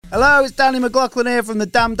Hello, it's Danny McLaughlin here from the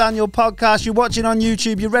Damn Daniel podcast. You're watching on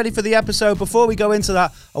YouTube. You're ready for the episode. Before we go into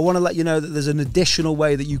that, I want to let you know that there's an additional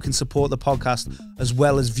way that you can support the podcast as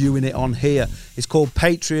well as viewing it on here. It's called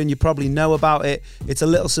Patreon. You probably know about it. It's a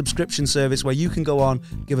little subscription service where you can go on,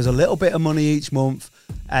 give us a little bit of money each month,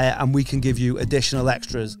 and we can give you additional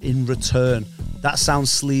extras in return. That sounds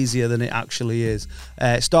sleazier than it actually is.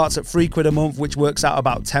 It starts at £3 a month, which works out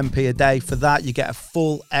about 10p a day. For that, you get a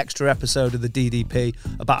full extra episode of the DDP,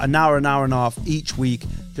 about an hour and a half each week,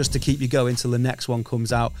 just to keep you going till the next one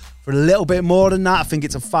comes out. For a little bit more than that, I think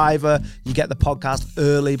it's a £5. You get the podcast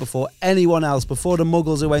early before anyone else, before the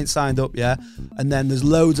muggles who ain't signed up yet. And then there's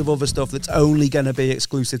loads of other stuff that's only going to be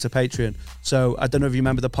exclusive to Patreon. So I don't know if you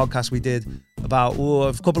remember the podcast we did about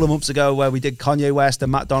a couple of months ago where we did Kanye West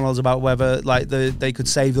and McDonald's about whether they could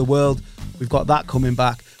save the world. We've got that coming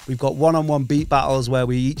back. We've got one-on-one beat battles where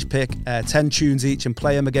we each pick 10 tunes each and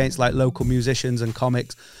play them against like local musicians and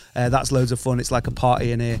comics. That's loads of fun. It's like a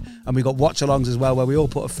party in here. And we've got watch-alongs as well where we all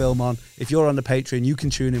put a film on. If you're on the Patreon, you can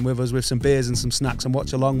tune in with us with some beers and some snacks and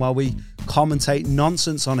watch along while we commentate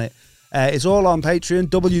nonsense on it. It's all on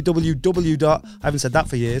Patreon, I haven't said that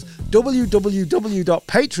for years,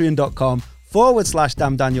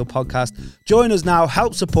 www.patreon.com/Damn Daniel podcast. Join us now,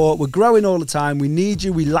 help support. We're growing all the time. We need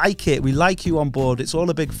you. We like it. We like you on board. It's all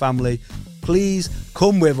a big family. Please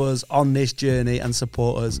come with us on this journey and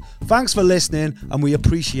support us. Thanks for listening, and we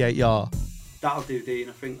appreciate y'all. That'll do, Dean.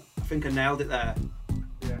 I think I nailed it there.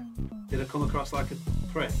 Yeah. Did I come across like a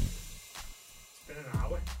prick? It's been an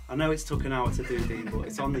hour. I know it's took an hour to do, Dean, but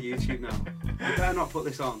it's on the YouTube now. You better not put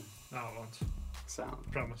this on. No, I won't. Sound.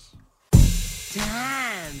 Promise.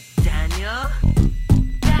 Damn, Daniel.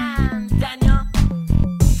 Damn, Daniel.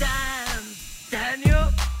 Damn, Daniel.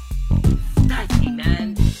 Spicy,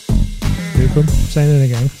 man. Nukem. Saying it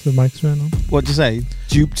again because the mic's right on. What'd you say?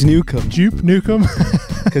 Duped Nukem? Dupe Nukem.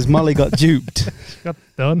 Because Molly got duped. Got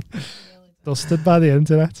done. Dusted by the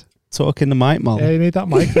internet. Talking the mic, Molly. Yeah, you need that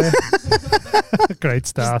mic there. Great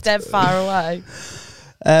start. Just dead far away.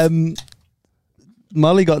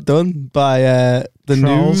 Molly got done by the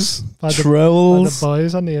Trolls. news. By the Trolls.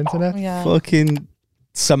 boys on the internet. Yeah. Fucking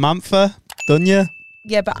Samantha. Done ya?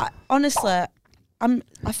 Yeah, but honestly, I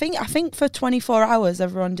think for 24 hours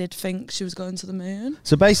everyone did think she was going to the moon.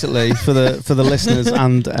 So basically, for the listeners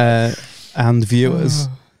and viewers,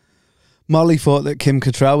 Molly thought that Kim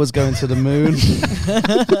Cattrall was going to the moon.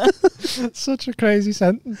 Such a crazy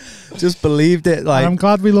sentence. Just believed it. Like, And I'm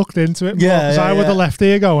glad we looked into it more. Yeah, Because yeah, I with the left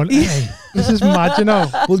ear going, hey, this is mad, you know.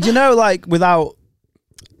 well, you know, like without,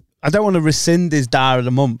 I don't want to rescind his Dar of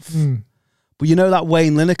the Month, but you know that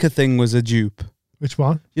Wayne Lineker thing was a dupe. Which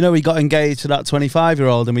one? You know, he got engaged to that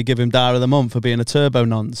 25-year-old and we give him Dar of the Month for being a turbo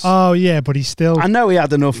nonce. Oh, yeah, but he's still... I know he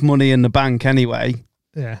had enough money in the bank anyway.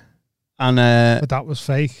 Yeah. And But that was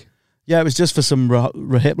fake. yeah, it was just for some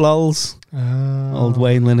hip lols. Old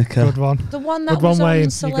Wayne Lineker. Good one. The one that Good one, was on Wayne. You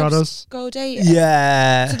Celebs got us. Go Dating.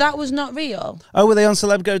 Yeah. So that was not real. Oh, were they on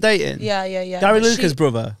Celeb Go Dating? Yeah. Gary But Luca's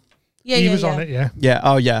brother. Yeah, He yeah, was yeah. on it, yeah. Yeah.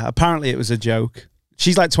 Oh, yeah. Apparently it was a joke.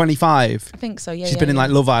 She's like 25. I think so. Yeah. She's been in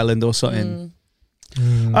like Love Island or something.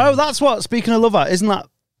 Mm. Oh, that's what. Speaking of Love Island, isn't that?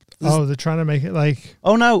 Oh, they're trying to make it like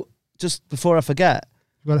Oh no! Just before I forget,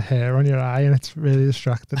 you've got hair on your eye and it's really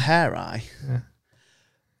distracting. hair eye. Yeah.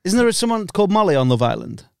 Isn't there someone called Molly on Love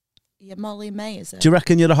Island? Yeah, Molly May is it? Do you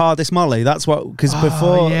reckon you're the hardest Molly? That's what. Because Oh,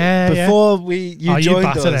 before you you joined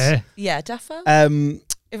battered us. her. Yeah, defo. Um.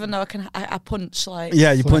 Even though I punch like.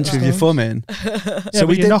 Yeah, you punch with your Stones. thumb in. Yeah, So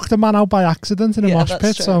but you knocked a man out by accident in a Yeah, mosh that's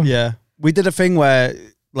pit. true. So Yeah, we did a thing where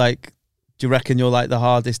like, do you reckon you're like the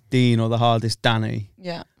hardest Dean or the hardest Danny?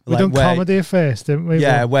 Yeah. we Like, done where- comedy at first, didn't we?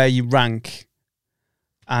 Yeah, where you rank,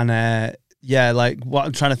 and yeah, like what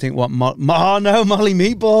I'm trying to think. What oh no, Molly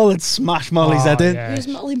Meatball had smashed Molly's head in. Yeah. Who's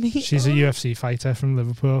Molly May? She's a UFC fighter from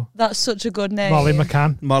Liverpool. That's such a good name. Molly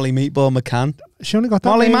McCann. Molly Meatball McCann. She only got that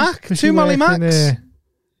Molly name Mack? 'cause Two she Molly worked in, Macks?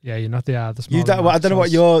 yeah, you're not the hardest. You Molly don't, I Mack, don't know what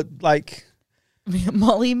so you're like.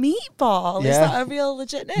 Molly Meatball. Is Yeah. that a real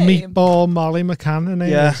legit name? Meatball Molly McCann, her name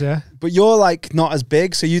Yeah. is, yeah. But you're like not as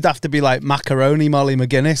big, so you'd have to be like Macaroni Molly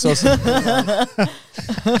McGuinness or something.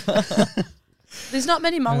 There's not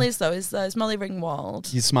many Mollys though, is there? Is Molly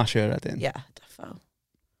Ringwald? You'd smash her head in. Yeah, defo.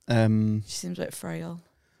 She seems a bit frail.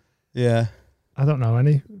 Yeah. I don't know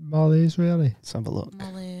any Mollys really. Let's have a look.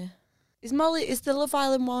 Molly. Is the Love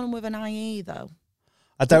Island one with an IE though?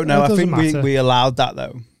 I don't know. It I doesn't think matter. we allowed that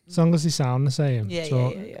though. As long as they sound the same. Yeah,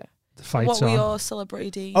 so yeah. The fight's What were on. your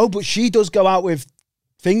celebrity Dean? Oh, but she does go out with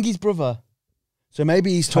Thingy's brother. So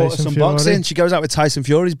maybe he's taught us Tyson some Fury. boxing. She goes out with Tyson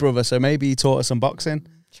Fury's brother, so maybe he taught us some boxing.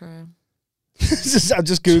 True. I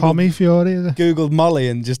just Tommy Fury. Is it? Googled Molly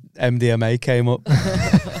and just MDMA came up.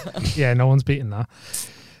 Yeah, no one's beating that.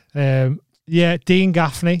 Yeah, Dean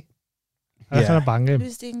Gaffney. I reckon I'd bang him.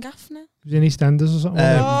 Who's Dean Gaffney? He was in EastEnders or something.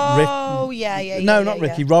 Oh, yeah. No, not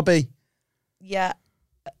Ricky. Robbie. Yeah.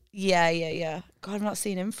 God, I've not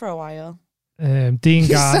seen him for a while. Dean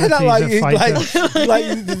Garnett, he's a fighter.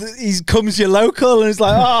 like he comes your local and it's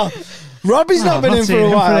like, oh, Robbie's not been in for a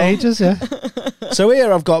while. For ages, yeah. So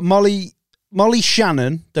here I've got Molly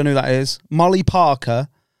Shannon, don't know who that is, Molly Parker,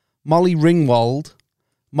 Molly Ringwald,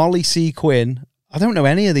 Molly C. Quinn. I don't know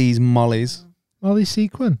any of these Mollys. Molly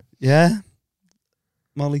Sequin. Yeah.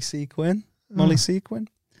 Molly C. Quinn. Molly C. Quinn.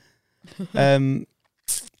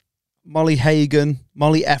 Molly Hagan,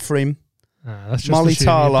 Molly Ephraim, That's just Molly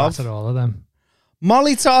Tarlov. Tarlov. All of them.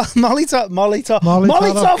 Molly Top Cocktail.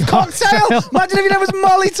 Imagine if your name was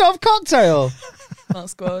Molly Top Cocktail.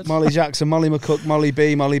 That's good. Molly Jackson, Molly McCook, Molly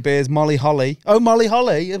B, Molly Beers, Molly Holly. Oh, Molly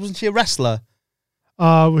Holly. Wasn't she a wrestler?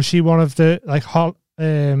 Was she one of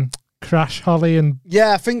the Crash Holly and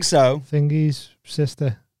Yeah, I think so. Thingy's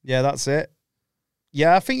sister? Yeah, that's it.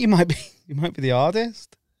 Yeah, I think you might be the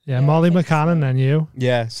artist. Yeah, Yeah, Molly I think McCann and then you.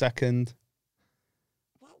 Yeah, second.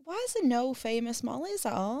 Why is there no famous Mollys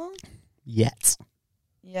at all? Yet.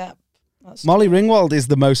 Yep. That's Molly Ringwald is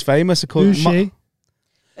the most famous. Who's she?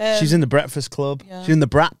 She's in the Breakfast Club. Yeah. She's in the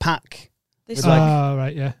Brat Pack. This It's like-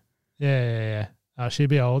 Right, yeah. Yeah. She'd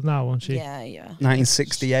be old now, won't she? Yeah.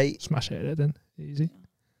 1968. Smash it in. Easy.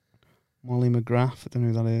 Molly McGrath. I don't know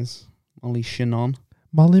who that is. Molly Shannon.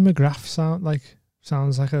 Molly McGrath sounds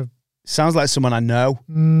like a... Sounds like someone I know.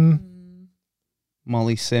 Mm.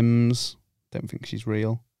 Molly Sims. Don't think she's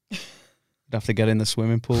real. You'd have to get in the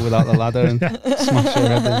swimming pool without the ladder and smash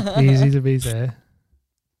her head in. Easy to beat there.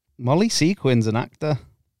 Molly Sequin's an actor.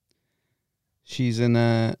 She's in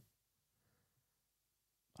I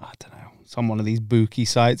don't know. It's on one of these bookie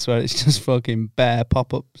sites where it's just fucking bare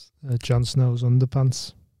pop-ups. Jon Snow's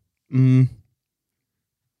underpants.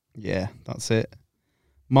 Yeah, that's it.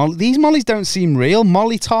 These Mollys don't seem real.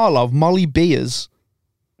 Molly Tarlov, Molly Beers.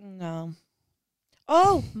 No.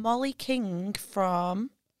 Oh, Molly King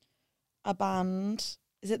from a band.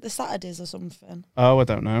 Is it the Saturdays or something? Oh, I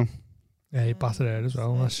don't know. Yeah, you battered her as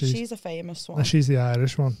well. Unless She's a famous one. unless she's the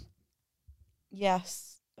Irish one.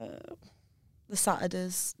 Yes. The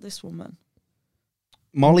Saturdays, this woman.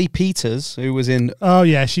 Molly Peters, who was in... Oh,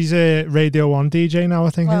 yeah, she's a Radio 1 DJ now, I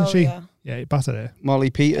think, isn't she? Yeah. Yeah, you battered her.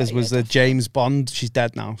 Molly Peters Yeah, was the definitely. James Bond. She's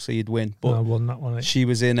dead now, so you'd win. But I won that one. she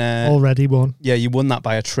was in... Already won. Yeah, you won that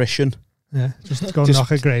by attrition. Yeah, just go Just-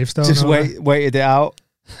 knock a gravestone. Just over. waited it out.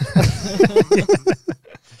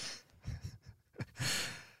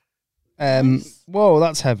 Whoa,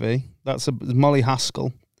 that's heavy. That's Molly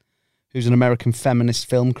Haskell, who's an American feminist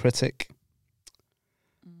film critic.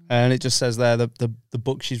 And it just says there the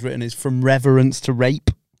book she's written is From Reverence to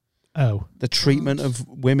Rape, Oh. the treatment of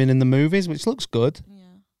women in the movies, which looks good. Yeah.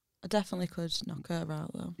 I definitely could knock her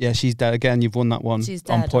out, though. Yeah, she's dead. Again, you've won that one She's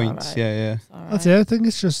on dead, points. alright. Yeah. It's all That's right. it. I think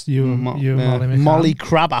it's just you and Molly McCann. Molly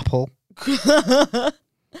Crabapple. She's the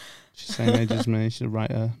same age as me. She's a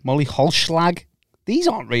writer. Molly Holschlag. These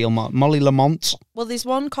aren't real. Molly Lamont. Well, there's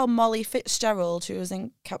one called Molly Fitzgerald who was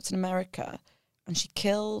in Captain America, and she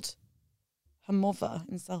killed her mother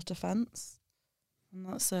in self-defense. And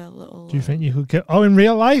that's a little... Do you think you could get... Oh, in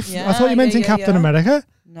real life? I Yeah, thought you meant in Captain yeah. America.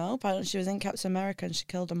 No, apparently she was in Captain America and she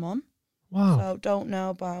killed her mum. Wow. So don't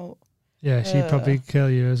know about... Yeah, she'd probably kill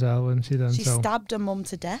you as well, wouldn't she then? She so. stabbed her mum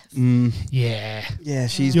to death. Yeah. Yeah,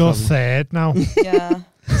 she's You're probably- third now. Yeah.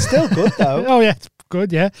 still good though. Oh, yeah, it's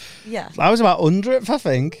good, yeah. Yeah. I was about 100th, I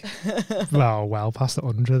think. Well past the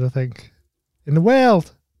 100, I think. In the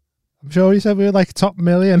world. I'm sure you said we were like top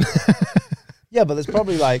million. Yeah, but there's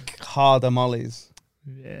probably like harder mollies.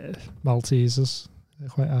 Yeah, Maltesers. They're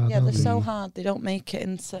quite hard. Yeah, they're aren't they? so hard. They don't make it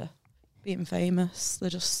into being famous. They're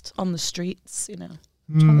just on the streets, you know.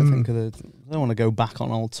 Trying to Mm. think of I don't want to go back on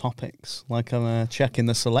old topics, like I'm checking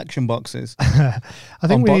the selection boxes. I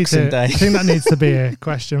think on we need Boxing to. Day. I think that needs to be a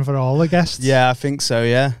question for all the guests. Yeah, I think so.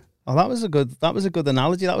 Yeah. Oh, that was a good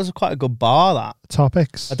analogy. That was quite a good bar. That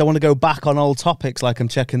Topics. I don't want to go back on old topics, like I'm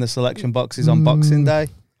checking the selection boxes on Boxing Day,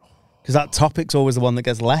 because that topic's always the one that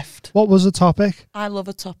gets left. What was the topic? I love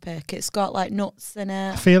a topic. It's got like nuts in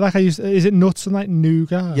I it. feel like I used. Is it nuts and like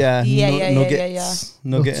nougat? Yeah, Yeah. nuggets,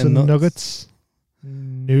 nugget Nuts and nuts. nuggets.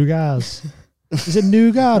 Nougats. Is it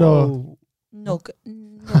nougat or? Whoa. Nugget.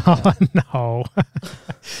 Oh, no.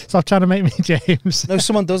 Stop trying to make me James. No,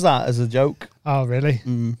 someone does that as a joke. Oh, really?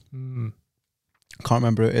 Mm. Can't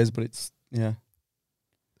remember who it is, but it's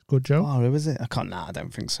Good joke. Oh, who is it? I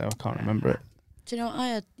don't think so. I can't remember it. Do you know what I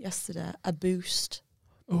had yesterday? A Boost.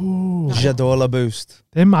 Ooh. J'adore la Boost.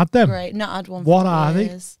 They're mad, them. Great. Not had one What for are they?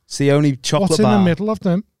 years. It's the only chocolate What's in bar. the middle of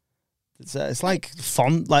them? It's like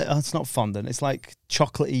fond, like it's not fondant. It's like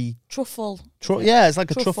chocolatey. Truffle. Yeah, it's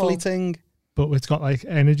like a Truffle. truffly thing. But it's got like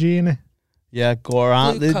energy in it. Yeah,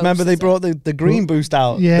 Goran. Glucose, Remember they is brought the green boost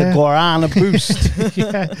out. Yeah. The Guarana boost.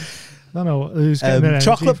 Yeah. I don't know who's getting their energy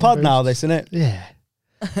Chocolate from pod Boost. now, this, isn't it? Yeah.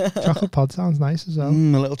 Chocolate pod sounds nice as well. A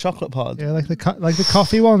little chocolate pod. Yeah, like the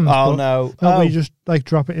coffee ones. Oh but no! where you just like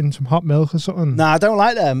drop it in some hot milk or something. Nah, I don't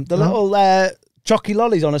like them. The No? little chocky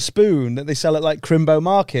lollies on a spoon that they sell at like Crimbo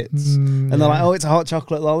markets, and they're like, "Oh, it's a hot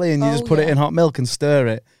chocolate lolly," and you just put it in hot milk and stir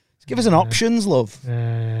it. Just give us an options, love.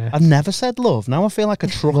 I never said love. Now I feel like a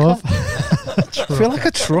trucker. Love. I feel like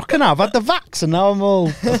a trucker now. I've had the vax and now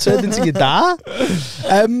I've turned into your dad.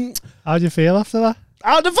 How do you feel after that?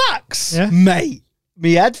 Out the vax, Yeah. mate.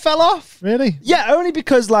 Me head fell off. Really? Yeah, only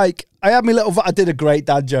because like I had my little. I did a great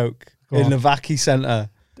dad joke Go in on. the vacky centre.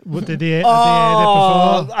 What did he hear it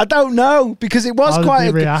Oh, before? I don't know because it was How did quite.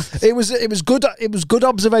 they react? It was good. It was good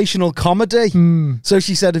observational comedy. Hmm. So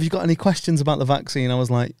she said, "Have you got any questions about the vaccine?" I was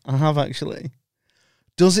like, "I have actually."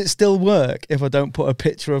 Does it still work if I don't put a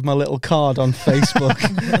picture of my little card on Facebook?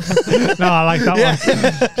 No, I like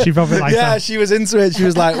that one. She probably liked Yeah, that. she was into it. She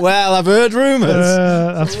was like, "Well, I've heard rumours."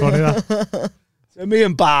 That's funny. That. So me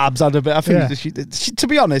and Babs had a bit. I think Yeah. she, to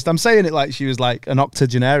be honest, I'm saying it like she was like an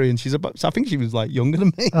octogenarian. She's about. I think she was like younger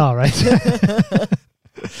than me. All right.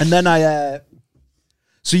 And then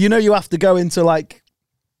so you know you have to go into like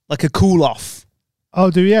a cool off.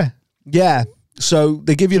 Oh, do you? Yeah. So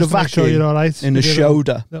they give you Just the to make sure vacuum you're all right. in the Give you a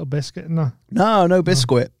shoulder. little biscuit in there. No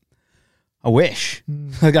biscuit. I wish.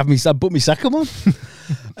 I put me second one.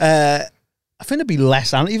 I think there'd be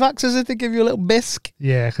less anti-vaxxers if they give you a little bisque.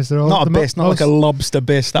 Yeah, because they're all Not a the bisque, not like a lobster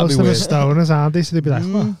bisque. That'd most be of weird. us stoners, aren't they? So they'd be like,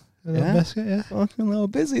 "What? A little Yeah. biscuit, yeah." Fucking a little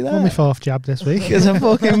busy there. On my fourth jab this week. Gives a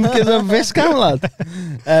fucking bisque out, lad.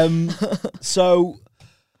 So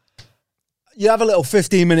you have a little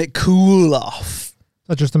 15-minute cool off.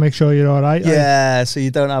 So just to make sure you're all right. Yeah, so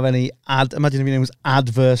you don't have any imagine if your name was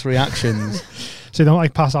adverse reactions. So you don't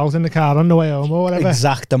like pass out in the car on the way home or whatever.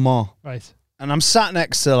 Exactement. Right. And I'm sat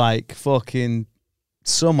next to like fucking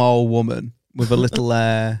some old woman with a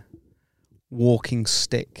little walking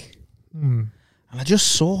stick. Hmm. And I just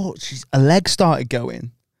saw a leg started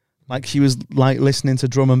going. Like she was like listening to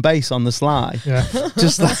drum and bass on the sly. Yeah.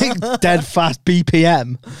 Just like dead fast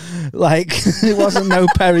BPM. Like it wasn't no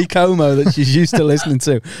Perry Como that she's used to listening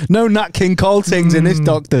to. No Nat King Cole things in this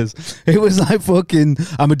Doctors. It was like fucking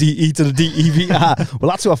I'm a DE to the DEV. Well,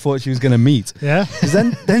 that's who I thought she was going to meet. Yeah. 'Cause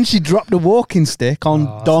then she dropped a walking stick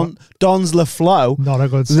on Don's La Flow. Not a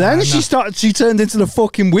good sign. Then she turned into the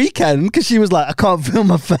fucking Weekend because she was like, I can't feel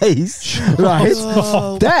my face. Right.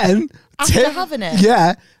 Then After having it?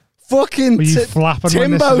 Yeah. Fucking Were you flapping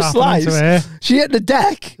when this Timbo was happening to her? Slice. She hit the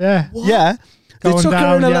deck. Yeah. Yeah. Going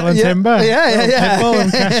down yelling timber. Yeah. Pitbull and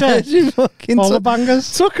Kesha. She fucking All the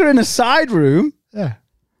bangers. took her in a side room. Yeah.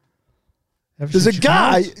 There's a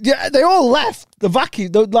guy. Yeah, they all left the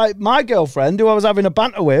vacuum. Like my girlfriend, who I was having a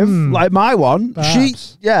banter with, like my one.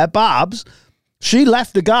 Babs. Babs. She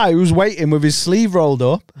left the guy who was waiting with his sleeve rolled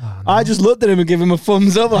up. Oh, no. I just looked at him and gave him a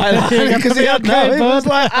thumbs up like that because he had no. He was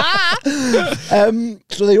like,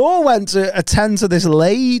 So they all went to attend to this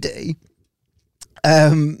lady.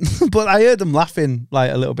 But I heard them laughing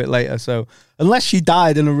like a little bit later. So unless she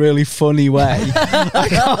died in a really funny way, I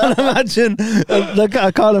can't imagine.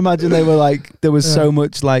 I can't imagine they were like there was so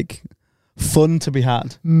much like fun to be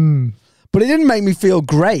had. But it didn't make me feel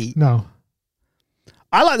great. No.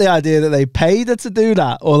 I like the idea that they paid her to do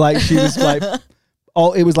that, or like she was like,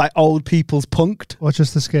 it was like old people's punked. Or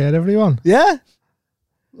just to scare everyone. Yeah,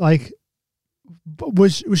 Like,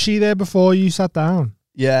 was she there before you sat down?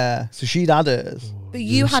 yeah. So she'd had hers. But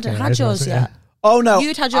you hadn't had yours yet. Oh no,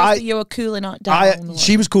 You'd had yours, but you were cooling it down.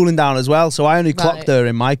 she was cooling down as well, so I only clocked her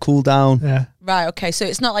in my cool down. Yeah. Right, okay. So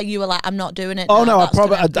it's not like you were like, I'm not doing it. Oh now, no, I that's gonna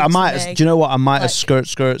probably, happen I to might. me. Do you know what? I might have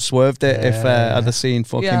Like- swerved it if I'd have seen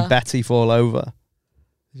fucking Yeah. Betty fall over.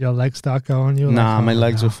 Did your legs start going? You were Nah, like, my oh,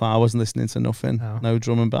 legs no. were far. I wasn't listening to nothing. No. No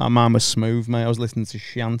drumming, but mine was smooth, mate. I was listening to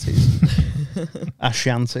shanties.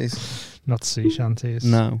 Ashanties. Not sea shanties.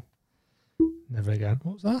 No. Never again.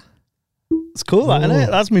 What was that? It's cool, that, isn't Ooh. it?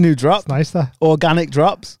 That's my new drop. It's nice that. Organic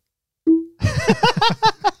drops.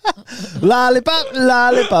 Lollipop,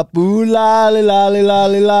 lollipop, ooh, lolly, lolly,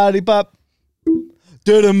 lolly, lollipop.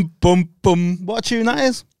 Dum bum bum. What tune that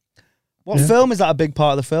is? What Yeah. film is that? A big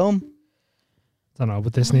part of the film? Don't know,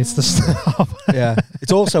 but this needs to stop. Yeah.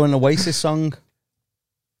 It's also an Oasis song,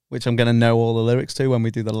 which I'm going to know all the lyrics to when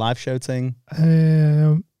we do the live show thing.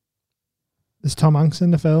 There's Tom Hanks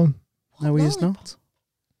in the film. No, he is not.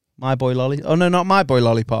 My Boy Lolly. Oh, no, not My Boy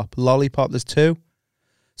Lollipop. Lollipop, there's two.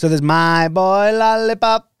 So there's My Boy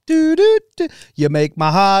Lollipop. Do, do, do. You make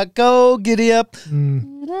my heart go giddy up.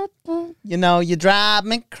 You know, you drive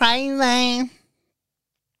me crazy.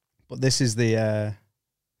 But this is the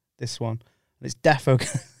this one. It's defo.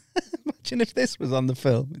 Imagine if this was on the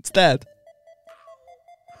film instead.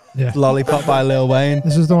 Yeah. Lollipop by Lil Wayne.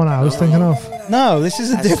 This is the one I was thinking of. No, this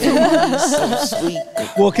is a different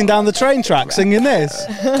one. Walking down the train track singing this.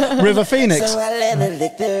 River Phoenix. So I let her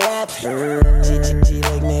lick the rapper. She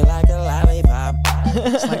licked me like a lollipop.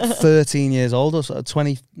 It's like 13 years old or so.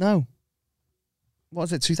 20. No. What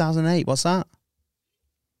was it? 2008. What's that?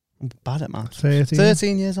 I'm bad at maths.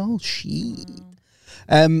 13 years old. Shit.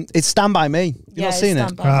 It's Stand By Me. You not seen it?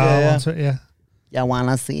 Stand By Me. Yeah. You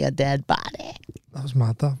wanna see a dead body? That was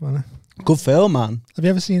mad, that, wasn't it? Good film, man. Have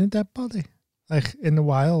you ever seen a dead body? Like, in the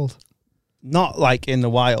wild? Not like in the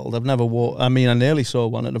wild. I've never walked. I mean, I nearly saw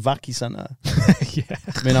one at the Vaccy Centre. Yeah.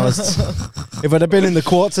 I mean, I was. If I'd have been in the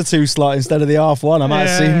 1:45 slot instead of the 1:30, I might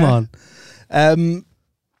have seen one.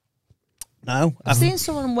 No, I've seen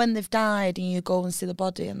someone when they've died and you go and see the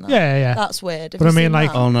body and that. Yeah. That's weird. Have But you I mean, seen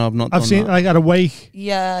like- that? Oh no, I've not. I've done seen, that. like, at a wake.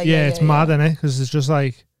 Yeah, It's mad, innit? Because it's just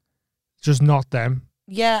like, just not them.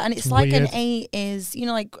 Yeah, and it's It's like weird. an 80s, you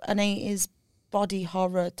know, like an 80s body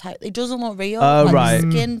horror type. It doesn't look real. Oh, like right.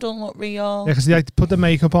 The skin don't look real. Yeah, because they like to put the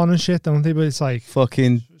makeup on and shit, don't they? But it's like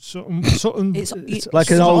Fucking something. It's like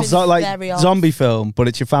an old something very off. zombie film, but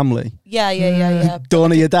it's your family. Yeah.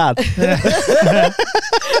 Dawn of your dad.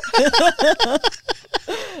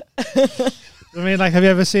 I mean, like, have you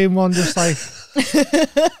ever seen one just like?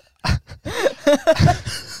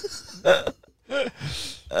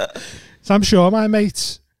 So I'm sure my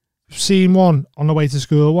mates seen one on the way to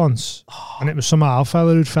school once, and it was some owl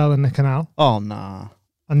fella who'd fell in the canal, Oh nah.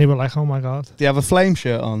 and they were like, "Oh my god!" Do you have a flame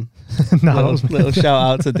shirt on? No, that was little shout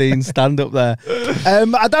out to Dean stand up there.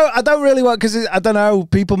 I don't really want, because I don't know,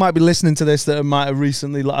 people might be listening to this that might have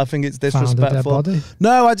recently, I think it's found a dead disrespectful. body.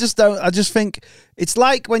 No, I just don't. I just think it's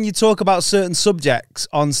like when you talk about certain subjects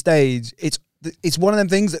on stage, it's one of them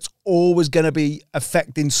things that's always going to be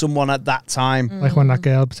affecting someone at that time. Like when that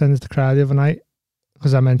girl pretended to cry the other night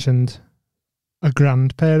because I mentioned a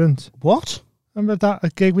grandparent. What? Remember that a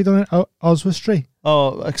gig we done at Oswestry?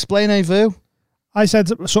 Oh, explain a vu. I said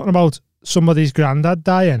something about somebody's granddad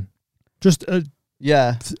dying, just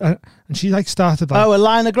Yeah. and she like started like Oh, a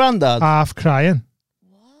line of grandad. half crying.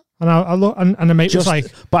 And I look, and the mate was Just, like,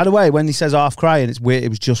 by the way, when he says half crying, it's weird. It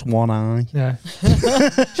was just one eye. yeah. She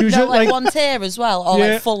was No, just like, like, one tear as well, or Yeah.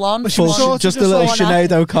 like full on. But she was one- sort of Just a just little one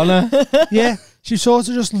Sinead O'Connor. yeah. She sort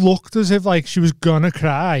of just looked as if like she was gonna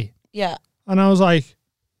cry. Yeah. And I was like,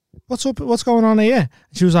 what's up? What's going on here?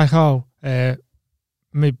 And she was like, oh,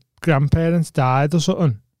 my grandparents died or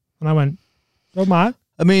something. And I went, oh man,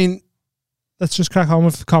 I mean, let's just crack on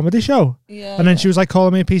with the comedy show. Yeah. And then she was like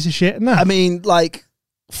calling me a piece of shit and that. I mean, like,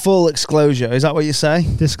 full disclosure. Is that what you say?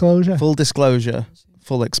 Disclosure. Full disclosure.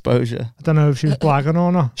 Full exposure. I don't know if she was blagging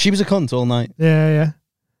or not. She was a cunt all night. Yeah.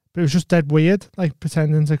 But it was just dead weird, like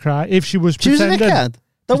pretending to cry. If she was She was a pretending. dickhead.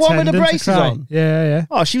 The one with the pretending to braces cry. on. Yeah.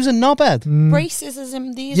 Oh, she was a knobhead. Mm. braces as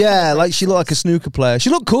in these. Yeah, like she looked like a snooker player. She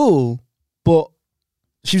looked cool, but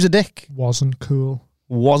she was a dick. Wasn't cool.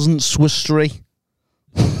 Wasn't Swissery.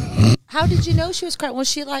 How did you know she was crying? Was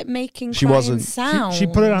she like making She crying wasn't. sounds? She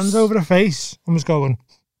put her hands over her face and was going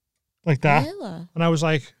like that. Really? And I was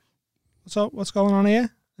like, what's up? What's going on here?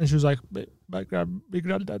 And she was like, my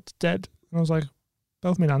granddad's dead. And I was like,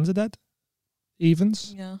 both my nans are dead.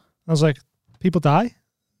 Evens. Yeah. I was like, people die.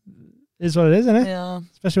 Is what it is, isn't it? Yeah.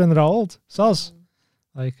 Especially when they're old. Soz.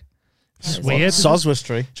 Like, it's That is weird.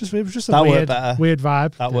 Soswistry. It was just a That worked weird, better. weird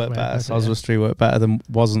vibe. That worked better. Yeah. Soswistry worked better than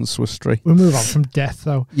wasn't Swistry. We'll move on from death,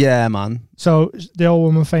 though. Yeah, man. So, the old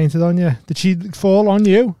woman fainted on you. Did she fall on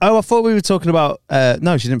you? Oh, I thought we were talking about.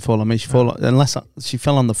 No, she didn't fall on me. She she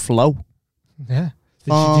fell on the flow. Yeah.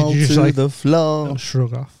 Fall Did you just to like the floor.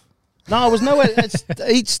 shrug off? No, I was nowhere.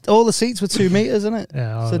 All the seats were 2 meters, isn't it?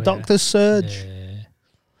 Yeah. It's a doctor's surge.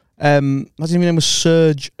 Yeah. Imagine your name was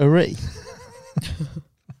surgery.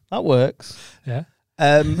 That works. Yeah.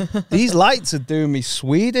 These lights are doing me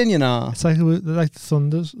Sweden, you know. It's like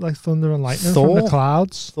thunder and lightning Thor? from the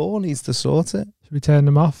clouds. Thor needs to sort it. Should we turn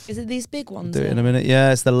them off? Is it these big ones? Do it in a minute.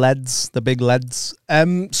 Yeah, it's the LEDs, the big LEDs.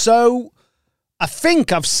 So I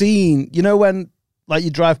think I've seen, you know, when like you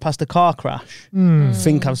drive past a car crash. I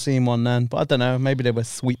think I've seen one then, but I don't know. Maybe they were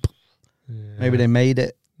sweep. Maybe they made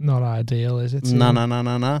it. Not ideal, is it?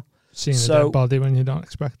 No. Seeing So- a dead body when you're not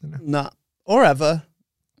expecting it. Nah. Or ever.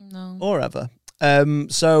 No. Or ever.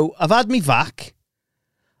 So I've had me vac.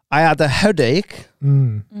 I had a headache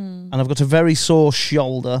and I've got a very sore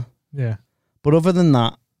shoulder. Yeah. But other than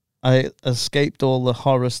that, I escaped all the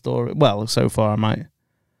horror story. Well, so far I might.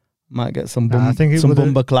 Might get some Nah, I think it would've-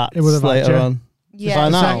 bumper clats it would've had later you. on. Yeah, I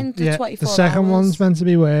know. in the 24 the second hours. one's meant to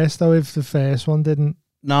be worse though. If the first one didn't,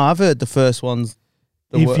 No, I've heard the first one's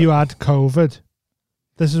the if worst. you had COVID,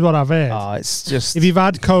 this is what I've heard. Oh, it's just If you've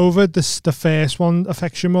had COVID, the first one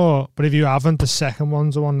affects you more, but if you haven't, the second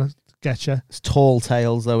one's the one that gets you. it's tall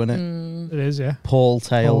tales though, isn't it? Mm. It is, yeah. Tall All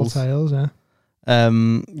tales. tails, yeah.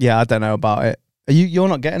 Yeah, I don't know about it. You're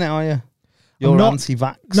not getting it, are you? You're not-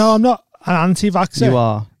 anti-vax. No, I'm not an anti-vaxxer. You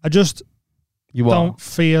are. I just You are. don't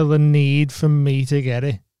feel the need for me to get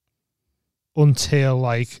it until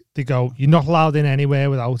like they go, you're not allowed in anywhere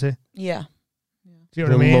without it. Yeah. Do you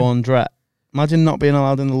The know what I mean? laundrette. Imagine not being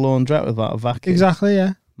allowed in the laundrette without a vacuum. Exactly,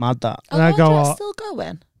 yeah. Mad that. And I Oh, go, laundrette's oh, still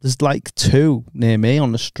going. There's like 2 near me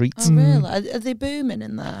on the streets. Oh, really? Are they booming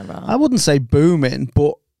in there? Or? I wouldn't say booming,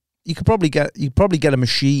 but you could probably get a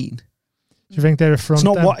machine. Do you think they're a front? It's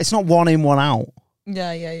not then? what. It's not one in, one out.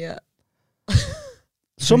 Yeah.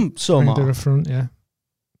 Some I think they're are. a front, yeah.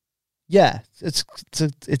 Yeah,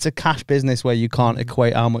 it's a cash business where you can't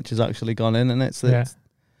equate how much has actually gone in, and it's Yeah.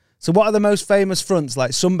 So what are the most famous fronts?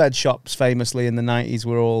 Like sunbed shops, famously in the 90s,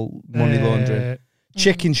 were all money laundering.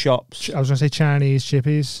 Chicken shops. I was going to say Chinese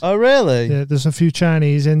chippies. Oh, really? Yeah, there's a few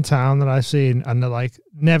Chinese in town that I've seen, and they're like,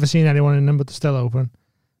 never seen anyone in them, but they're still open.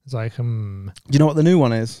 It's like, Do you know what the new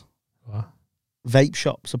one is? what? Vape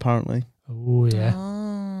shops, apparently. Oh, yeah.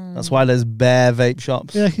 Oh. That's why there's bare vape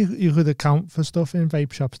shops. Yeah, you could account for stuff in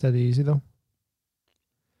vape shops dead easy, though.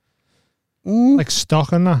 Mm, Like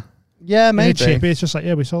stock and that. yeah, In a maybe. chippy, it's just like,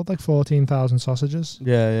 yeah, we sold like 14,000 sausages.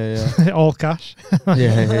 Yeah. All cash.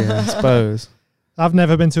 yeah, I suppose. I've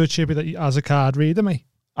never been to a chippy that has a card reader, me.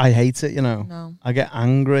 I hate it, you know. No. I get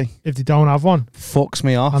angry. If they don't have one. Fucks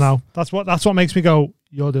me off. I know. That's what makes me go,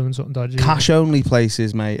 you're doing something dodgy. Cash only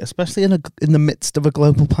places, mate, especially in the midst of a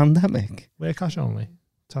global pandemic. We're cash only.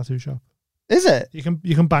 Tattoo shop. Is it? You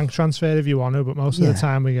can bank transfer if you want to, but most of Yeah. the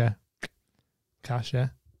time we get cash, yeah.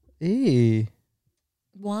 Eee.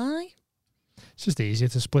 Why? It's just easier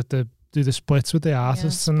to do the splits with the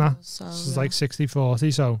artists and that. So, This is like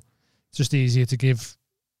 60-40, so it's just easier to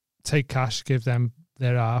take cash, give them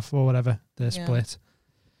their half or whatever, their Yeah. split.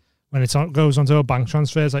 When it goes onto a bank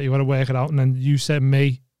transfer, it's like you got to work it out, and then you send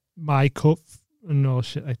me my cut and all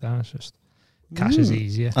shit like that. It's just cash is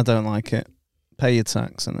easier. I don't like it. Pay your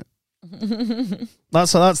tax, innit?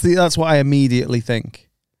 That's what I immediately think.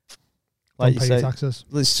 Like Don't you pay your say, taxes.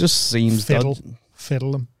 this just seems Fiddle. dodgy.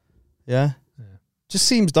 Fiddle them. Yeah. Yeah. Just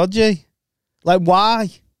seems dodgy. Like, why?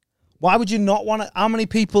 Why would you not want to? How many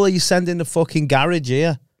people are you sending to fucking garage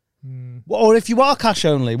here? Or if you are cash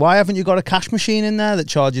only, why haven't you got a cash machine in there that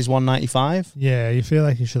charges $1.95? Yeah, you feel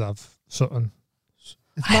like you should have something.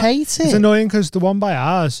 I hate It's it. annoying because the one by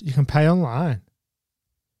ours, you can pay online,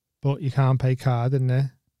 but you can't pay card in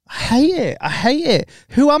there. I hate it.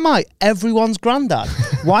 Who am I? Everyone's granddad.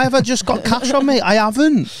 Why have I just got cash on me? I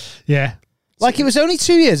haven't. Yeah. Like, it was only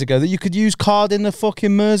 2 years ago that you could use card in the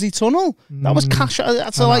fucking Mersey Tunnel. That was cash.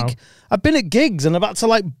 That's I like, know. I've been at gigs and I've had to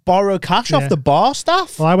like borrow cash Yeah. off the bar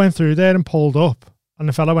staff. Well, I went through there and pulled up, and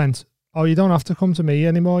the fella went, "Oh, you don't have to come to me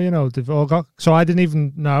anymore. You know, they've all got." So I didn't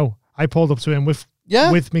even know. I pulled up to him with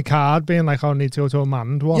my card, being like, "I need to go to a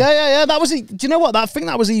manned one." Yeah. That was. Do you know what? I think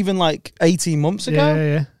that was even like 18 months ago.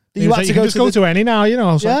 Yeah. You He was had like, to you go can just to go the- to any now, you know.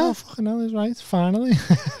 I was Yeah. like, oh, fucking hell, he's right, finally.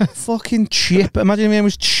 Fucking Chip. Imagine if his name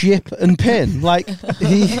was Chip and Pin. Like,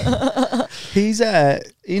 he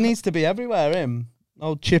needs to be everywhere, him.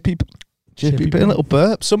 Old Chippy Pin, Pin. little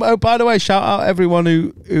burp. Oh, by the way, shout out everyone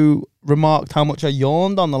who remarked how much I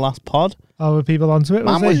yawned on the last pod. Oh, were people onto it?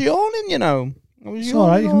 Man was they? yawning, you know. I was It's all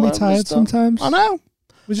right, you can all be over the tired stuff. sometimes. I know.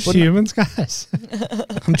 We're just But- humans, guys.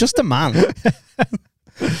 I'm just a man.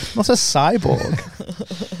 Not a cyborg.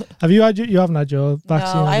 You haven't had your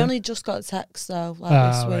vaccine? No, have I you? only just got a text though, like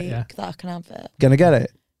this right, week, yeah. that I can have it. Gonna get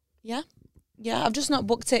it. Yeah, I've just not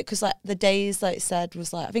booked it because like the days, like it said,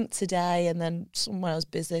 was like I think today, and then somewhere I was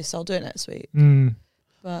busy, so I'll do it next week.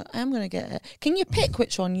 But I am gonna get it. Can you pick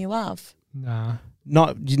which one you have? Nah.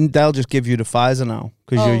 They'll just give you the Pfizer now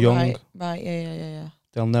because you're young. Right, yeah.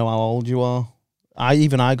 They'll know how old you are. I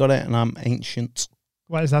got it and I'm ancient.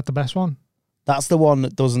 What, is that the best one? That's the one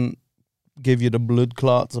that doesn't give you the blood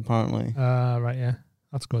clots, apparently. Right, yeah.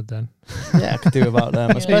 That's good then. Yeah, I could do without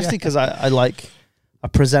them, Yeah. especially because I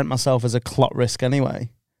present myself as a clot risk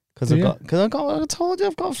anyway. Because Do I you? told you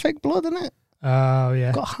I've got fake blood in it. Oh, yeah.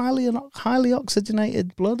 I've got highly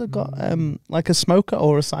oxygenated blood. I've got like a smoker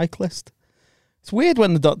or a cyclist. It's weird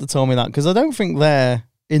when the doctor told me that because I don't think they're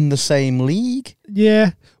in the same league.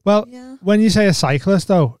 Yeah. Well, Yeah. when you say a cyclist,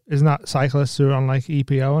 though, isn't that cyclists who are on like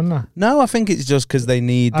EPO and that? No, I think it's just because they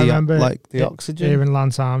need I remember the oxygen. Hearing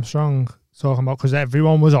Lance Armstrong talking about, because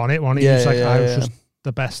everyone was on it. He was like, I was just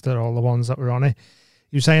the best at all the ones that were on it.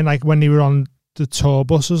 He was saying like when they were on the tour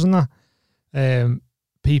buses and that,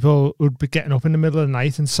 people would be getting up in the middle of the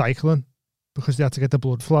night and cycling because they had to get the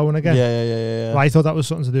blood flowing again. Yeah. But I thought that was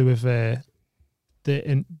something to do with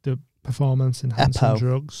the performance enhancing EPO.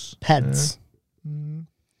 drugs. PEDs.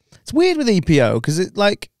 It's weird with EPO because it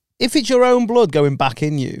like if it's your own blood going back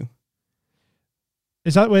in you,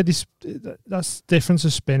 Is that where that's difference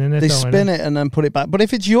of spinning it? they spin it and then put it back. But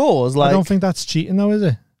if it's yours, like I don't think that's cheating though, is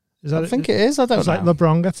it? Is that I think it is. I don't it's know. like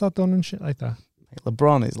LeBron gets that done and shit like that.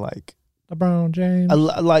 LeBron is like LeBron James.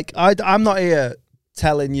 I'm not here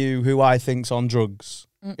telling you who I think's on drugs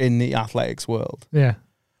in the athletics world. Yeah.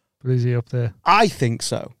 But is he up there? I think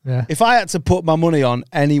so. Yeah. If I had to put my money on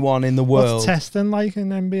anyone in the world, What's testing like in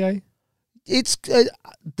NBA? it's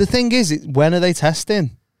the thing is, when are they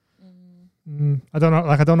testing? I don't know.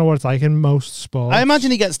 Like I don't know what it's like in most sports. I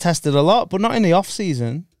imagine he gets tested a lot, but not in the off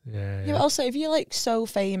season. Yeah. Yeah, but also, if you're like so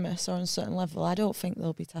famous or on a certain level, I don't think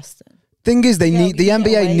they'll be testing. Thing is, the you get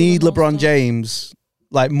NBA away need with more LeBron stuff. James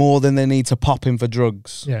like more than they need to pop him for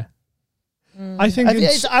drugs. Yeah. I think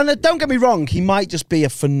And don't get me wrong, he might just be a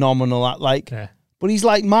phenomenal yeah. but he's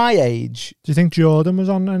like my age. Do you think Jordan was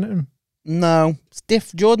on anything? No,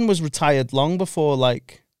 it's Jordan was retired long before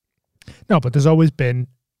like. No, but there's always been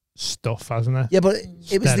stuff, hasn't there? Yeah, but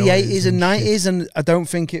it was the Steroids 80s and and 90s, and I don't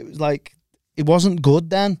think it was like it wasn't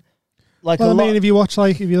good then. Like Well, a I lot. mean, if you watch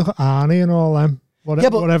if you look at Arnie and all them,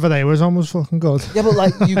 whatever they was on was fucking good. Yeah, but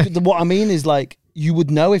like what I mean is like you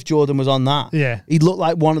would know if Jordan was on that. Yeah. He'd look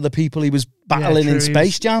like one of the people he was battling true. in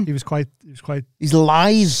Space Jam. He was quite He's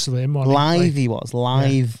live. slim. wasn't he? Live Like, he was.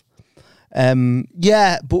 Live.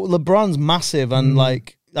 Yeah, but LeBron's massive and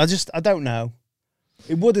like I don't know.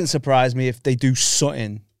 It wouldn't surprise me if they do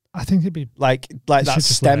something I think it'd be like They that should just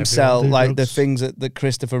let stem everyone cell, do like the drugs. things that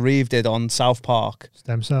Christopher Reeve did on South Park,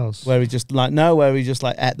 stem cells. where he just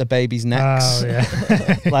like ate the baby's necks. Oh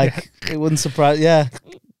yeah. Like it wouldn't surprise. Yeah,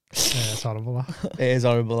 Yeah, it's horrible. That. it is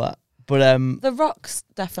horrible that. But The Rock's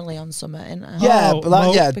definitely on Summit, isn't it? yeah, Oh, but that,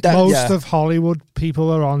 mo- yeah, that, most yeah. of Hollywood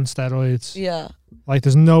people are on steroids. Yeah. Like,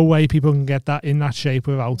 there's no way people can get that in that shape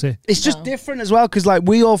without it. It's just No. different as well because like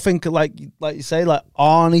we all think like you say like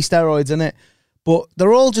Arnie steroids in it, but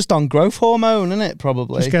they're all just on growth hormone in it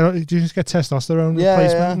probably. You just get testosterone Yeah,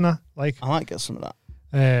 replacement yeah. and that. Like, I might get some of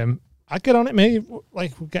that. I'd get on it, mate.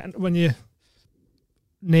 Like, when you're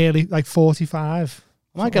nearly like 45.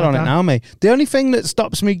 I might get on it now, mate. The only thing that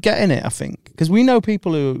stops me getting it, I think, because we know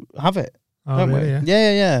people who have it, Oh, don't really? we?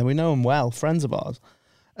 Yeah. Yeah. We know them well, friends of ours.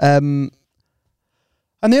 And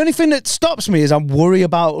the only thing that stops me is I worry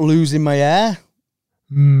about losing my hair.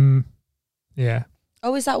 Yeah.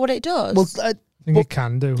 Oh, is that what it does? Well, I think it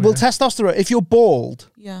can do. well, yeah. testosterone. If you're bald,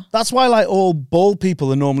 yeah. that's why like all bald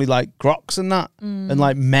people are normally like grocs and that, and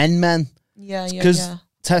like men, Yeah, yeah, because yeah.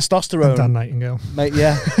 testosterone, Dan Nightingale.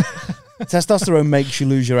 yeah, testosterone makes you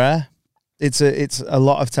lose your hair. It's a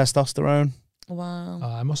lot of testosterone. Wow.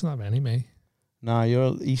 I mustn't have any, me. Nah,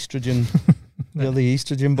 you're estrogen. You're the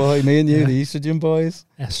estrogen boy. Me and you, the estrogen boys.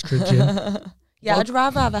 Estrogen. Yeah, I'd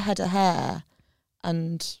rather have a head of hair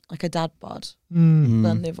and like a dad bod Mm.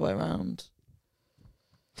 than the other way around.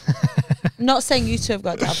 I'm not saying you two have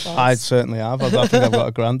got dad bods. I certainly have. I think I've got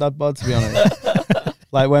a granddad bod, to be honest.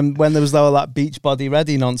 Like when there was all that beach body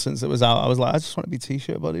ready nonsense that was out, I was like, I just want to be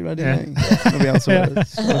t-shirt body ready. Yeah. Mate. I want to be able to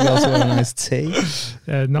wear a nice tee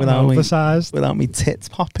Not Without me- oversized. without me tits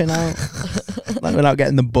popping out, like without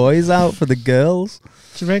getting the boys out for the girls.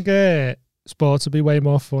 Do you think sports would be way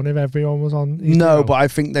more fun if everyone was on? No, but I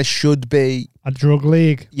think there should be. a drug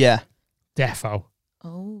league, Yeah, defo.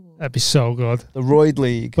 Oh. That'd be so good. the Roid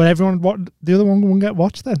League. But the other one wouldn't get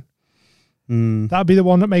watched then. Mm. That'd be the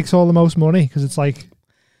one that makes all the most money because it's like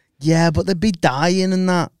Yeah, but they'd be dying and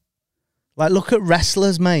that. Like, look at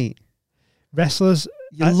wrestlers, mate. wrestlers.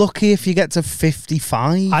 You're lucky if you get to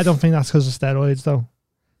 55. I don't think that's because of steroids though.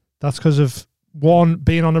 That's because of one,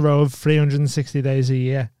 being on the road 360 days a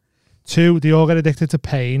year. Two, they all get addicted to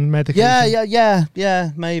pain medication. Yeah,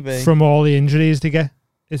 maybe. From all the injuries they get.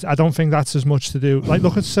 I don't think that's as much to do. Like,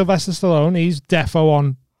 look at Sylvester Stallone. He's defo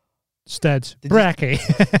on steads. Bracky.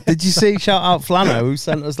 Did you see, shout out Flano, who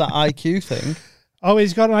sent us that IQ thing? Oh,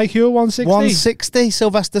 he's got an IQ of 160. 160,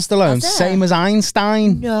 Sylvester Stallone. That's it? Same as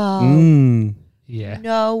Einstein. No. Mm. Yeah.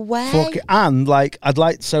 No way. Fuck it. And, like,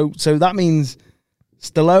 so that means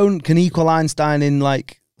Stallone can equal Einstein in,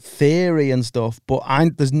 like, theory and stuff, but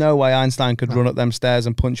there's no way Einstein could run up them stairs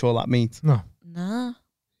and punch all that meat. No. Nah.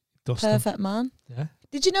 Dustin. Perfect man. Yeah.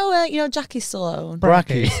 Did you know Jackie Stallone?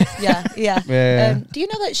 Bracky. Yeah. Yeah. Do you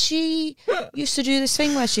know that she used to do this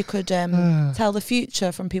thing where she could tell the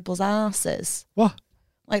future from people's arses? What?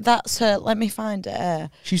 Like that's her. Let me find it.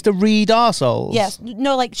 She used to read arseholes. Yes.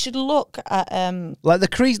 No. Like she'd look at Like the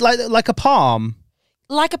crease, like a palm,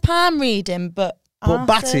 like a palm reading, but arses.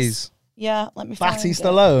 Batty's. Yeah. Let me find Batty it.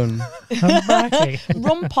 Stallone. Bracky.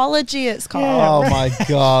 Rumpology. It's called. Oh my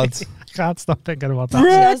god. Can't stop thinking about that.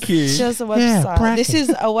 Bracky. She has a Yeah, website. Bracky. This is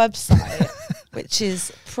a website which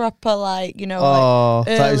is proper, like Oh,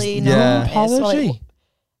 like that is- early. yeah. Rumpology.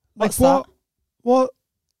 What's Like that?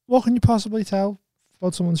 what can you possibly tell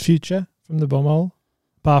about someone's future from the bumhole?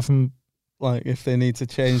 Apart from Like if they need to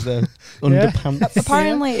change their underpants.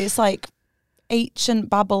 Apparently, it's like ancient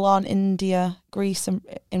Babylon, India, Greece,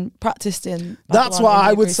 and practiced in. That's Babylon, what India,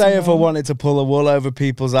 I would Greece, say and if I Rome. wanted to pull a wool over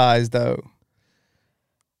people's eyes, though.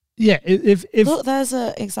 yeah, if Look, there's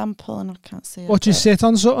an example, and I can't see it. what you but sit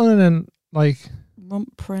on something and then like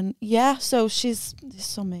rump print. Yeah, so she's this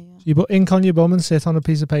summer. Yeah. you put ink on your bum and sit on a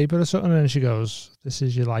piece of paper or something, and she goes, "This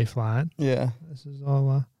is your lifeline. Yeah. This is all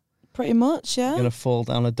that." Pretty much, yeah. You're going to fall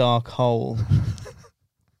down a dark hole.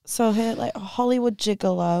 So here, like a Hollywood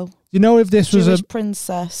gigolo, You know, if this was Jewish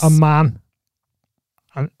princess. a man,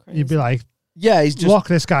 and you'd be Crazy. like, Yeah, he's just... "Lock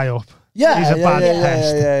this guy up." Yeah, He's a yeah, bad yeah,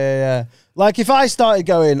 pest. yeah. Like if I started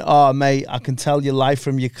going, oh mate, I can tell your life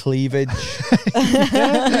from your cleavage.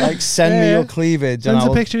 Like send me Yeah. your cleavage, Send and a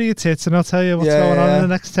I'll, picture of your tits, and I'll tell you what's Yeah, going on yeah. in the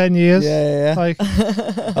next 10 years. yeah. Like,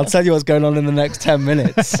 I'll tell you what's going on in the next 10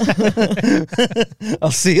 minutes.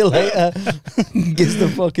 I'll see you later. Gives the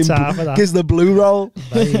fucking Time for that. gives the blue roll.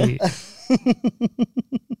 like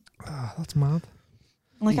that's mad.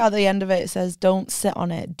 Like at the end of it, it says, "Don't sit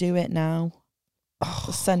on it, do it now."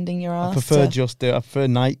 Just sending your I ass. prefer to- just do it. I prefer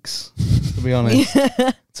Nikes, to be honest.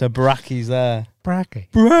 To Bracky's there. Bracky.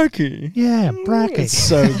 Bracky. Yeah, It's Bracky.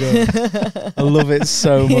 so good. I love it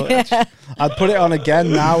so much. Yeah. I'd put it on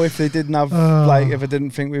again now if they didn't have Oh. like if I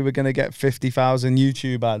didn't think we were gonna get 50,000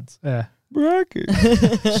 YouTube ads. Yeah. Bracky.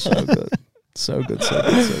 So good. So good, so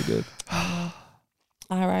good, so good.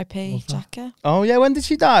 R.I.P. Love that. Jacka. Oh yeah, when did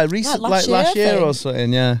she die? Recent, last last year, I year or think.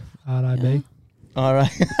 something, yeah. R.I.B. All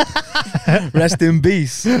right. Rest in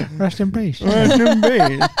peace. Rest in peace. Rest in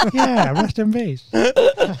peace. Yeah, rest in peace.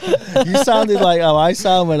 You sounded like how I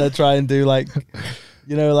sound when I try and do like,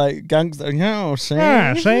 you know, like gangster. Yeah, see?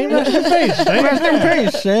 Yeah, see, rest in peace. See? Rest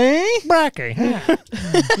in peace, see? Bracky. Yeah.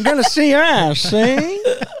 I'm gonna see your ass, see?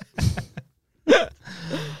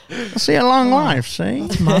 I'll see a long life, see?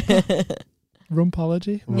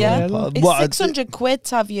 Rumpology. Yeah. What? It's What? 600 quid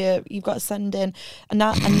to have you've got to send in an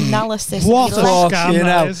analysis. What of your left. Scam fucking that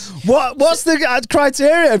hell? is. What's the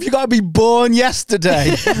criteria? Have you got to be born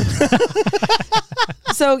yesterday?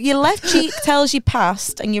 So your left cheek tells you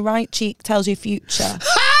past and your right cheek tells you future.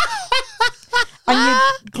 And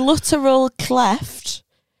your guttural cleft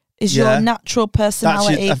is Yeah. your natural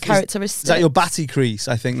personality is characteristic. that your batty crease?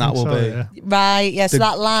 I think that will So, be. yeah. Right, yeah. So The-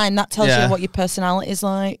 that line, that tells Yeah. you what your personality is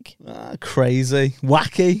like. Crazy.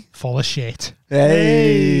 Wacky. Full of shit.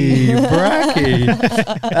 Hey, Bracky.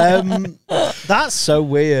 That's so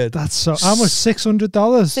weird. That's so. How much?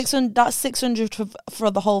 $600. 600. That's 600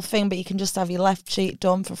 for the whole thing, but you can just have your left cheek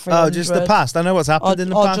done for free. Oh, just the past. I know what's happened in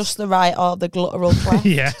the or past. just the right, or the guttural cleft.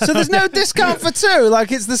 Yeah. So there's no discount for two.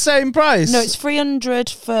 Like it's the same price. No, it's 300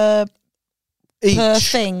 for each per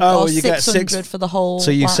thing, Oh, or you get 600 six. for the whole.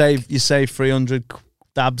 So you whack. save 300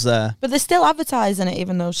 dabs there. But they're still advertising it,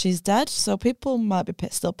 even though she's dead. So people might be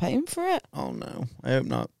still paying for it. Oh no, I hope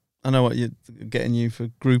not. I know what you're getting you for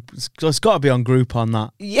group. It's got to be on Groupon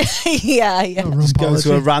that. Yeah, yeah, yeah. Just go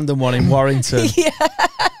to a random one in Warrington. Yeah.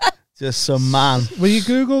 Just some man. Will you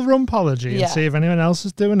Google Rumpology Yeah. and see if anyone else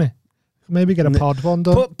is doing it? Maybe get a pod one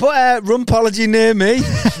done. Put Rumpology near me.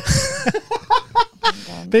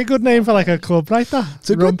 Be a good name for like a club like that.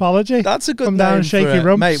 a good- Rumpology. That's a good Come name down and shake for your it.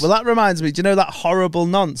 rumps. Mate, well, that reminds me. Do you know that horrible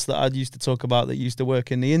nonce that I used to talk about that used to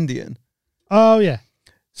work in the Indian? Oh, yeah.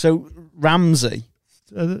 So Ramsey.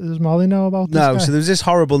 Does Molly know about this No, guy? so there was this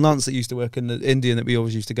horrible nonce that used to work in the Indian that we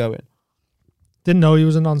always used to go in. Didn't know he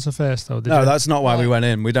was a nonce at first, though, did No, you? that's not why we went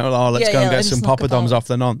in. We don't. Oh, let's Yeah, go and yeah, get let's some knock poppadoms about. off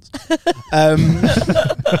the nonce.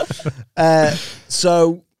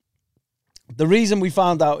 So the reason we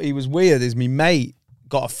found out he was weird is me mate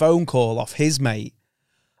got a phone call off his mate,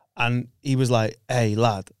 and he was like, "Hey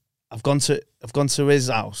lad, I've gone to his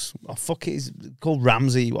house. Oh fuck it, he's called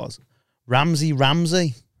Ramsey. He was Ramsey,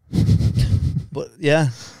 but yeah,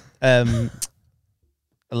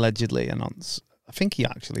 allegedly a nonce. I think he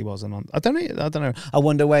actually was a nonce. I don't know. I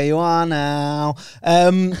wonder where you are now.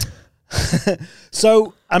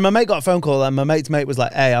 So, and my mate got a phone call, and my mate's mate was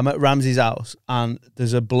like, "Hey, I'm at Ramsey's house, and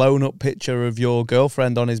there's a blown up picture of your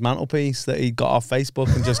girlfriend on his mantelpiece that he got off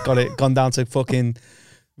Facebook and just gone down to fucking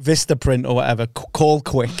Vistaprint or whatever, call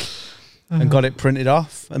quick, and got it printed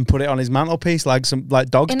off and put it on his mantelpiece like some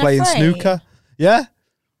dogs In a playing frame? snooker." Yeah.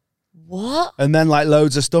 What? And then like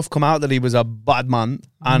loads of stuff come out that he was a bad man,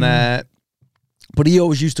 and but he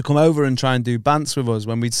always used to come over and try and do bants with us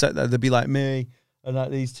when we'd sit there. There'd be like me and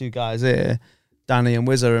like these two guys here, Danny and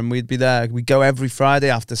Whizzer, and we'd be there. We'd go every Friday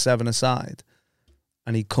after 7 aside,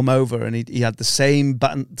 and he'd come over and he had the same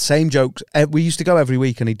jokes. We used to go every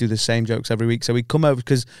week, and he'd do the same jokes every week. So he'd come over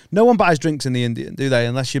because no one buys drinks in the Indian, do they?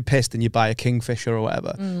 Unless you're pissed and you buy a Kingfisher or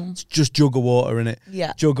whatever. It's just jug of water in it.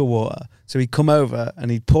 Yeah. Jug of water. So he'd come over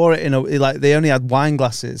and he'd pour it in like they only had wine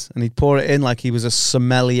glasses, and he'd pour it in like he was a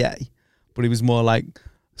sommelier, but he was more like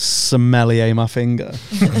sommelier my finger.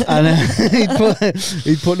 And he'd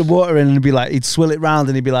put the water in, and he'd be like, he'd swill it round,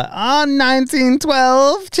 and he'd be like,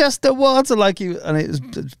 1912 Chester water, and it was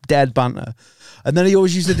dead banter. And then he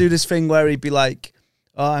always used to do this thing where he'd be like,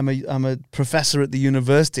 "Oh, I'm a professor at the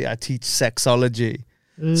university, I teach sexology."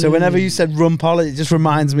 So whenever you said rumpology, it just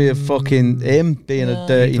reminds me of fucking him being a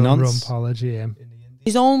dirty nonce. Rumpology, him.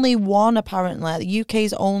 There's only one, apparently. The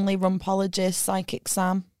UK's only rumpologist, Psychic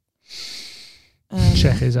Sam.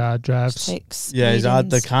 Check his hard drives. Takes Yeah, he's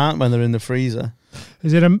hard. They readings. can't when they're in the freezer.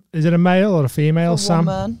 Is it a male or a female, It's a Sam?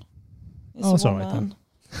 woman. It's Oh, a it's all right woman.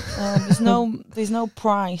 There's no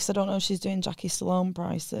price. I don't know if she's doing Jackie Stallone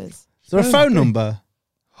prices. Is there a phone number?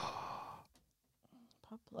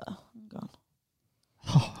 Probably. Hang on.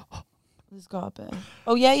 There's got to be.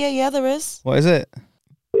 Oh, yeah, there is. What is it?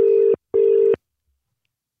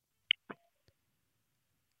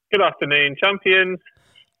 Good afternoon, champions.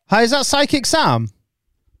 Hi, is that Psychic Sam?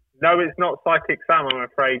 No, it's not Psychic Sam, I'm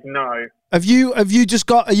afraid, no. Have you just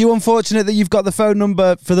got? Are you unfortunate that you've got the phone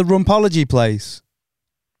number for the Rumpology place?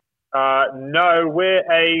 No, we're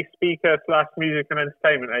a speaker/music and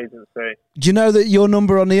entertainment agency. Do you know that your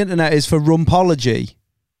number on the internet is for Rumpology?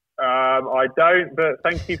 I don't, but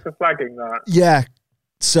thank you for flagging that. Yeah.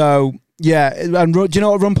 So yeah, and do you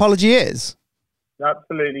know what Rumpology is?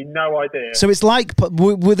 Absolutely no idea. So it's like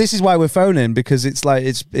this is why we're phoning, because it's like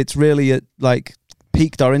it's really like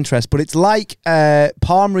piqued our interest, but it's like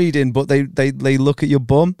palm reading, but they look at your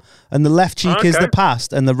bum, and the left cheek is the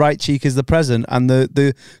past and the right cheek is the present, and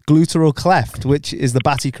the gluteal cleft, which is the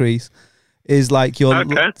batty crease, is like your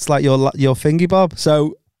it's like your fingy bob.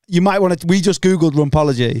 So you might want to. We just googled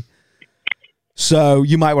Rumpology, so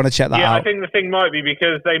you might want to check that out. Yeah, I think the thing might be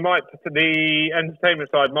because the entertainment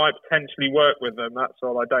side might potentially work with them. That's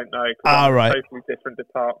all. I don't know. All right. Totally different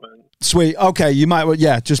department. Sweet. Okay, you might.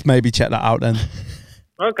 Yeah, just maybe check that out then.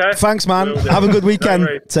 Okay. Thanks, man. Will do. Have a good weekend. No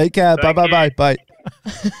worries. Take care. Thank Bye.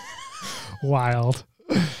 Wild.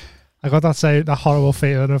 I got that horrible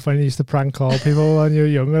feeling of when you used to prank call people when you were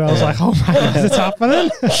younger. I was like, oh my God, it's happening.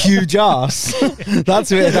 Huge arse. That's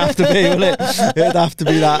who it'd have to be, wouldn't it? It'd have to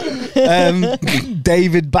be that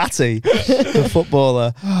David Batty, the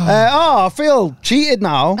footballer. I feel cheated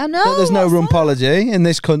now. I know, that there's no what's that? Rumpology in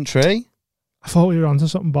this country. I thought we were onto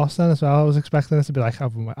something boss then as well. I was expecting it to be like,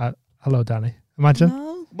 hello, Danny. Imagine.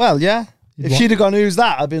 No. Well, yeah. You'd If want- she'd have gone, who's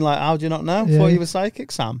that? I'd been like, how do you not know? Yeah. Thought you were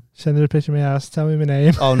Psychic Sam. Send her a picture of my ass. Tell me my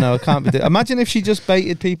name. Oh no, it can't be. Imagine if she just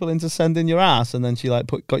baited people into sending your ass, and then she like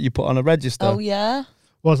got you put on a register. Oh, yeah.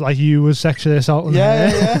 Was like you was sexually assaulting Yeah,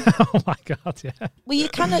 her. yeah. Oh my God, yeah. Well, you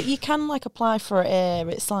can like apply for it here.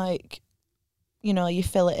 It's like, you know, you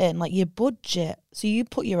fill it in, like your budget. So you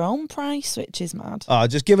put your own price, which is mad. Oh,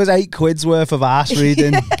 just give us £8 worth of ass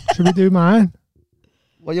reading. Should we do mine?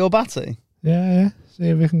 What, your Batty? Yeah. See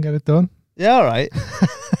if we can get it done. Yeah, all right.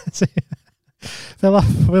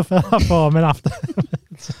 We'll fill that form in after.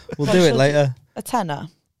 We'll do it later. A tenner.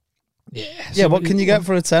 Yeah, what can you get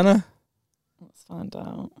for a tenner? Let's find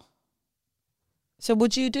out. So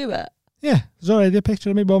would you do it? Yeah, there's already a picture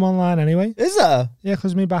of me bum online anyway. Is there? Yeah,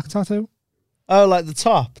 because my back tattoo. Oh, like the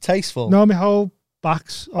top, tasteful. No, my whole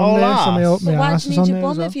back's on Whole there. So arse? But my why arse do you is need on your there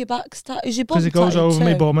bum as well. if your back's is your bum Because it goes tattooed over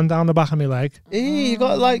my too? bum and down the back of my leg. You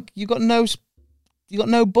got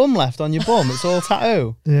no bum left on your bum. It's all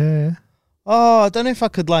tattoo. Yeah. Oh, I don't know if I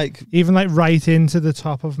could like Even like right into the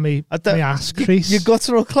top of me ass crease. your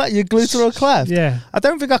gluteal cleft. Yeah. I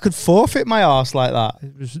don't think I could forfeit my arse like that.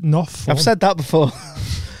 It was not fun. I've said that before.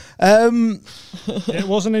 It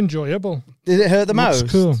wasn't enjoyable. Did it hurt the Looks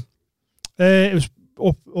most? cool. It was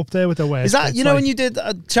up there with the worst. Is that bits, you know like- when you did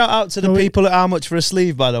shout out to the people at How Much for a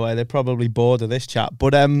Sleeve? By the way, they're probably bored of this chat.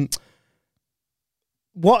 But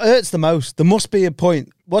what hurts the most? There must be a point.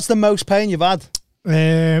 What's the most pain you've had?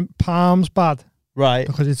 palms bad. Right.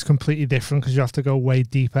 because it's completely different because you have to go way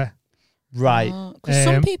deeper. Right. Because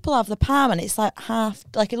some people have the palm and it's like half,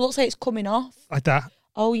 like it looks like it's coming off. Like that.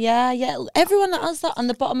 Oh yeah. Everyone that has that on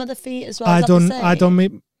the bottom of the feet as well. Is that the same? I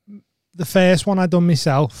done the first one I done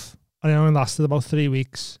myself, and it only lasted about 3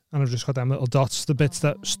 weeks, and I've just got them little dots, the bits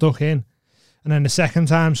that stuck in. And then the second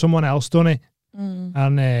time, someone else done it,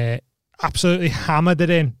 and absolutely hammered it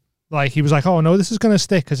in. Like, he was like, "Oh no, this is gonna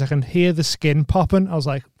stick," because I can hear the skin popping. I was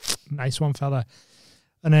like, "Nice one, fella."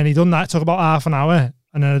 And then he done that. It took about half an hour,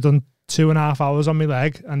 and then I done 2.5 hours on my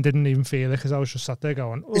leg and didn't even feel it because I was just sat there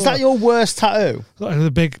going, Is that your worst tattoo? like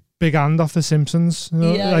the big hand off The Simpsons, you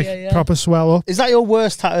know, Yeah, like yeah. proper swell up Is that your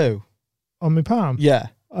worst tattoo? on my palm? Yeah.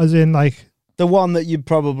 As in, like, The one that you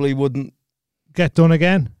probably wouldn't. get done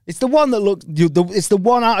again. It's the one that looks. It's the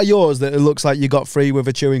one out of yours that it looks like you got free with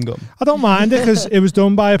a chewing gum. I don't mind it because it was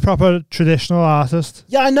done by a proper traditional artist.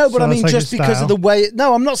 Yeah, I know, but So I mean, it's like just his because of style. the way.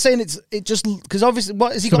 No, I'm not saying it just because obviously,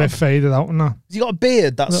 what has he It's a got? bit faded out and that. Has he got a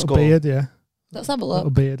beard? That Little skull. beard, yeah. Let's have a Little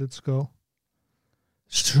look. bearded skull.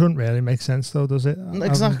 Shouldn't really make sense though, does it? Having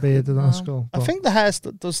Exactly. bearded on No. a skull. I but- think the hair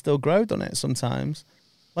does still grow, doesn't it? Sometimes,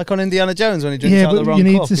 like on Indiana Jones when he drinks yeah, out the but wrong you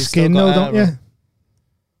need cup, the he's still skin got though, hair don't you? on.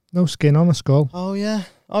 No skin on a skull. Oh yeah.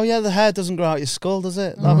 The hair doesn't grow out your skull, does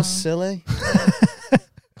it? That was silly.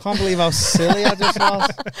 Can't believe how silly I just was.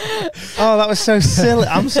 Oh, that was so silly.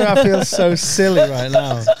 I'm sorry, I feel so silly right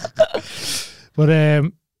now. But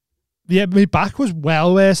yeah, my back was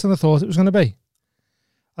well worse than I thought it was going to be.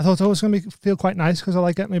 I thought it was going to feel quite nice because I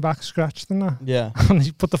like getting my back scratched and that. Yeah. And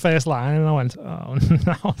he put the first line in and I went, oh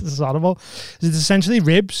no, this is horrible. It's essentially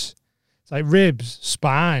ribs. It's like ribs,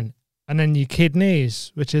 spine, and then your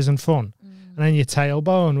kidneys, which isn't fun. And then your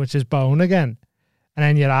tailbone, which is bone again. And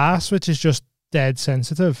then your ass, which is just dead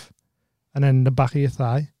sensitive. And then the back of your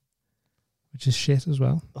thigh, which is shit as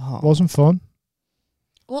well. Oh. Wasn't fun.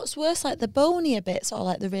 What's worse, like the bonier bits or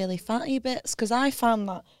like the really fatty bits? Because I found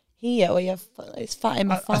that here where it's fat in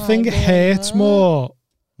my thigh. I think it really hurts hurt. more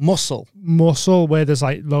Muscle. muscle where there's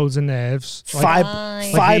like loads of nerves. Like,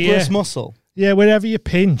 Right. Fibrous here. muscle. yeah, wherever you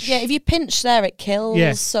pinch. Yeah, if you pinch there, it kills.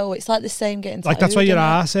 Yeah. So it's like the same getting Like that's why your tattooed,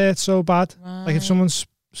 innit? ass hurts so bad. Like if Right. someone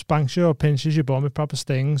spanks you or pinches your bum, it proper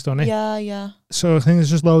stings, doesn't it? Yeah. So I think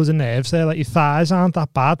there's just loads of nerves there. Like your thighs aren't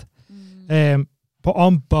that bad. Mm. But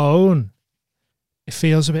on bone, it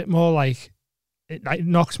feels a bit more like it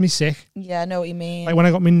knocks me sick. Yeah, I know what you mean. Like when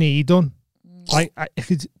I got my knee done, like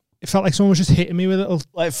it felt like someone was just hitting me with a little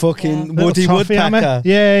Like fucking Yeah. Woody toffee hammer. Woodpecker.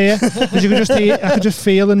 Yeah. Because you could just hear, I could just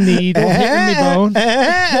feel the needle hitting my bone,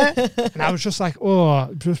 and I was just like, oh,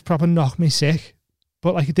 it just proper knocked me sick.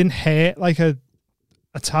 But like it didn't hurt like a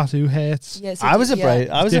tattoo hurts. Yeah, it's I was a yeah. brave.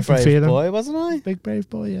 I was a Different brave feeling. boy, wasn't I? Big brave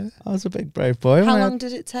boy, yeah. I was a big brave boy. How wasn't I? long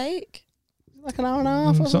did it take? Like an hour and a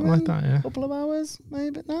half or Something like that, yeah. A couple of hours,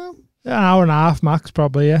 maybe. No. Yeah, an hour and a half max,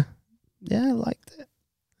 probably, yeah. Yeah, I liked it.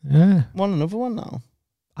 Yeah. Want another one now?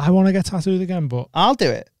 I want to get tattooed again, but I'll do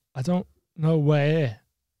it. I don't know where.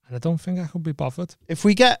 And I don't think I could be bothered. If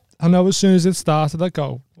we get I know as soon as it started, I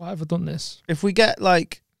go, why have I done this?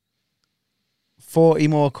 like 40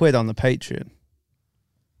 more quid on the Patreon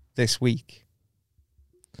this week,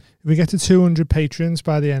 If we get to 200 patrons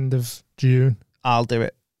by the end of June, I'll do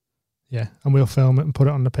it. yeah, and we'll film it and put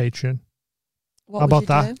it on the Patreon. What How would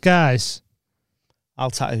about you that? do? Guys, I'll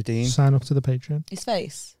tattoo Dean. sign up to the Patreon. His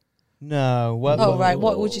face. No. Oh, right.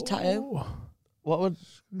 What would you tattoo? What would?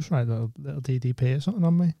 Just write a little DDP or something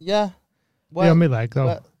on me. Yeah. Be on my leg, though.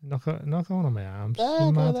 well- Not going on my arms. There,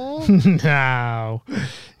 You go mad? No. You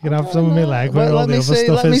can have some of my leg where all the other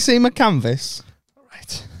stuff Let me is. see my canvas.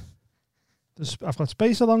 Right. I've got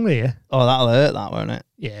space along there. Oh, that'll hurt, that won't it?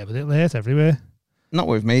 Yeah, but it'll hurt everywhere. Not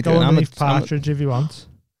with me Go doing. underneath Partridge if you want.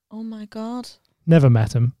 Oh my god. Never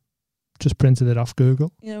met him. Just printed it off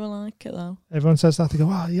Google. You don't like it though. Everyone says that. They go,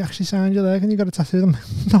 oh, you actually signed your leg and you got to tattoo them.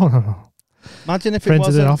 No. Imagine if it Printed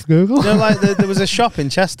wasn't. it off Google. You know, like there was a shop in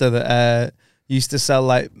Chester that used to sell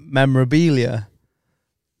like memorabilia,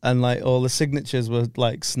 and like all the signatures were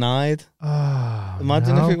like snide. Oh,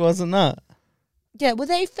 Imagine no. if it wasn't that. Yeah, were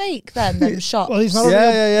they fake then? Them shops. Well, he's not a Yeah,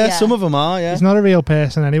 real, yeah. yeah. Some of them are. Yeah, he's not a real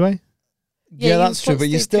person anyway. Yeah, yeah, you that's true. put But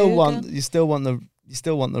you Steve still Coogan.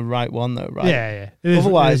 want the right one though, right? Yeah. It is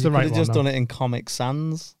Otherwise, the you right could have just one, done it in Comic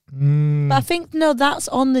Sans. though. Mm. But I think no, that's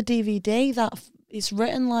on the DVD. That it's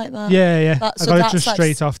written like that. Yeah. That- I so got it that's just like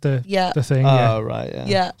straight off the Yeah. thing. Oh, Yeah. right. Yeah.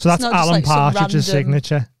 Yeah. So It's that's not just Alan like some Partridge's random-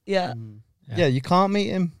 signature. Yeah. Yeah, you can't meet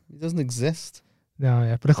him. He doesn't exist. No,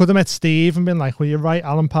 yeah. But I could have met Steve and been like, well, you're right,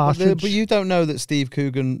 Alan Partridge. But you don't know that Steve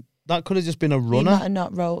Coogan. That could have just been a He might runner. have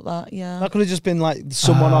not wrote that. Yeah. That could have just been like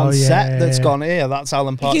someone Oh, on set yeah, that's yeah. gone here. That's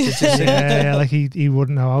Alan Partridge's signature. yeah, like he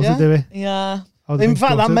wouldn't know how Yeah. to do it. Yeah. In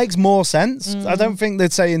fact, that makes more sense. I don't think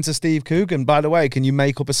they'd say into Steve Coogan, by the way, can you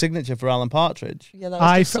make up a signature for Alan Partridge? Yeah, that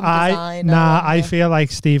was just some designer, I feel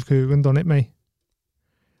like Steve Coogan done it, me.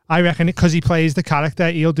 I reckon because he plays the character,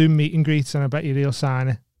 he'll do meet and greets, and I bet you he'll sign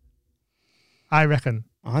it. I reckon.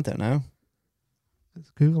 I don't know. Let's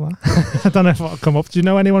Google that. I don't know if it'll come up. Do you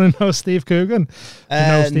know anyone who knows Steve Coogan?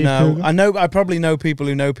 No, I know. I probably know people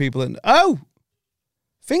who know people. I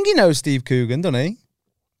think he knows Steve Coogan, doesn't he?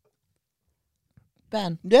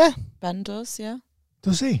 Ben. Yeah. Ben does, yeah.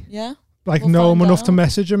 Does he? Yeah. Like, We'll know him find enough out. to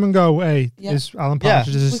message him and go, hey, Yeah. is Alan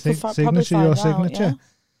Partridge's We could probably signature your find out, signature? yeah.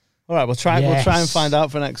 All right, we'll try and Yes. find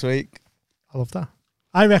out for next week. I love that.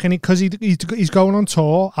 I reckon because he's going on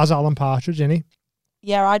tour as Alan Partridge, isn't he?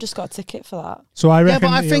 Yeah, I just got a ticket for that. So I Yeah, reckon.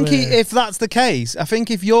 but I think if that's the case, I think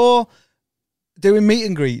if you're doing meet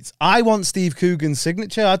and greets, I want Steve Coogan's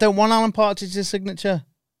signature. I don't want Alan Partridge's signature.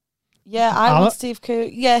 Yeah, I Alan- want Steve Coogan.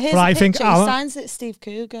 Yeah, here's But the I think picture. Alan- He signs it Steve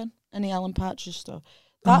Coogan and the Alan Partridge stuff.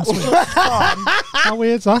 That's just from. How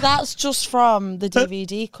weird's that? That's just from the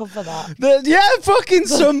DVD cover. That. Fucking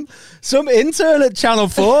some intern at Channel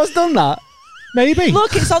 4's done that. Maybe.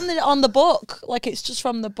 Look, it's on the book. Like it's just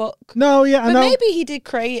from the book. No, yeah, I But know. maybe he did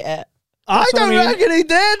create it. I what I don't mean. reckon he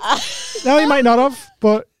did. No, he might not have,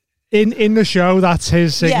 but in the show, that's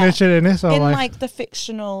his signature, in it. So In like, like the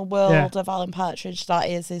fictional world of Alan Partridge, that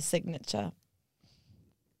is his signature.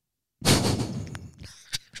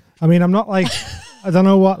 I mean, I'm not like, I don't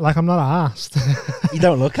know what, like, I'm not asked. You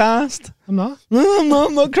don't look arsed. I'm not. No,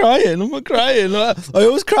 I'm not crying. I'm not crying. I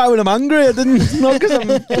always cry when I'm angry. I didn't. Not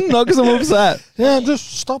because I'm upset. Yeah,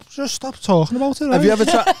 just stop talking about it. Have you ever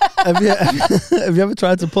tried? Have you ever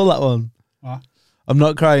tried to pull that one? What? I'm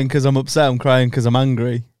not crying because I'm upset. I'm crying because I'm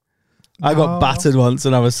angry. I got No. battered once,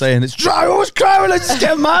 and I was saying, I always cry when I just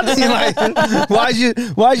get mad. And you're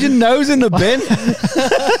like, why's your nose in the bin?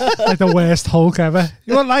 Like the worst Hulk ever.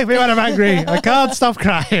 You won't like me when I'm angry. I can't stop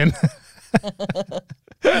crying.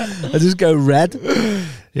 I just go red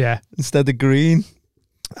Yeah. instead of green.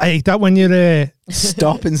 I hate that when you're,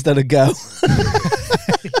 Stop instead of go. do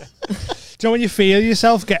you know when you feel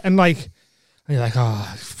yourself getting like, and you're like,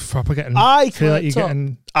 oh, proper getting, I feel like you're Talk.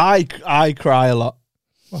 getting, I cry a lot.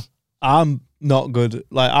 What? I'm not good.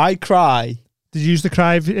 Like I cry, did you used to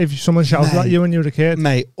cry if someone shouted at you when you were a kid?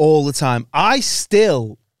 mate, all the time. I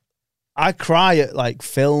cry at like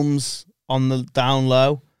films on the down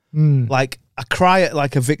low. Like I cry at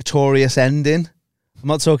like a victorious ending. I'm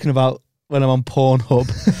not talking about when I'm on Pornhub.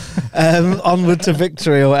 Onward to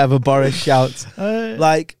victory or whatever Boris shouts.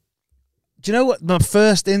 Like, do you know what my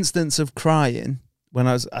first instance of crying when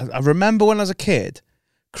I remember when I was a kid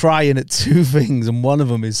crying at two things, and one of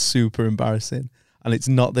them is super embarrassing, and it's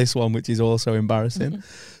not this one, which is also embarrassing.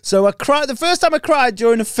 So I cried. The first time I cried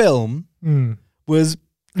during a film was,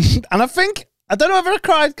 and I don't know whether I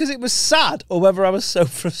cried because it was sad or whether I was so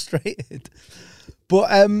frustrated. But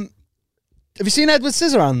have you seen Edward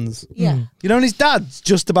Scissorhands? Yeah. You know, when his dad's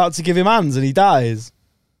just about to give him hands and he dies.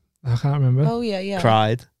 I can't remember. Oh yeah.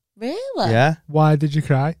 Cried. Really? Yeah. Why did you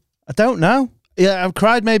cry? I don't know. Yeah, I've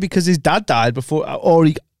cried maybe because his dad died before, or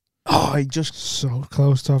he just So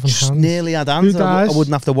close to having hands. nearly had hands. Who I dies?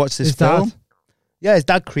 wouldn't have to watch this His film. dad? Yeah, his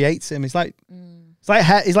dad creates him. He's like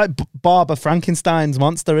Barbara Frankenstein's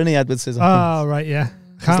monster, isn't he, Edward Scissorhands? Oh, right, yeah.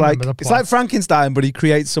 It's Can't like remember the it's plot. like Frankenstein, but he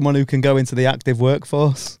creates someone who can go into the active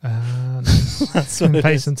workforce. Nice. That's what And it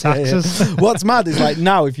pay is. some Yeah, yeah. taxes. What's mad is like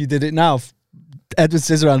now, if you did it now, Edward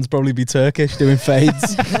Scissorhands probably be Turkish doing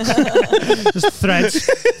fades, Just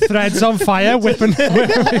threads on fire, whipping people.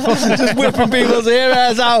 just whipping people's ear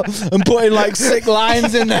hairs out and putting like sick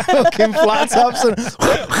lines in their fucking flat tops. And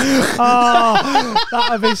Oh, that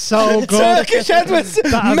would be so good. Turkish Edward,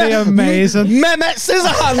 That'd be amazing. Mehmet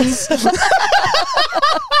Scissorhands.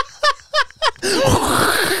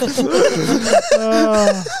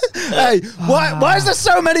 Hey, why is there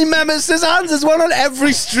so many Mehmet Scissorhands? There's one on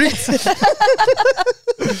every street.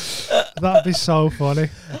 That'd be so funny.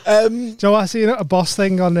 Joe, I seen a boss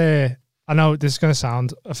thing on there. I know this is going to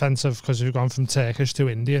sound offensive because we've gone from Turkish to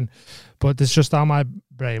Indian, but it's just how my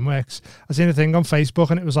brain works. I seen a thing on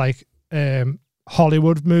Facebook and it was like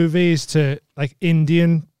Hollywood movies to like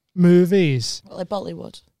Indian movies. Like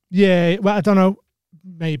Bollywood. Yeah, well, I don't know.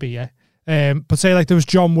 Maybe, yeah. But say like there was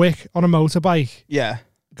John Wick on a motorbike Yeah.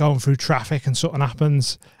 going through traffic and something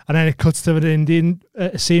happens, and then it cuts to an Indian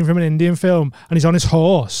scene from an Indian film, and he's on his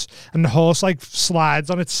horse, and the horse like slides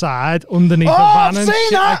on its side underneath the I've van and seen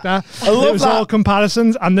shit that. like that. I love it was that. all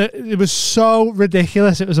comparisons, and it was so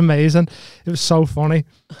ridiculous. It was amazing. It was so funny.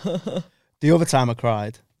 The other time I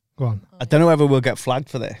cried, Go on. I don't know whether we'll get flagged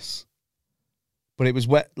for this, but it was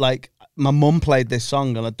wet. Like my mum played this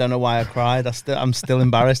song, and I don't know why I cried. I'm still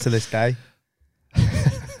embarrassed to this day.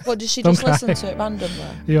 What, did she Don't just listen cry. to it randomly?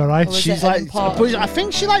 You all right? Or was She's it an like, important- I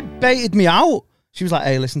think she like baited me out. She was like,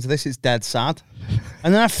 "Hey, listen to this. It's dead sad."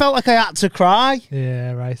 And then I felt like I had to cry.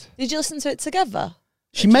 Yeah, right. Did you listen to it together?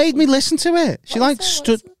 She made me listen to it. She What like is it?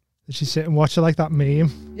 stood. What is it? Did she sit and watch it like that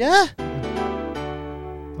meme? Yeah.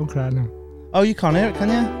 Don't cry now. Oh, you can't hear it, can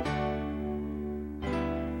you?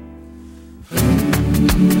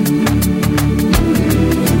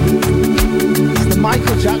 It's the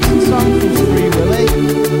Michael Jackson song from Free Willy.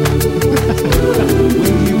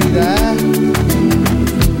 Will you be there?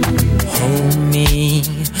 Hold me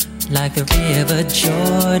like the river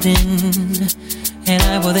Jordan, and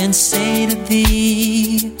I will then say to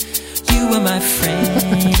thee, you are my friend.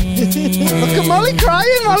 Look at Molly crying.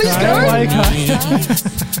 Molly's Crying, going. Molly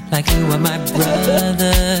Like you are my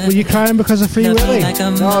brother. Were you crying because of Free Love me Willy? like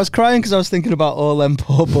a No, I was crying because I was thinking about all them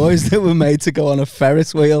poor boys that were made to go on a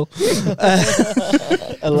Ferris wheel.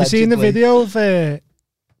 Have you seen the video of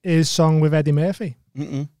his song with Eddie Murphy?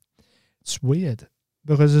 Mm-mm. It's weird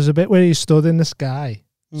because there's a bit where he stood in the sky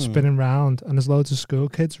Hmm. spinning round and there's loads of school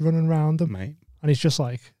kids running around him Mate. and he's just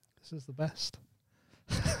like, this is the best.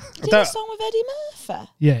 Did a song with Eddie Murphy?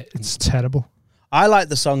 Yeah, it's terrible. I like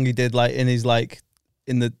the song he did like in his like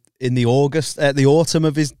in the autumn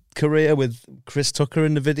of his career with Chris Tucker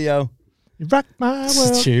in the video. You rock my It's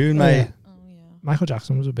world. a tune, Oh, mate. yeah. Oh yeah. Michael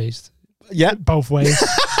Jackson was a beast. Yeah, Both ways.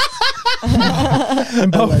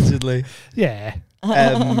 In both. allegedly. Yeah.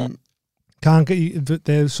 Um, Can't get you,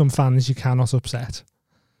 there's some fans you cannot upset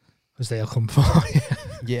because they'll come for you.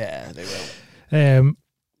 yeah, they will.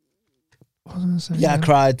 What was I gonna say Yeah, I now?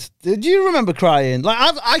 cried. Did you remember crying? Like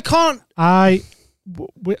I can't. I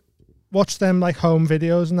watched them like home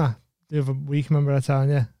videos and that the other week. Remember I telling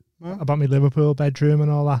you about my Liverpool bedroom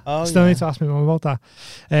and all that? Oh, Still yeah. need to ask my mum about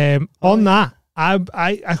that. On that,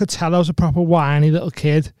 I could tell I was a proper whiny little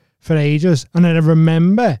kid for ages, and then I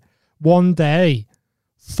remember one day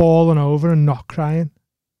falling over and not crying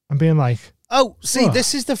and being like, Oh, see, Ugh.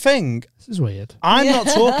 this is the thing. "This is weird," I'm not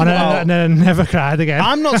talking and about. then I never cried again.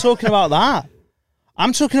 I'm not talking about that.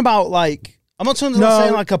 I'm talking about like. I'm not talking about No.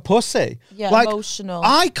 saying like a pussy. Yeah, like, emotional.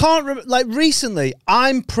 I can't like recently.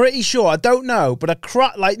 I'm pretty sure. I don't know, but I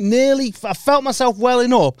cried like nearly. I felt myself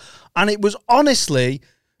welling up, and it was honestly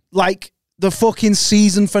like the fucking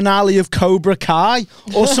season finale of Cobra Kai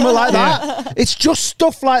or something like that. It's just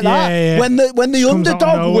stuff like Yeah, that yeah. when the Just comes out of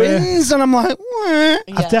underdog nowhere. wins, and I'm like, Wah.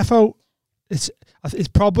 Yeah. It's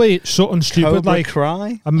probably something stupid Cobra like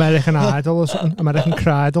Cry. American Idol or something. American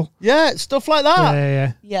Cridle. Yeah, it's stuff like that.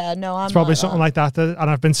 Yeah. Yeah, no, I'm It's probably like something that. like that, and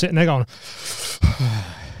I've been sitting there going,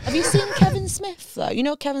 Have you seen Kevin Smith though? You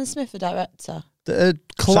know Kevin Smith, the director. The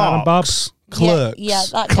Silent Bob. Clarks. Clerks. Yeah,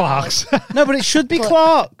 that guy. Clarks. No, but it should be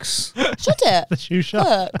Clarks. Should it? The shoe shop.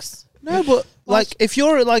 Clerks. No, but like if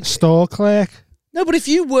you're like Store clerk. no, but if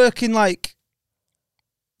you work in like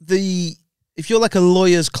if you're like a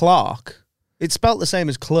lawyer's clerk, it's spelt the same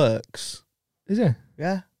as clerks. Is it?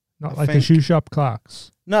 Yeah. Not I like the think. shoe shop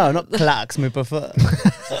clerks. No, not clerks. Me prefer.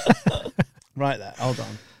 Right there. Hold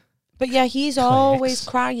on. But yeah, he's always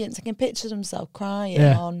crying, taking pictures of himself crying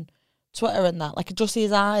Yeah. on Twitter and that. Like, I just see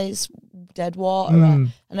his eyes dead water, Mm.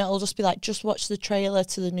 and it'll just be like, just watch the trailer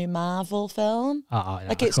to the new Marvel film. Oh, yeah,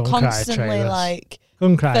 Like, I it's couldn't cry at constantly trailers. like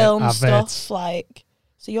Couldn't cry at film adverts. stuff. Like,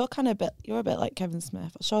 so you're a bit like Kevin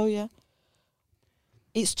Smith. I'll show you.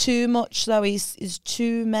 It's too much though. He's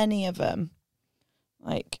too many of them.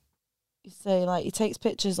 Like, you say, like he takes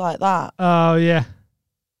pictures like that, Oh, yeah.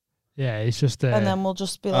 Yeah, it's just... and then we'll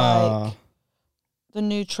just be like the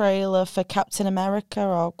new trailer for Captain America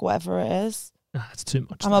or whatever it is. it's too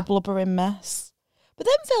much. I'm a blubbering mess. But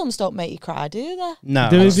them films don't make you cry, do they? No.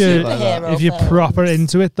 Do if, shit you, like that. Superhero if you're films. proper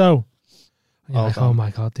into it, though. You're Hold like, on. oh my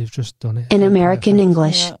God, they've just done it. In American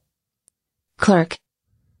English. Yeah. Clerk.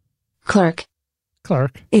 Clerk.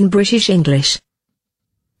 Clerk. In British English.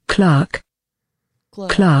 Clerk.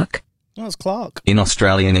 Clerk. Clerk. No, it's Clark. In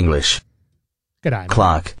Australian English, Good eye.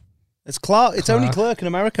 Clark. It's Clark. It's only Clark. Clerk in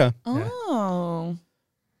America. Oh.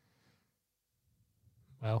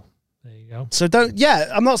 Well, there you go. So don't. Yeah,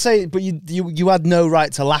 I'm not saying, but you had no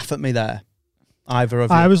right to laugh at me there. Either of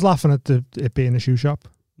you. I was laughing at it being a shoe shop.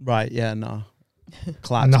 Right. Yeah. No.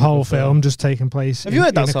 Clark. And the whole film just taking place Have you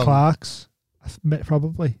heard that in a song? Clark's.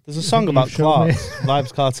 Probably. There's a I song think about you've showed me.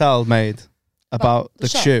 Clark's Vibes Cartel made about the the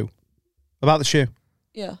shop? shoe. About the shoe.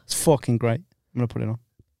 Yeah. It's fucking great. I'm gonna put it on.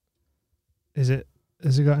 Is it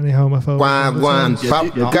Has he got any homophobic?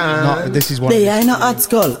 This is one. They ain't no hot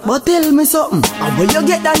skull, but tell me something. And where you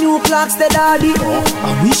get the new clocks, the daddy?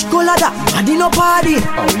 And which color that? Daddy no party.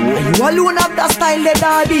 And you alone have that style, the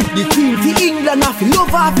daddy. The queen for England, have to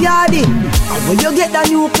love off yardy. And where you get the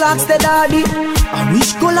new clocks, the daddy? And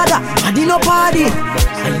which color that? Daddy no party.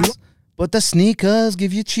 But the sneakers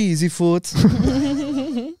give you cheesy foot.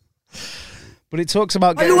 But it talks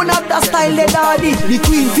about getting... Alone have that style, the daddy. The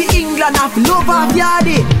queen for England, have to love off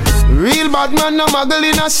yardy. Real bad man, no muggle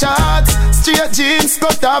in a shorts. Straight jeans,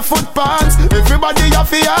 cut off foot pants. Everybody have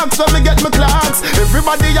to ask when me get my clocks.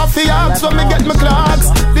 Everybody have to ask when me get my clocks.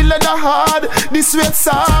 The leather hard, the sweat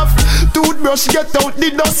soft. Toothbrush get out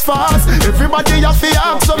the dust fast. Everybody have to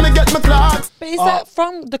ask when me get my clocks. But is that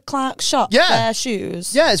from the Clark shop? Yeah. Their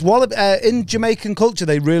shoes? Yeah, it's wallaby. In Jamaican culture,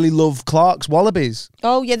 they really love Clark's wallabies.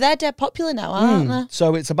 Oh, yeah, they're dead popular now, aren't they?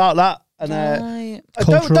 So it's about that. And Right.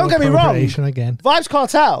 don't get me wrong. appropriation again. Vibes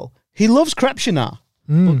Cartel, he loves Crepeshire,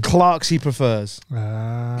 but Clark's he prefers.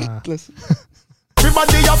 Everybody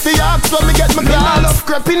have to ask when me get my clocks. I love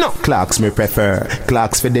creeping up. Clocks me prefer.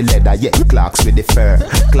 Clocks for the leather, yeah. Clocks for the fur.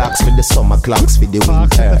 Clocks for the summer. Clocks for the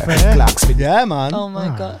winter. Clocks for the... Yeah, man. Oh,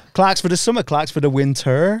 my God. Clark's for the summer, Clark's for the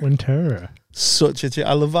winter. Winter. Such a...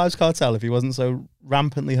 I love Vibes Cartel. If he wasn't so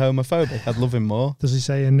rampantly homophobic, I'd love him more. Does he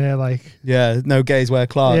say in there like... Yeah, no gays wear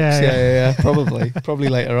Clarks. Yeah. Probably. Probably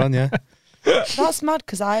later on, yeah. That's mad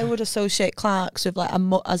because I would associate Clark's with like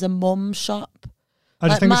as a mum shop. I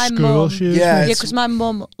just Like think of my school mum- shoes. Yeah, Yeah, because my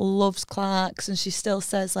mum loves Clark's and she still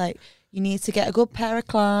says like you need to get a good pair of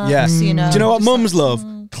Clark's. Yeah. You know. Do you know what just mums like, love?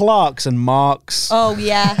 Clarks and Marks. Oh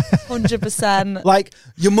yeah, 100%. Like,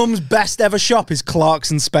 your mum's best ever shop is Clarks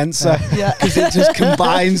and Spencer. Yeah. Because it just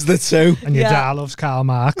combines the two. And your Yeah. dad loves Karl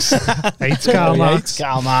Marx. Hates Karl He Marx. hates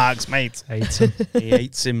Karl Marx, mate. Hates him. He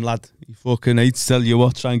hates him, lad. He fucking hates. Tell you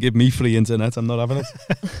what, try and give me free internet. I'm not having it.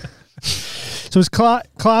 So is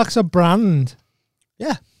Clark's a brand?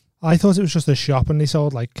 Yeah. I thought it was just a shop and they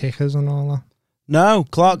sold like kickers and all that. No,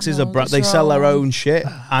 Clark's is a No, brand. that's They sell their wrong. own shit.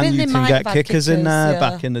 And think you they can might get have had kickers in kickers, there, yeah.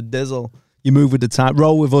 back in the dizzle. You move with the time.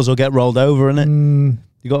 Roll with us or get rolled over, innit?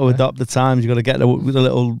 You got to adopt the times. You got to get with a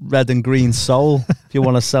little red and green soul if you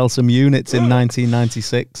want to sell some units in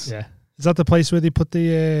 1996. Yeah. Is that the place where they put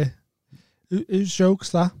the whose joke's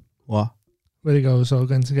that? What? Where he goes, oh,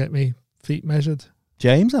 going to get me feet measured.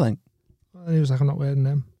 James, I think. And he was like, I'm not wearing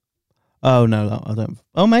them. Oh no, I don't.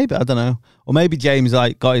 Oh, maybe, I don't know. Or maybe James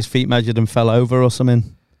like got his feet measured and fell over or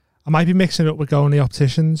something. I might be mixing it up with going to the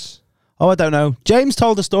opticians. Oh, I don't know. James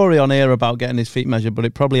told a story on here about getting his feet measured, but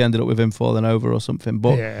it probably ended up with him falling over or something.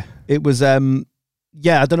 But Yeah. it was,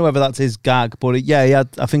 yeah, I don't know whether that's his gag, but I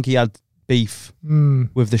think he had beef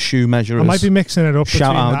with the shoe measurers. I might be mixing it up.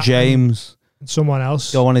 Shout between out that James. and someone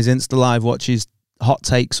else. Go on his Insta Live, watch his hot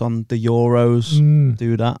takes on the Euros.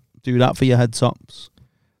 Do that for your head tops.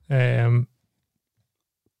 We're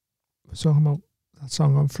talking about that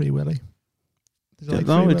song on Free Willy. Did you like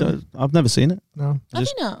No, Free Willy? I've never seen it. No. Have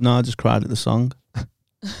you not? No, I just cried at the song.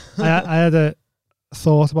 I had a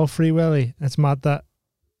thought about Free Willy. It's mad that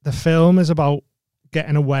the film is about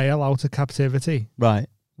getting a whale out of captivity. Right.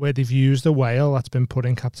 Where they've used a whale that's been put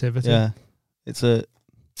in captivity. Yeah. It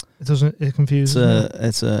confuses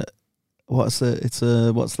me. What's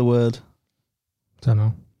the word? Don't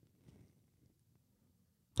know.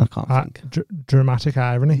 I can't think. Dramatic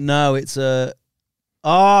irony. No, it's my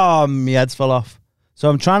head's fell off. So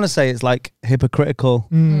I'm trying to say it's like hypocritical.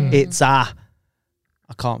 It's I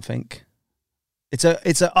can't think.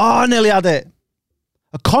 I nearly had it.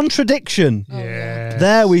 A contradiction. Yeah.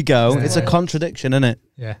 There we go. Yeah. It's a contradiction, isn't it?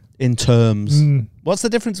 Yeah. In terms. What's the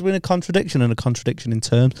difference between a contradiction and a contradiction in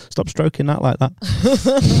terms? Stop stroking that like that.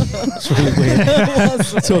 It's really weird.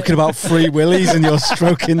 Talking about free willies and you're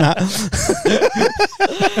stroking that.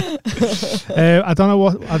 I don't know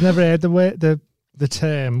what. I've never heard the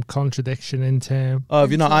term contradiction in term. Oh,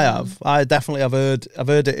 have you not? I have. I definitely have heard. I've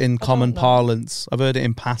heard it in common parlance. I've heard it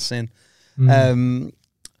in passing.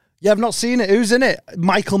 Yeah, I've not seen it. Who's in it?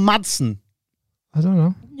 Michael Madsen. I don't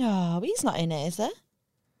know. No, he's not in it, is he?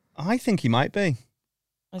 I think he might be.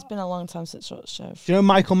 It's been a long time since I watched the show. Do you know who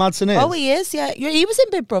Michael Madsen is? Oh, he is. Yeah, he was in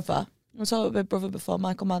Big Brother. I was talking about Big Brother before.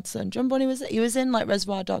 Michael Madsen. Do you remember when he was in like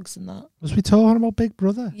Reservoir Dogs and that? Was we talking about Big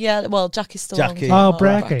Brother? Yeah. Well, Jackie's still Jackie. on. Oh,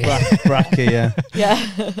 Bracky. Bracky, yeah. Yeah.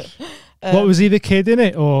 What was he, the kid in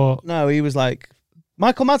it, or No, he was like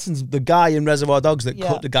Michael Madsen's the guy in Reservoir Dogs that Yeah.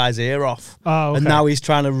 cut the guy's ear off. Oh, okay. And now he's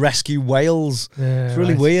trying to rescue whales. Yeah, It's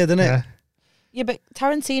really right. weird, isn't it? Yeah. Yeah, but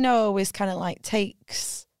Tarantino always kind of like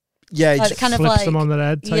takes. Yeah, he Like, just kind of flips like them on their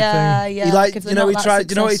head type yeah, thing. yeah. he like if you they're know not he that tries.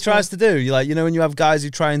 You know what he successful. tries to do? You like when you have guys who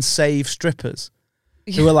try and save strippers.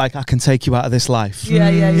 who are like, I can take you out of this life. Yeah.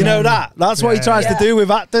 You know that? That's what he tries to do with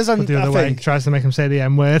actors. And But the other I way, think, tries to make them say the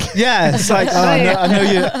M word. yeah, it's like, oh,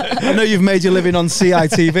 I know you've made your living on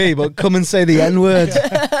CITV, but come and say the N word.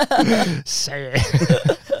 Say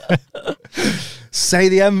it. Say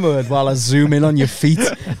the M word while I zoom in on your feet.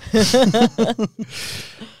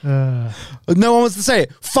 No one wants to say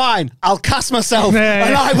it. Fine, I'll cast myself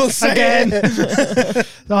and I will say it.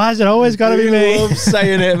 No, has it always got to be me? He loves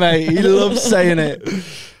saying it, mate. He loves saying it. Do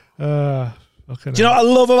you know what I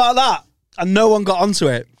love about that? And no one got onto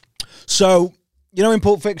it. So, you know, in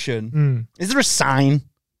Pulp Fiction, is there a sign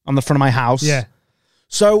on the front of my house? Yeah.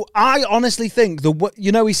 So I honestly think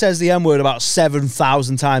he says the M word about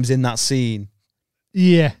 7,000 times in that scene.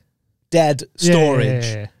 Yeah. Dead storage.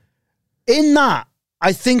 Yeah. In that,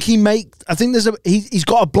 I think he's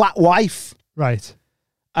got a black wife. Right.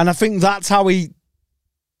 And I think that's how he,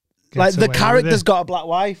 Gets the away character's with it. got a black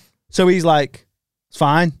wife. So he's like, it's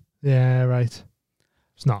fine. Yeah, right.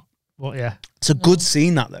 It's not. Well, yeah. It's a good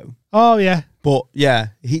scene, that, though. Oh, yeah. But, yeah,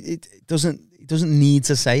 he doesn't need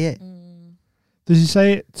to say it. Does he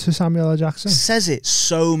say it to Samuel L. Jackson? Says it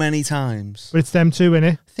so many times. But it's them two,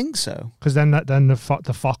 innit? I think so. Because then the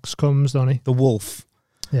fox comes, don't he? The wolf.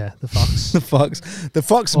 Yeah, the fox. The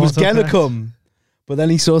fox was gonna come, but then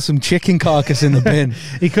he saw some chicken carcass in the bin.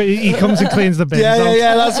 he comes and cleans the bin.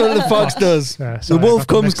 Yeah. That's what the fox does. Yeah, the sorry, wolf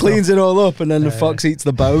comes, cleans it all up, and then the fox eats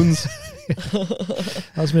the bones.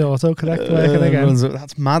 That's my autocorrect working again.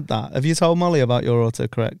 That's mad. That. Have you told Molly about your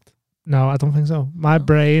autocorrect? No, I don't think so. My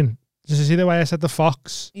brain. Did you see the way I said the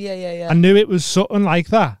fox? Yeah. I knew it was something like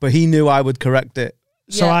that. But he knew I would correct it.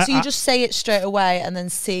 So So you just say it straight away and then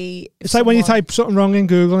see. It's like when you type something wrong in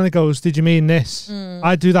Google and it goes, "Did you mean this?"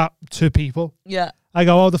 I do that to people. Yeah. I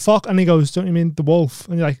go, "Oh, the fox," and he goes, "Don't you mean the wolf?"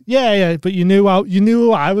 And you're like, "Yeah, but you knew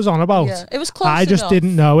what I was on about." Yeah, it was close I just enough.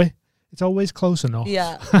 didn't know it. It's always close enough.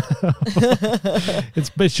 Yeah.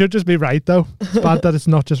 It should just be right though. It's bad that it's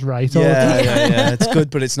not just right. All the time. Yeah. It's good,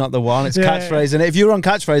 but it's not the one. It's catchphrase, and if you were on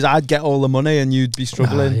catchphrase, I'd get all the money, and you'd be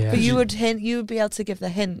struggling. But you would be able to give the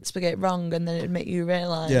hints, but get it wrong, and then it'd make you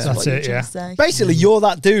realise Yeah. what you're trying to say. Basically, you're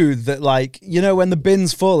that dude that, like, you know, when the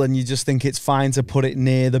bin's full and you just think it's fine to put it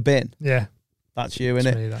near the bin. Yeah. That's you,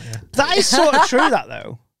 innit? Me, That is sort of true, that,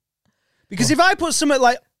 though. Because if I put something,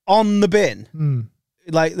 like, on the bin,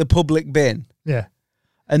 like the public bin, yeah,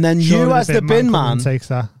 and then Surely you as the bin man takes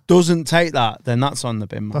that. doesn't take that, then that's on the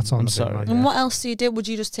bin man. That's on I'm the bin sorry. man, And what else do you do? Would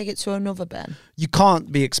you just take it to another bin? You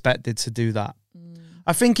can't be expected to do that.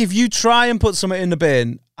 I think if you try and put something in the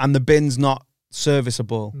bin and the bin's not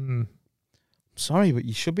serviceable, sorry, but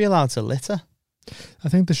you should be allowed to litter. I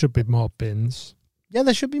think there should be more bins. Yeah,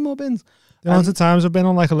 there should be more bins. The amount of times I've been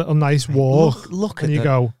on like a little nice walk, look and at you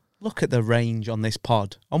go, look at the range on this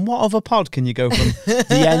pod. On what other pod can you go from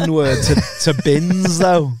the N word to bins,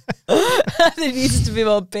 though? There needs to be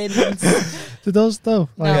more bins. There does, though.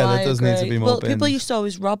 Like, yeah, there does need to be more People bins. used to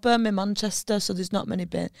always rob them in Manchester, so there's not many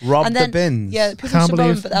bins. Rob and the bins? Yeah, I people can't used to rob them,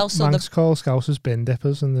 believe but also Manx call Scousers bin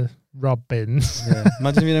dippers and the rob bins. Yeah.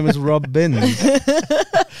 Imagine if your name was Rob Bins.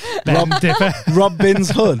 Ben Dipper. Rob Bins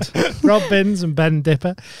Hood. Rob Bins and Ben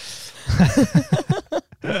Dipper.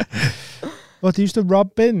 What, they used to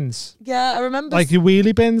rob bins? Yeah, I remember. Like your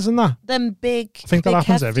wheelie bins and that? Them big. I think that big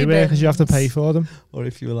happens hefty everywhere because you have to pay bins. for them. Or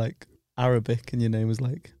if you were like Arabic and your name was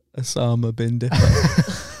like Osama Bin Dipper.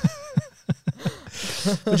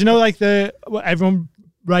 But you know, like everyone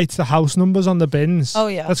writes the house numbers on the bins. Oh,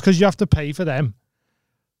 yeah. That's because you have to pay for them.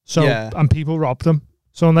 So Yeah. and people rob them.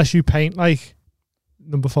 So unless you paint like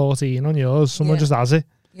number 14 on yours, someone just has it.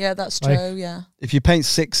 Yeah, that's Like- true. Yeah. If you paint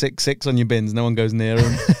 666 on your bins, no one goes near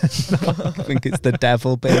them. I think it's the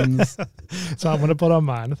devil bins. So I'm gonna put on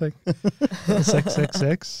mine, I think.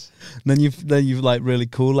 666. And then you've like really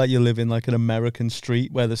cool, like you live in like an American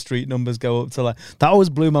street where the street numbers go up to like, that always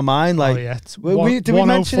blew my mind. Like, Oh, yeah, it's did we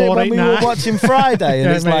mention it when we were 10489? watching Friday? And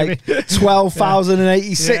Yeah, it's maybe. like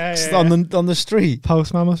 12,086 Yeah. on the street.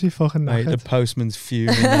 Postman must be fucking Mate, the knackered. postman's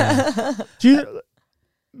fuming now. Do you?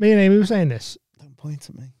 Me and Amy were saying this. Don't point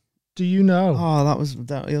at me. Do you know?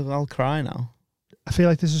 Oh, I'll cry now. I feel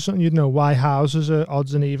like this is something you'd know. Why houses are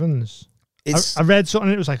odds and evens. I read something.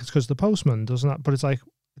 It was like it's because the postman doesn't. But it's like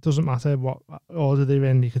it doesn't matter what order they're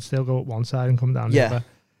in. You could still go up one side and come down the other.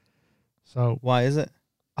 So why is it?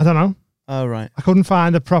 I don't know. Oh right, I couldn't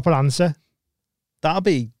find a proper answer. that'll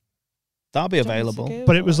be available.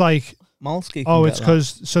 But it was like, Molsky. oh, it's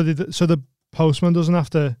because so the postman doesn't have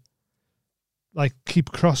to like keep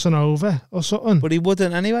crossing over or something. But he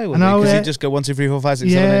wouldn't anyway, would I know, he? Because yeah. he'd just go 1, 2, 3, 4, 5,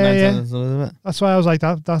 6, 7, 8, 9, 10. Yeah. That's why I was like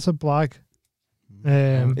that. That's a blag.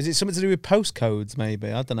 Is it something to do with postcodes? Maybe,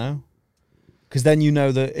 I don't know. Because then you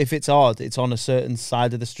know that if it's odd, it's on a certain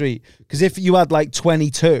side of the street. Because if you had like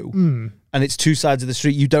 22 and it's two sides of the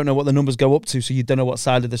street, you don't know what the numbers go up to, so you don't know what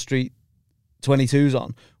side of the street 22's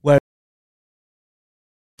on. Where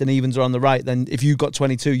and evens are on the right, then if you've got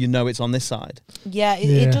 22, you know it's on this side. Yeah,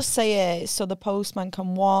 it does say it, so the postman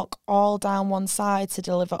can walk all down one side to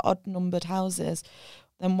deliver odd-numbered houses,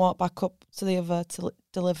 then walk back up to the other to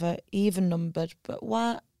deliver even-numbered. But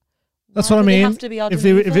what? That's what I mean. Have to be odd if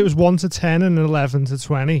it was 1 to 10 and 11 to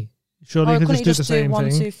 20, surely you could just do the same 1,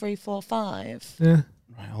 thing. 2, 3, 4, 5. Yeah.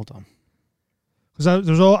 Right, hold on. Because I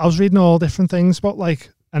was reading all different things about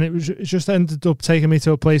and it just ended up taking me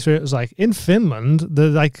to a place where it was like, in Finland, they're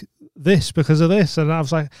like this because of this. And I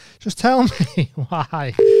was like, just tell me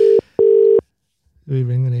why. Who are we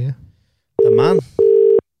ringing here? The man.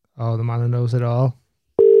 Oh, the man who knows it all.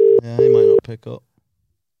 Yeah, he might not pick up.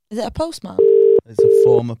 Is it a postman? It's a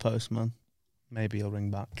former postman. Maybe he'll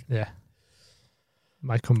ring back. Yeah.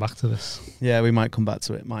 Might come back to this. Yeah, we might come back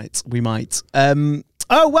to it. We might.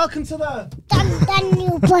 Welcome to the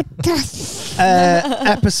Daniel podcast.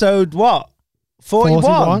 Episode what?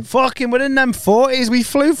 41. Fucking, we're in them 40s. We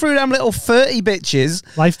flew through them little 30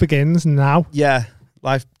 bitches. Life begins now. Yeah,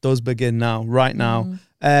 life does begin now, right now.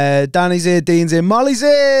 Danny's here, Dean's here, Molly's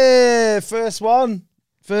here. First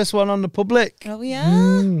one on the public. Oh,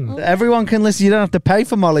 yeah. Everyone can listen. You don't have to pay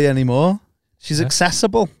for Molly anymore. She's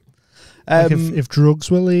accessible. Like if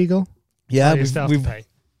drugs were legal, yeah, we've to pay.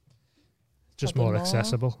 Just Probably more more.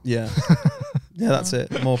 accessible. Yeah. Yeah, that's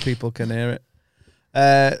it. More people can hear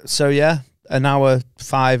it. So yeah, an hour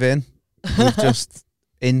 5 in, we've just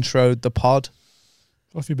introed the pod.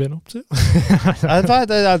 What have you been up to? I had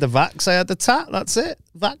the vax, I had the tat, that's it.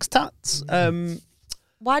 Vax tats.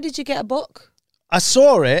 Why did you get a book? I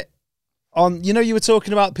saw it on, you were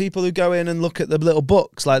talking about people who go in and look at the little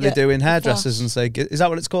books like they do in hairdressers and say, is that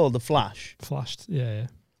what it's called? The flash? Flashed, yeah.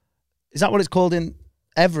 Is that what it's called in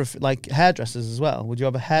like hairdressers as well? Would you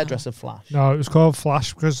have a hairdresser flash? No, it was called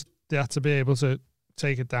flash because they had to be able to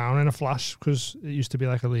take it down in a flash because it used to be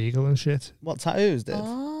like illegal and shit. What tattoos did?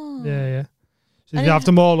 Oh. Yeah. So you'd have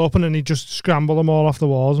them all up and then he'd just scramble them all off the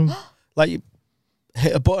walls. And like you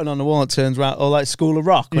hit a button on the wall and it turns around, or like School of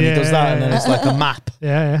Rock when he does that and then it's like a map.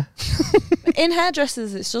 Yeah. In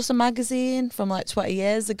hairdressers, it's just a magazine from like 20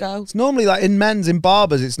 years ago. It's normally like in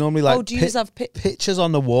barbers, it's normally like do you have pictures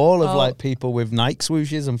on the wall of like people with Nike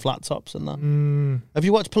swooshes and flat tops and that. Have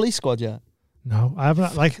you watched Police Squad yet? No, I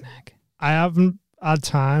haven't. I haven't had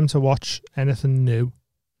time to watch anything new.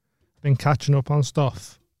 I've been catching up on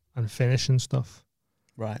stuff and finishing stuff.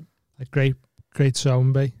 Right. Like Great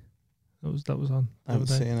Zombie. That was on. I haven't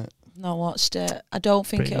seen it. Not watched it. I don't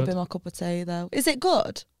think Pretty it'll good. be my cup of tea though. Is it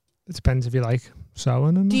good? It depends if you like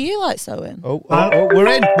sewing. And Do you like sewing? Oh, we're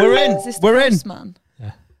in. Is this the postman?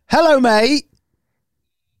 Yeah. Hello, mate.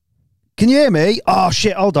 Can you hear me? Oh,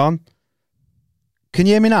 shit, hold on. Can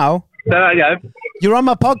you hear me now? There you go. You're on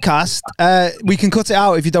my podcast. We can cut it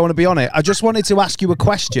out if you don't want to be on it. I just wanted to ask you a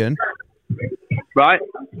question. Right.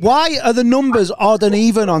 Why are the numbers odd and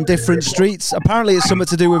even on different streets? Apparently it's something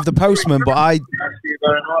to do with the postman, but I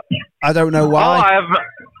don't know why. Oh,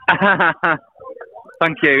 I have...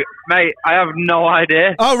 Thank you. Mate, I have no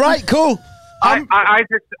idea. Oh, right, cool. I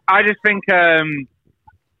just think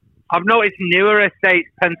I've noticed newer estates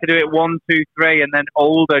tend to do it 1, 2, 3, and then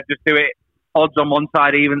older just do it odds on one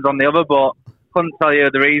side, evens on the other, but couldn't tell you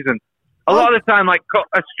the reason. A lot of the time, like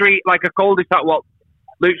a street, like a cul-de-sac,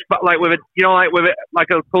 loops back, like with it, like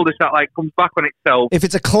a cul-de-sac, like comes back on itself. If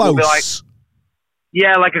it's a close.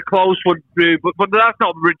 Like a close would do, but that's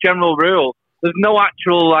not a general rule. There's no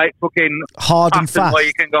actual, like, fucking... hard and fast. Where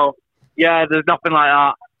you can go, yeah, there's nothing like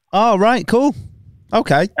that. Oh, right, cool.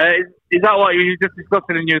 Okay. Is that what you were just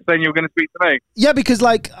discussing and you were saying you were going to speak to me? Yeah, because,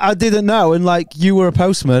 like, I didn't know, and, like, you were a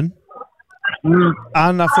postman,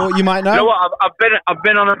 and I thought you might know. You know what? I've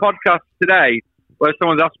been on a podcast today where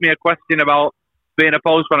someone's asked me a question about being a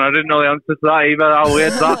postman. I didn't know the answer to that either. How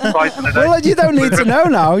weird that twice in a day. Well, you don't need to know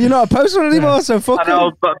now. You're not a postman anymore, so fuck it. I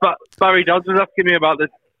know, but Barry Dodds was asking me about the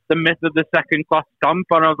myth of the second-class stamp,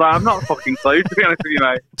 and I was like, I'm not a fucking clue, to be honest with you,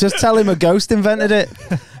 mate. Just tell him a ghost invented it.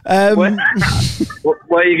 Where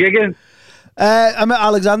are you gigging? I'm at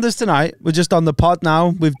Alexander's tonight. We're just on the pod now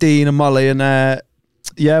with Dean and Molly, and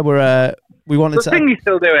we wanted to... The thing you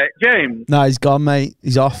still do it, James? No, he's gone, mate.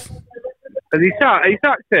 He's off. Has he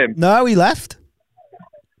sacked him? No, he left.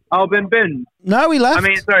 Oh, been binned? No, he left. I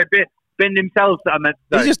mean, sorry, binned himself, that I meant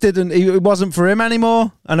to say. He just didn't... It wasn't for him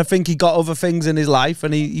anymore, and I think he got other things in his life,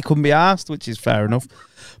 and he couldn't be asked, which is fair enough.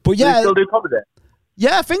 But yeah... Does he still do comedy?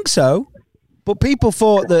 Yeah, I think so. But people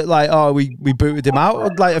thought that, like, oh, we booted him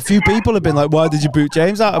out. Like, a few people have been like, why did you boot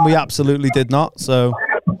James out? And we absolutely did not. So,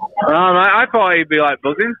 I thought he'd be like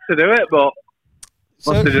buzzing to do it, but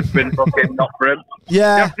must have just been fucking not for him.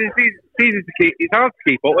 Yeah. It's easy to keep. It's hard to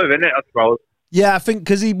keep up with, isn't it? I suppose. Yeah, I think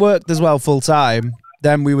because he worked as well full time.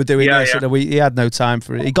 Then we were doing this, and he had no time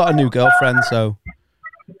for it. He got a new girlfriend, so.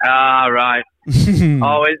 Ah, right.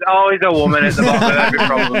 always a woman at the bottom of every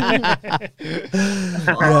problem.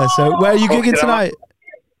 Yeah. So where are you gigging tonight?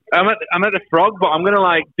 I'm at the Frog, but I'm gonna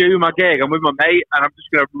like do my gig. I'm with my mate, and I'm just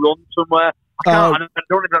gonna run somewhere. I don't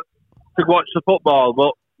even to watch the football,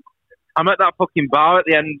 but I'm at that fucking bar at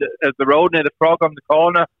the end of the road near the Frog on the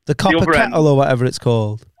corner. The Copper Kettle or whatever it's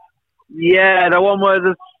called. Yeah, the one where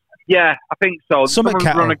there's. Yeah, I think so. Someone's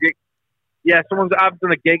run a gig. Yeah, I've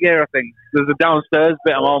done a gig here, I think. There's a downstairs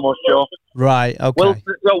bit, I'm almost sure. Right, okay.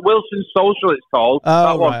 Wilson Social, it's called.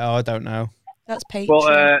 Oh, right, I don't know. That's Patreon.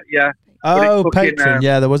 But, yeah. Oh, Patreon,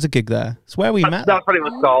 yeah, there was a gig there. It's where we met. That's what it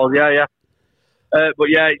was called, yeah. But,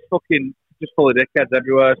 yeah, it's fucking just full of dickheads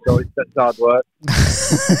everywhere, so it's hard work.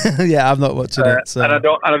 Yeah, I'm not watching it. So. And I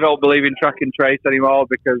don't believe in track and trace anymore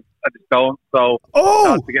because I just don't, so it's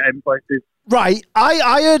hard to get in places. Right,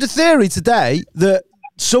 I heard a theory today that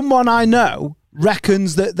someone I know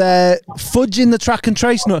reckons that they're fudging the track and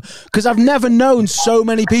trace note, because I've never known so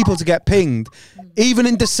many people to get pinged. Even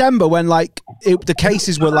in December when the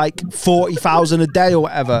cases were like 40,000 a day or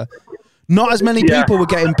whatever, not as many people were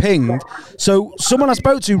getting pinged. So someone I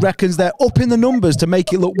spoke to reckons they're upping the numbers to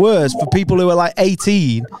make it look worse for people who are like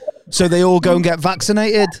 18, so they all go and get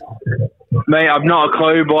vaccinated. Mate, I've not a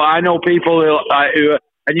clue, but I know people who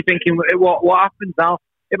and you're thinking, what happens now?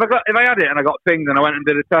 If I had it and I got pinged and I went and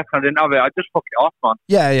did a test and I didn't have it, I'd just fuck it off, man.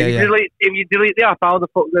 Yeah. If you delete the app, how the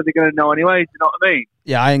fuck are they going to know anyway? Do you know what I mean?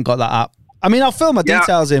 Yeah, I ain't got that app. I mean, I'll fill my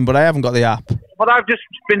details in, but I haven't got the app. But I've just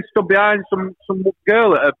been stood behind some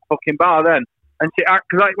girl at a fucking bar then, and she,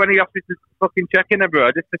 because when he asked me to fucking check in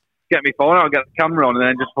everywhere, just to get my phone out and get the camera on, and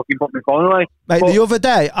then just fucking put my phone away. Mate, the other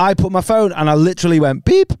day, I put my phone and I literally went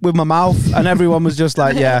beep with my mouth, and everyone was just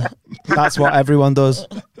like, yeah, that's what everyone does.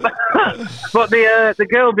 But the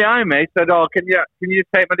girl behind me said, "Oh, can you just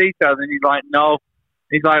take my details?" And he's like, "No."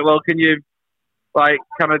 He's like, "Well, can you, like,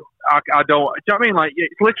 kind of, I don't." Do you know what I mean? Like,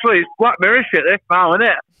 it's literally Black Mirror shit this now, isn't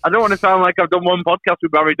it? I don't want to sound like I've done one podcast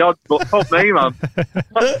with Barry Dodds, but fuck me, man.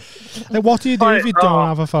 What do you do if you don't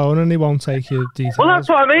have a phone and they won't take your details? Well, that's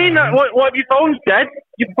what I mean. What if your phone's dead?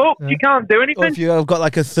 You're fucked. Yeah. You can't do anything. Or if you've got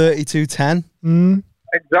like a 3210.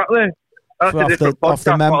 Exactly. That's a different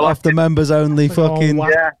podcast. Off the members only fucking...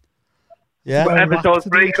 Yeah. Episode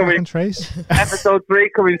 3 coming. Episode 3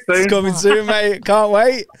 coming soon. It's coming soon, mate. Can't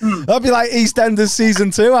wait. That'll be like EastEnders season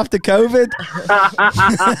 2 after COVID.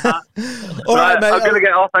 All right, mate. I'm going to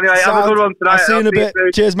get off anyway. Have a good one tonight. I'll see you in a bit.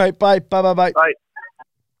 Cheers, mate. Bye. Bye.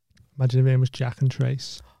 Imagine if it was Jack and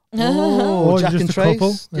Trace. Oh, Jack and Trace.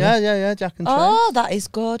 Couple. Yeah. Jack and Trace. Oh, that is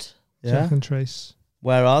good. Yeah. Jack and Trace.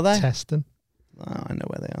 Where are they? Testing. Oh, I know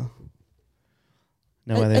where they are.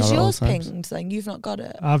 Is yours pinged then? You've not got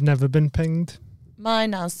it? I've never been pinged.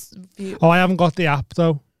 Mine has. Oh, I haven't got the app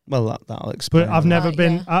though. Well, that'll explain. But I've never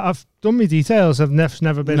been. Yeah. I've done my details. I've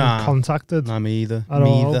never been contacted. No, me either.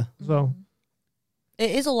 Me either. So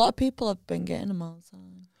it is a lot of people have been getting them all the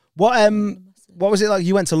time. What was it like?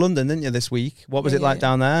 You went to London, didn't you, this week? What was it like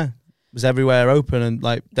down there? Was everywhere open and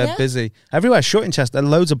like dead busy? Everywhere shut in Chester.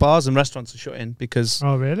 Loads of bars and restaurants are shutting because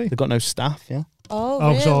really? They've got no staff. Yeah. Oh,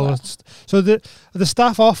 really? So the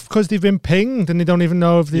staff off because they've been pinged and they don't even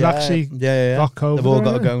know if they've actually got COVID. They've all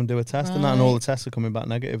got to go and do a test and that, and all the tests are coming back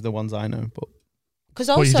negative. The ones I know, but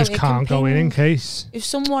you just can't go in case. If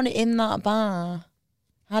someone in that bar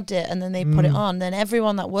had it and then they put it on, then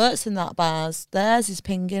everyone that works in that theirs is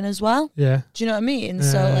pinging as well. Yeah. Do you know what I mean? Yeah,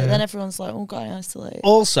 so then everyone's like, oh, got isolated.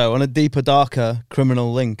 Also, on a deeper, darker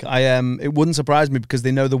criminal link, it wouldn't surprise me because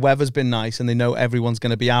they know the weather's been nice and they know everyone's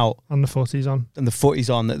going to be out. And the footy's on.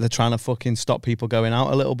 That they're trying to fucking stop people going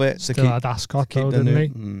out a little bit. Still had Ascot though, didn't he?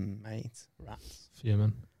 Mate, rats.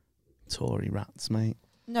 Fuming. Tory rats, mate.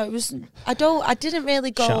 No, it was. I didn't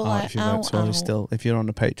really go like if you vote Tory still. If you're on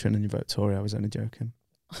the Patreon and you vote Tory, I was only joking.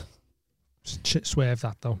 Swerve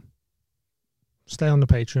that though. Stay on the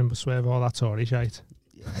Patreon, but swerve all that Tory shite.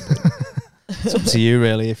 Yeah, it's up to you,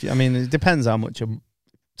 really. It depends how much.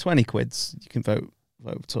 20 quids, you can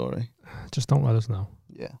vote Tory. Just don't let us know.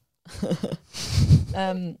 Yeah.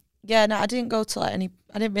 No, I didn't go to I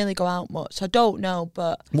didn't really go out much. I don't know,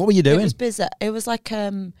 but what were you doing? It was busy. It was like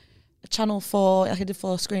a Channel 4. I did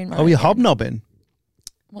 4 screenwriting. Oh, you're hobnobbing.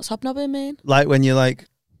 What's hobnobbing mean? Like when you're like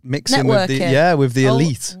mixing with the Oh.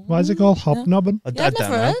 elite. Why is it called hobnobbing? Yeah, I've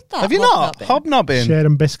never heard that. Have you not? Hobnobbing.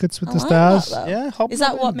 Sharing biscuits with I the like stars. that, though. Yeah, hobnobbing. Is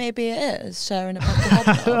that what maybe it is? Sharing a pack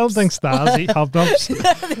of hobnobs? I don't think stars eat hobnobs.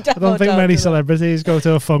 They I don't think many celebrities go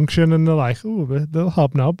to a function and they're like, ooh, they'll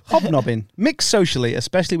hobnob. Hobnobbing. Mix socially,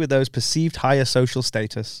 especially with those perceived higher social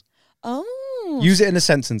status. Oh. Use it in a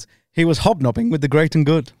sentence. He was hobnobbing with the great and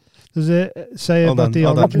good. Does it say Hold about on, the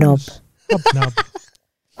hold on. origins? Hobnob.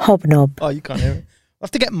 Hobnob. Oh, you can't hear it. I'll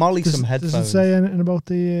have to get Molly some headphones. Does it say anything about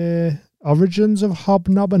the origins of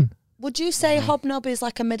hobnobbing? Would you say hobnob is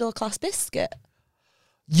like a middle class biscuit?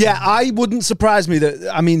 Yeah, I wouldn't surprise me that,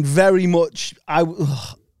 I mean, very much, I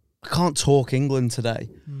can't talk England today.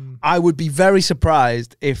 I would be very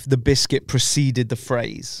surprised if the biscuit preceded the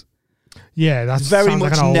phrase. Yeah, that's It's very sounds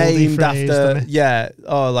much like an oldie named phrase, after, doesn't it? yeah,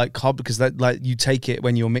 like hob, because that, like, you take it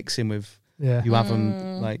when you're mixing with, Yeah. you have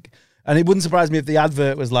them, like, and it wouldn't surprise me if the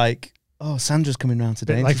advert was like, oh, Sandra's coming round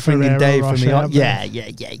today. And like she's bringing Ferrero Dave from the Rocher, yeah.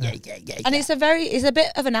 And it's a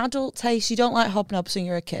bit of an adult taste. You don't like hobnobs when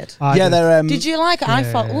you're a kid. Yeah, they're Did you like it? I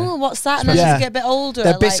yeah, thought, yeah. oh, what's that? And as Yeah. you get a bit older,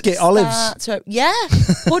 They're like, biscuit start olives. to- yeah,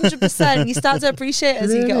 100%. You start to appreciate it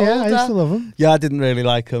as you get Really? Yeah, older. I used to love them. Yeah, I didn't really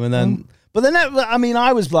like them, and then, but then, I mean,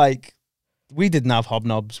 I was like, we didn't have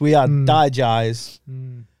hobnobs. We had Dijais,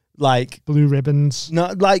 like Blue ribbons.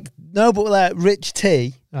 no, but like rich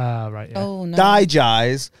tea, Ah, right. Yeah. Oh no.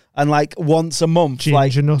 Dijais, and like once a month,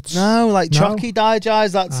 like Ginger nuts. no, like No? chalky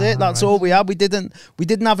Dijais. That's it. That's right. all we had. We didn't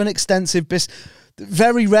have an extensive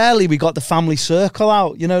Very rarely we got the family circle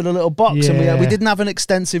out, you know, the little box, and we Yeah. didn't have an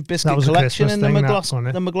extensive biscuit That was a collection Christmas in the thing, that, wasn't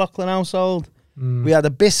it? McLaughlin household. Mm, We had a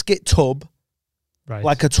biscuit tub, right.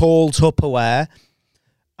 like a tall Tupperware,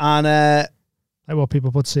 and like what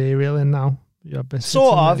people put cereal in now. You have biscuits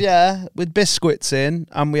sort in of, there. yeah, with biscuits in,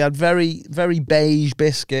 and we had very, very beige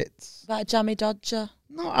biscuits. That Jammy Dodger.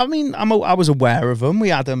 No, I mean, I was aware of them. We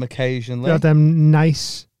had them occasionally. You had them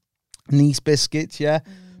nice Nice biscuits, yeah.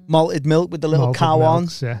 Malted milk with the little malted cow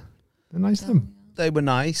milks, yeah. They're nice, them. They were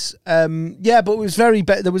nice. Yeah, but it was very.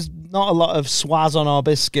 There was not a lot of swaz on our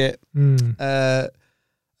biscuit. Mm.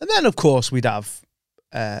 And then, of course, we'd have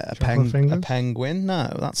a Chocolate fingers? penguin.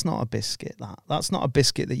 No, that's not a biscuit. That's not a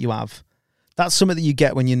biscuit that you have. That's something that you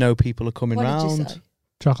get when you know people are coming What did you round. say?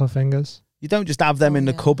 Chocolate fingers. You don't just have them in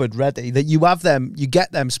the yeah. cupboard ready. That you have them. You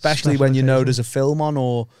get them, especially when you know occasion. there's a film on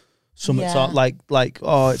or something. Yeah. Sort like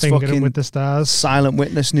oh, it's Fingering fucking with the stars. Silent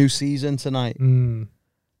Witness new season tonight. Mm.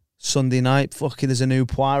 Sunday night, fucking there's a new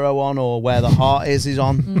Poirot on, or Where the Heart is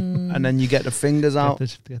on, and then you get the fingers out.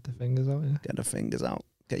 Get the fingers out, yeah. Get the fingers out.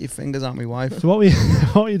 Get your fingers out, my wife. So what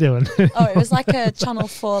were you doing? Oh, it was like a Channel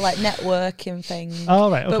 4 like networking thing. Oh,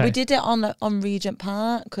 right, okay. But we did it on Regent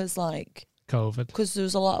Park because COVID. there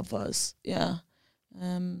was a lot of us. Yeah.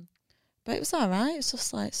 But it was all right. It's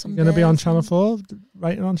just like some. You're going to be on days Channel and- 4?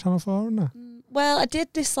 Writing on Channel 4 or not? Well, I did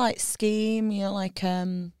this like scheme. You know, like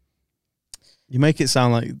You make it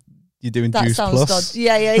sound like you're doing that Juice sounds Plus. dodgy.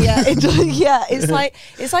 Yeah. It does, yeah. It's like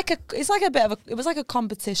a bit of a. It was like a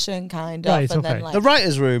competition kind of, Right, and then okay. like The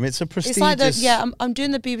writers' room. It's a prestigious. it's like I'm doing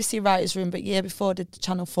the BBC Writers' Room, but year before I did the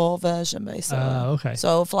Channel 4 version basically. Okay.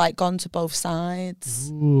 So I've like gone to both sides.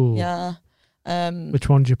 Ooh. Yeah. Which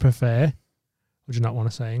one do you prefer? Would you not want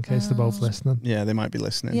to say in case they're both listening? Yeah, they might be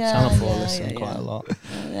listening. Yeah, Channel 4 yeah, listen yeah, quite yeah. a lot.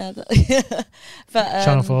 But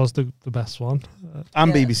Channel 4's the best one.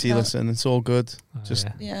 And Yeah, BBC listen. It's all good. Just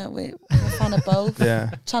yeah. yeah, we're a fan of both. yeah.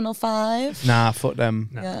 Channel 5. Nah, fuck them.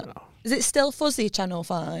 Yeah. Is it still fuzzy, Channel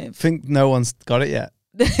 5? Think no one's got it yet.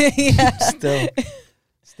 Yeah.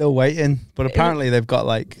 Still waiting. But apparently they've got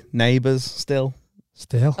like Neighbours still.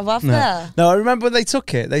 Still. Oh, have No. there? No, I remember when they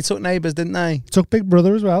took it. They took Neighbours, didn't they? Took Big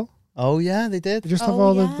Brother as well. Oh yeah, they did. They just have Oh,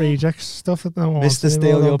 all yeah. the rejects stuff that no one wants Mr. anymore,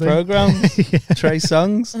 Steal Your don't they? Programme. Yeah. Trey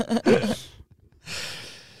Songs.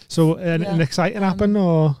 So an exciting happen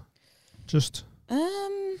or just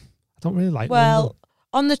I don't really like Well,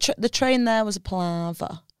 on the train there was a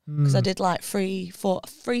palaver because I Mm. did like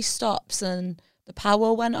three stops and the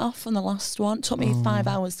power went off on the last one. It took me 5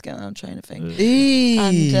 hours to get on the train, I think. Eee.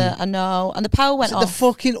 And I know, and the power went Was it off. the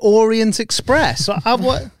fucking Orient Express?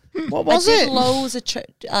 What was I did it? loads of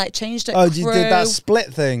changed it. Oh, you did that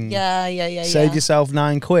split thing? Yeah. Saved yourself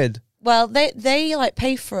 £9. Well, they like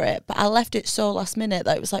pay for it, but I left it so last minute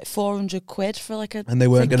that it was like 400 quid for like a. And they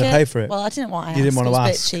weren't gonna ticket. pay for it? Well, I didn't want to. You didn't want to It was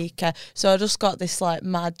ask. a bit cheeky, so I just got this like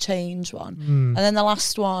mad change one, and then the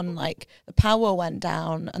last one, like the power went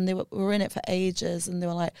down, and we were in it for ages, and they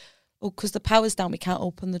were like, "Oh, because the power's down, we can't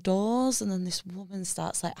open the doors." And then this woman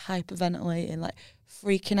starts like hyperventilating, like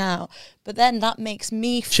freaking out. But then that makes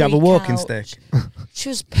me freak She have a walking out. stick. She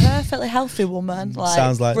was a perfectly healthy woman. Like,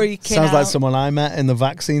 sounds like freaking out. someone I met in the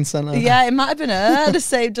vaccine centre. Yeah, it might have been her. The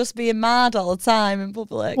same, just being mad all the time in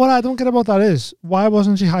public. What I don't get about that is, why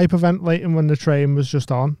wasn't she hyperventilating when the train was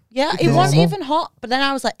just on? Yeah, it wasn't even hot. But then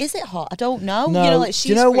I was like, is it hot? I don't know. No, You know, like, she's do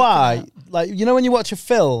you know freaking why? out. Like, you know when you watch a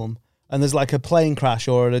film and there's like a plane crash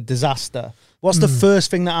or a disaster, what's the first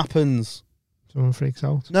thing that happens? Someone freaks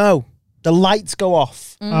out. No, the lights go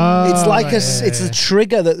off. It's like right, it's a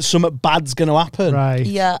trigger that something bad's going to happen. Right.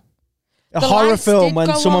 Yeah. A The horror lights film did when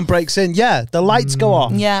go someone off. breaks in, the lights go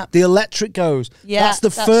off. Yeah. The electric goes. Yeah, that's the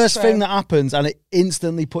that's first true. thing that happens, and it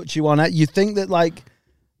instantly puts you on it. You think that like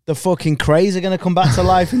the fucking crays are going to come back to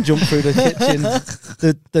life and jump through the kitchen,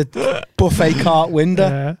 the buffet cart window,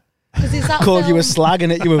 Yeah. 'Cause is that call you a film- slag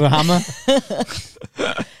and hit you with a hammer.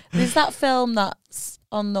 There's that film that's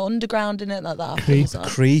on the underground in it that Creep. happens on.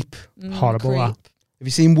 Creep. Horrible, that. Have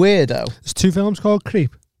you seen Weirdo? There's 2 films called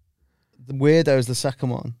Creep. The Weirdo is the second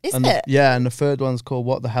one. Is and it? Yeah, and the third one's called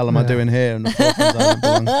What the Hell Am I Yeah. Doing Here? And the fourth one's I Don't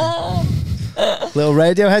Belong Here. Little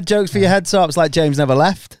Radiohead jokes for your head tops like James never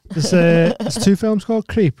left. There's 2 films called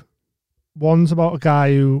Creep. One's about a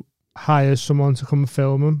guy who hires someone to come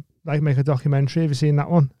film him, like make a documentary. Have you seen that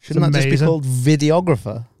one? Shouldn't It's that just be amazing. called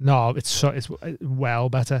Videographer? No, it's well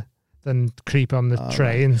better than Creep on the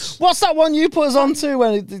trains. What's that one you put us on to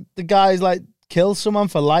when the guy's like kills someone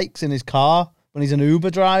for likes in his car when he's an Uber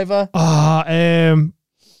driver? I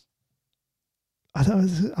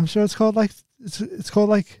don't. I'm sure it's called like it's called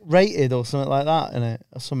like Rated or something like that, innit?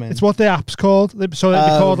 Or something. it's what the app's called. So it'd be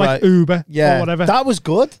Oh, called like right. Uber Yeah, or whatever. that was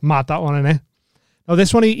good. Mad that one, innit? No,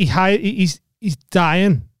 this one he's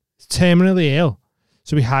dying, he's terminally ill,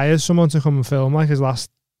 so he hires someone to come and film like his last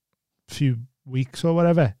few weeks or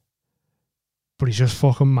whatever. But he's just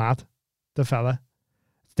fucking mad, the fella.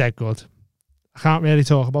 It's dead good. I can't really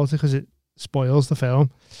talk about it because it spoils the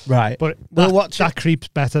film. Right. But We'll that, watch that Creep's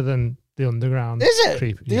better than the Underground. Is it?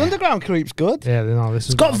 Creep. The Yeah. Underground Creep's good. Yeah, no, this It's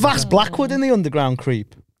is got Vass Blackwood in the Underground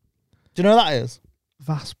Creep. Do you know who that is?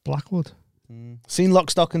 Vass Blackwood. Seen Lock,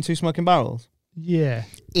 Stock and Two Smoking Barrels? Yeah.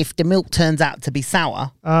 If the milk turns out to be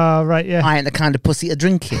sour, Right, yeah. I ain't the kind of pussy to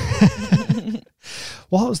drink it.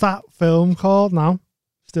 What was that film called now?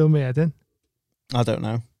 Still made in. I don't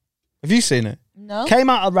know. Have you seen it? No. Came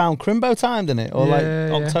out around Crimbo time, didn't it? Or Yeah, like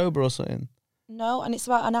yeah. October or something. No, and it's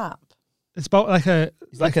about an app. It's about like a...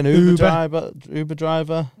 He's like an Uber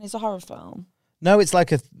driver. And it's a horror film. No, it's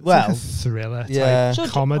like a It's well, like a thriller yeah. type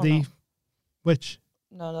comedy. Which?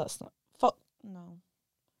 No, that's not. Fuck. No.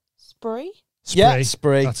 Spree? Yeah,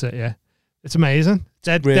 Spree. That's it, yeah. It's amazing.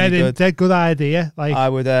 Dead Really good. dead good idea. Like,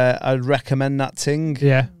 I'd recommend that thing.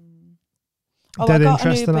 yeah. Oh, Dead I got an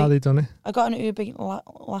interesting how Uber. they done it. I got an Uber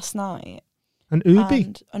last night. An Ubi?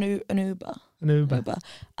 And an Uber. An Uber.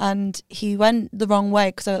 And he went the wrong way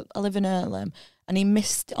because I live in Earlham, and he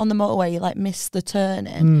missed on the motorway. He like missed the turning,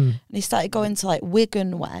 and he started going to like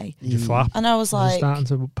Wigan way. Did you flap? And I was like, starting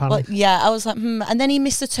to panic. But yeah, I was like, and then he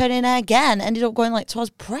missed the turning again. Ended up going like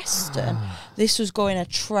towards Preston. This was going a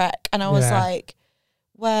trek, and I was Yeah. like,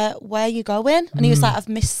 where are you going? And he was like, I've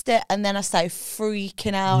missed it. And then I started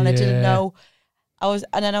freaking out, and I didn't Yeah. know.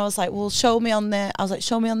 And then I was like, well, show me on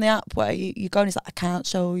the app where you go. And he's like, I can't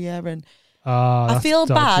show you. And I that's feel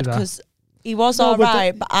dodgy, bad that. because he was No, all but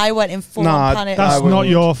right, but I went in full on panic. That's I not wouldn't.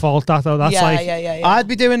 your fault, that though. That's yeah, like, yeah. I'd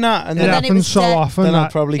be doing that, and it then, then it happens was so dead. often then that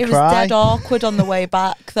I'd probably It was cry. dead awkward on the way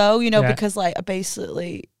back, though, Yeah. because like I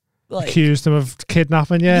basically like accused him of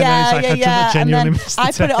kidnapping you. and then he's like, I And genuinely then missed the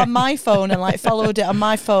I put it turn. on my phone and like followed it on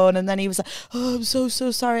my phone, and then he was like, "Oh, I'm so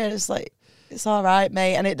sorry." And it's like, "It's all right,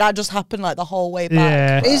 mate." And that just happened like the whole way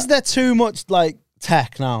back. Yeah. Is there too much like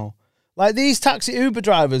tech now? Like these taxi Uber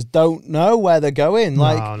drivers don't know where they're going.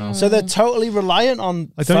 Like, no. so they're totally reliant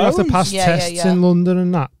on. Like, don't you have to phones. pass Yeah, tests yeah. in London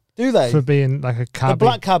and that Do they? for being like a cabbie? The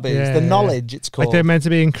black cabbies, Yeah, the yeah. knowledge it's called. Like they're meant to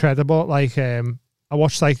be incredible. Like I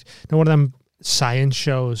watched like one of them science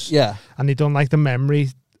shows. Yeah. And they done like the memory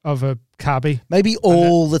of a cabbie. Maybe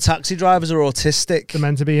all the taxi drivers are autistic. They're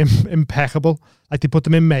meant to be impeccable. Like they put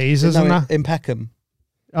them in mazes and that. In Peckham.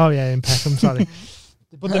 Oh yeah, in Peckham. Sorry.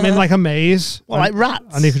 They put them in like a maze. Well, like rats.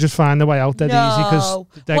 And they could just find their way out dead easy because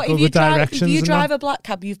they're What, good if you with drive, directions. if you and drive that. a black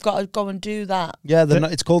cab, you've got to go and do that. Yeah,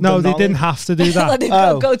 it's called. No, the they didn't knowledge. have to do that. Like they've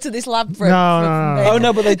got to go to this lab for No. Oh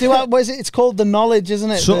no, but they do. What is it? It's called the knowledge,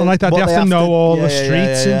 isn't it? Something like that. What They have to know all the yeah,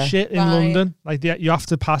 streets yeah. and shit in Right. London. Like you have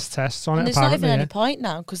to pass tests on And it. there's not Apparently, even any yeah. point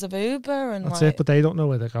now because of Uber and That's like, it. But they don't know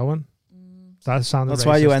where they're going. That sounded. That's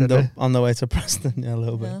why you racist, end didn't up on the way to Preston. Yeah, a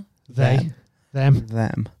little bit. Yeah. it? Them.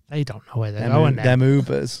 Them. They don't know where they're Them, going. them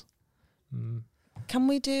Ubers. Can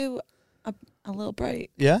we do a little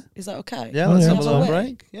break? Yeah. Is that okay? Yeah, let's yeah. have a little Wait.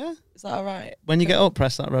 break. Yeah. Is that all right? When you get up,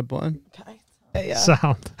 press that red button. Okay. Yeah.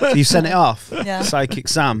 Sound. So you sent it off. Yeah. Psychic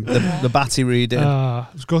Sam, the batty reading. I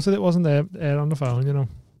was gutted it wasn't there on the phone, you know.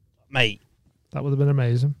 Mate. That would have been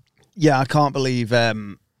amazing. Yeah, I can't believe that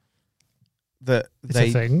It's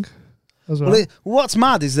a thing as well. Well, what's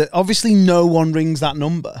mad is that obviously no one rings that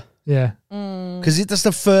number. Yeah. Because that's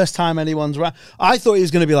the first time anyone's rang. I thought he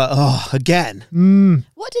was going to be like, oh, again.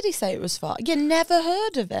 What did he say it was for? You never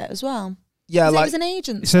heard of it as well. Yeah, It like was an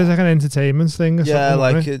agent. It says like an entertainment thing or yeah, something.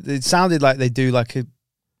 like doesn't it sounded like they do like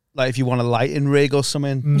if you want a lighting rig or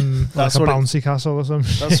something. like a bouncy castle or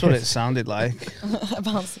something. That's what it sounded like. A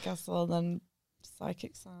bouncy castle and then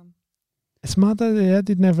Psychic Sam. It's mad that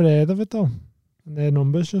they'd never heard of it though. And their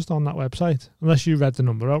number's just on that website. Unless you read the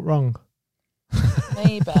number out wrong.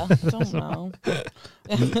 Maybe. I don't know.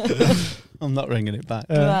 I'm not ringing it back.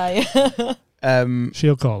 Right.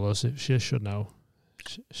 She'll call us if she should know.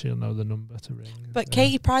 She'll know the number to ring. But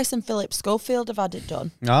Katie Price and Philip Schofield have had it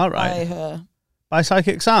done. All By right. her. By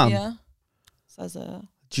Psychic Sam? Yeah. Says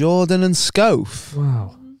Jordan and Scof.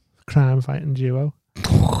 Wow. Crime fighting duo.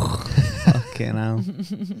 Fucking hell.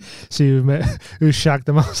 See who shagged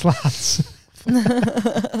the most lads.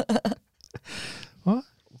 What?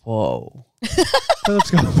 Whoa. Philip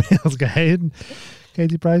Schofield's gay and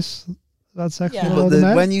Katie Price had sex with all the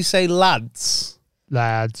men. When you say lads,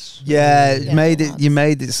 yeah, you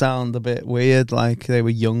made it sound a bit weird, like they were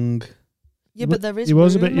young. Yeah, but there is. He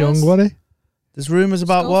was a bit young, wasn't he? There's rumours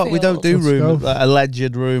about what? We don't do Schofield. rumours, like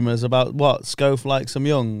alleged rumours about what? Scof likes them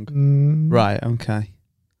young. Right. Okay.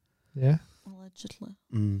 Yeah. Allegedly.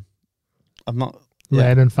 I'm not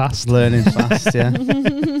Learning fast. Learning fast. Yeah.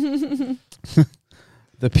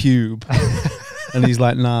 The pube. And he's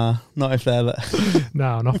like, nah, not if they're there.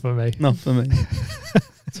 No, not for me. Not for me.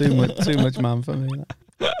 Too much man for me.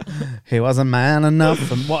 He wasn't man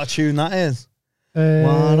enough. And what a tune that is. What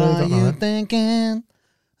are you thinking?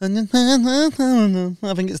 I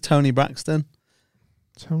think it's Tony Braxton.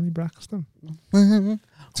 Tony Braxton.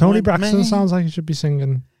 Tony Braxton sounds like he should be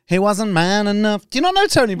singing. He wasn't man enough. Do you not know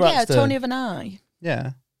Tony Braxton? Yeah, Tony of an Eye.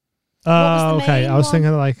 Yeah. Oh, okay. main I was one?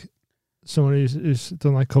 thinking like someone who's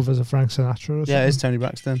done like covers of Frank Sinatra or something. Yeah, it's Tony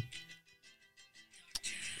Braxton.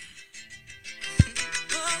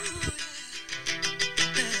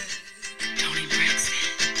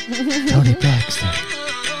 Tony Braxton.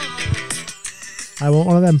 I want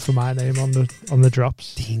one of them for my name on the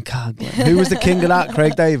drops. Dean Cagler. Who was the king of that?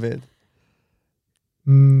 Craig David?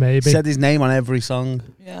 Maybe. Said his name on every song.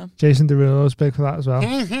 Yeah. Jason Derulo's big for that as well.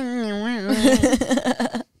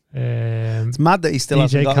 It's mad that he still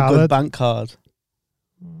hasn't got a good bank card.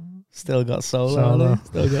 Still got solo.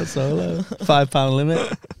 Still got solo. £5 limit.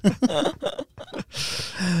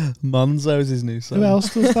 Monzo's his new song. Who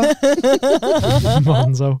else does that?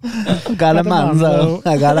 Monzo. I got a Manzo.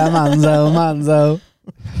 I got a Manzo.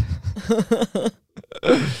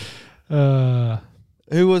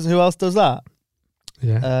 Who else does that?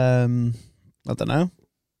 Yeah. I don't know.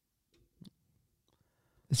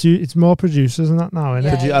 It's more producers than that now,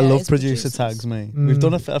 isn't it? I love producer tags, me. Mm. We've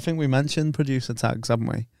done I think we mentioned producer tags, haven't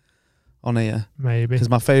we? On here. Maybe. Because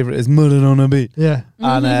my favourite is Murdered on a Beat. Yeah.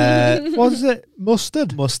 And what is it?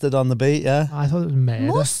 Mustard? Mustard on the Beat, yeah. I thought it was Murder.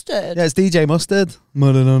 Mustard? Yeah, it's DJ Mustard.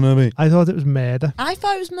 Murdered on a Beat. I thought it was Murder. I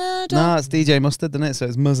thought it was Murder. No, it's DJ Mustard, isn't it? So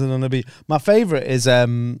it's Mustard on a Beat. My favourite is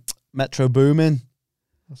Metro Boomin.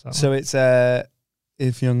 What's that So one? it's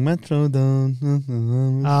If Young Metro Don't.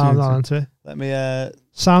 I'm not into it. Let me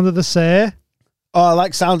Sound of the Say. Oh, I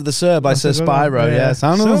like Sound of the Sir by That's Sir a good one. Spyro, yeah.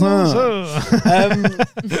 Sound of the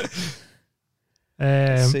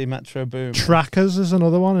Sir. See Metro Boom. Trackers is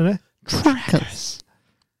another one, isn't it? Trackers.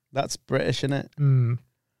 That's British, isn't it? Mm.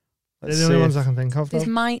 They're Let's the only see ones if I can think of. There's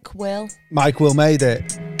Though. Mike Will. Mike Will made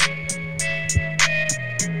it.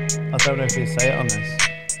 I don't know if you say it on this.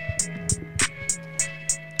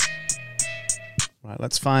 Right,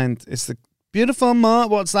 let's find. It's the beautiful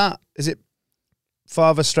Mark. What's that? Is it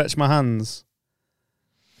Father Stretch My Hands?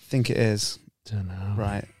 I think it is. Don't know.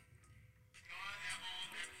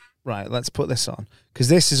 Right, let's put this on. Because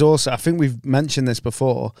this is also, I think we've mentioned this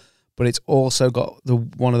before, but it's also got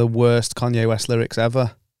one of the worst Kanye West lyrics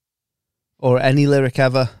ever. Or any lyric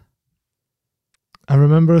ever. I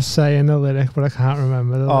remember us saying the lyric, but I can't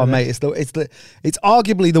remember the Oh, lyric. mate, it's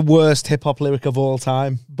arguably the worst hip hop lyric of all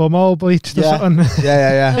time. Bumhole bleached or Yeah. something.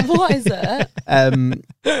 Yeah. What is it?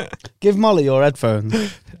 Give Molly your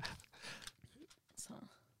headphones.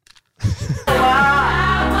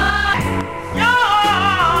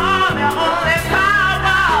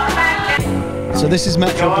 So this is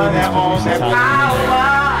Metro Boomin's producer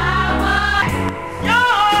tag.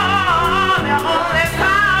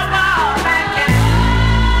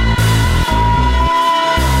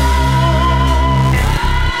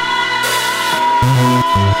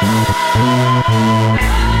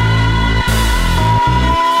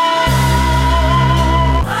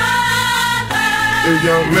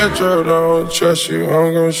 young Metro, don't trust you,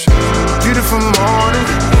 I'm gon' shoot. Beautiful morning,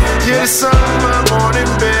 yeah, the sun in my morning,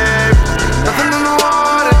 babe. Nothing in the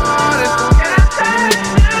water.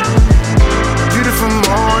 Beautiful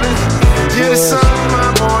morning, yeah, the sun in my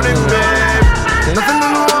morning, babe. Nothing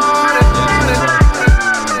in the water.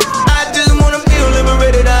 I just wanna feel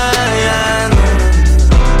liberated, I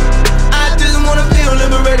just wanna feel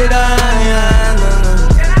liberated,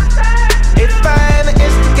 If I ever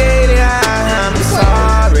instigated, I'm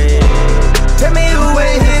sorry. Tell me who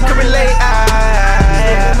ain't here can relate,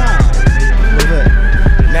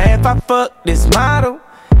 Now if I fuck this model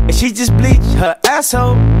and she just bleach her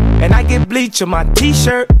asshole, and I get bleach on my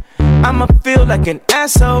t-shirt, I'ma feel like an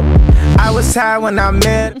asshole. I was high when I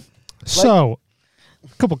met. So, a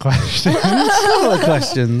couple questions. Couple of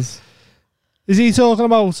questions. Is he talking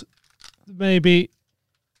about maybe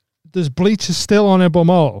there's bleachers still on her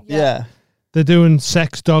bumhole? Yeah. They're doing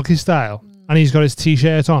sex doggy style, and he's got his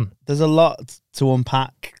t-shirt on. There's a lot to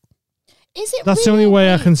unpack. Is it? That's the only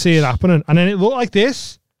way I can see it happening. And then it looked like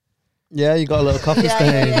this. Yeah, you got a little coffee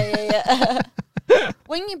stain. Yeah.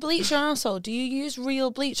 When you bleach your arsehole, do you use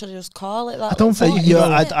real bleach or just call it that? I don't think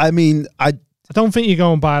I don't think you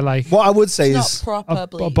go and buy like. What I would say It's is not proper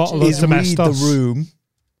bleach. a bottle is of read the Domestos. room.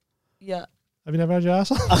 Yeah. Have you never had your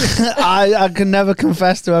arsehole? I can never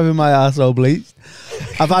confess to having my arsehole bleached.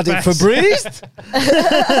 I've had it Febrezed.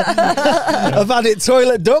 I've had it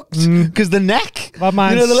toilet ducked because the neck. My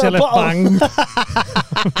mine's the little banged.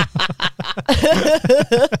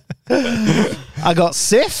 I got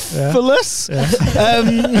syphilis.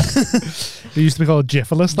 It used to be called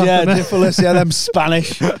Gifilus. Yeah, Gifilus. Yeah, them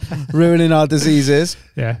Spanish ruining our diseases.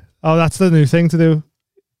 Yeah. Oh, that's the new thing to do.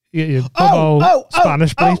 You get your bumhole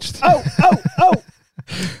Spanish bleached.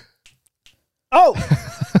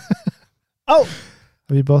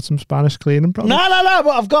 Have you bought some Spanish cleaning products? No.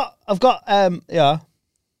 But I've got. Yeah.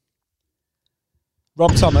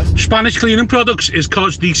 Rob Thomas. Spanish cleaning products is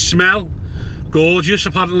because they smell gorgeous,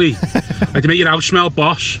 apparently. Like, they make your house smell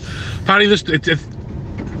boss. Apparently there's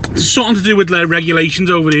something to do with regulations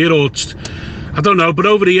over here, or I don't know, but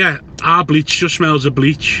over here our bleach just smells of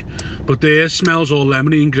bleach, but theirs smells all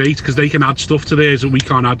lemony and great because they can add stuff to theirs that we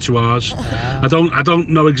can't add to ours. I don't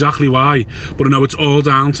know exactly why, but I know it's all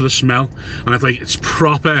down to the smell, and it's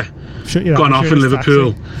proper gone off in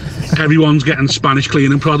Liverpool. Everyone's getting Spanish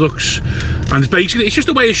cleaning products, and it's just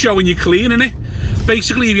a way of showing you're clean, innit?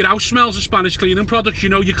 Basically, if your house smells of Spanish cleaning products, you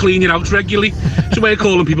know you clean your house regularly. It's a way of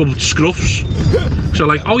calling people scruffs. So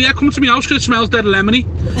oh yeah, come to my house because it smells dead lemony,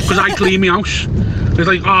 because I clean my house. It's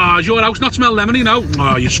like, does your house not smell lemony? No.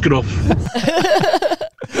 Oh, you scruff.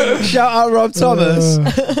 Shout out Rob Thomas.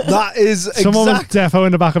 That is someone was defo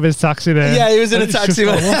in the back of his taxi there. Yeah, he was in a taxi.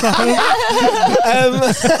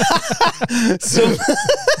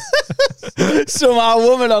 Some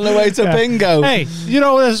woman on the way to bingo. Hey,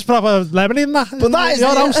 there's proper lemony in that. But that is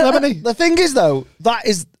your house lemony. The thing is, though, that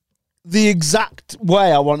is the exact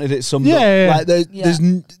way I wanted it summed up. Yeah. There's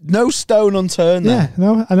no stone unturned there. Yeah,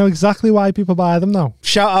 no, I know exactly why people buy them now.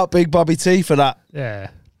 Shout out Big Bobby T for that. Yeah.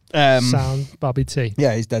 Sound Bobby T.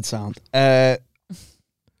 Yeah, he's dead sound. Yeah,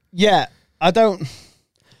 I don't. Do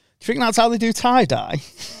you think that's how they do tie-dye?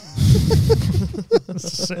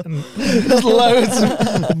 There's loads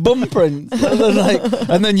of bum prints.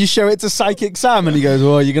 And then you show it to Psychic Sam and he goes,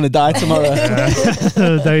 "Oh, you're going to die tomorrow."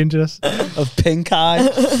 Dangerous. Of pink eye.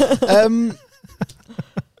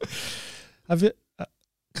 Have you?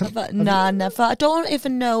 Never. I don't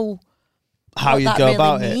even know how you that go really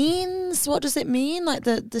about means. What does it mean? Like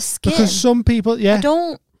the skin? Because some people, I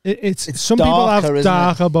don't. It's some people have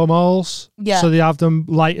darker bumholes, so they have them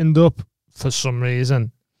lightened up for some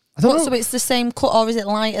reason. I don't know. So it's the same cut, or is it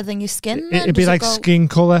lighter than your skin? Then? It'd be like skin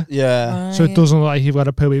colour. Yeah. Right. So it doesn't look like you've got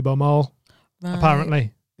a pooey bumhole. Right.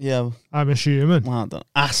 Apparently. Yeah. I'm assuming. Well,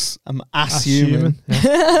 I'm assuming.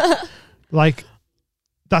 Yeah. Like,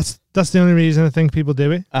 that's the only reason I think people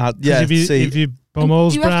do it. Yeah. If your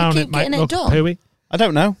bumhole's brown, it might look pooey. I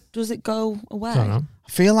don't know. Does it go away? I don't know. I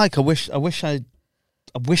feel like I wish I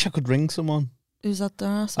could ring someone. Who's that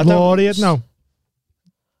there? Laurie'd know.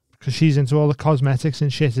 Because she's into all the cosmetics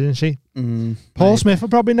and shit, isn't she? Paul Smith will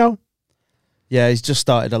probably know. Yeah, he's just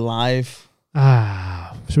started a live.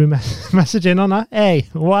 Should we message in on that? Hey,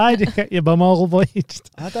 why did you get your bumhole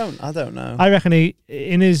bleached? I don't know. I reckon he,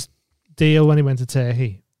 in his deal when he went to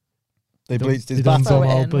Turkey, they bleached his done bathroom.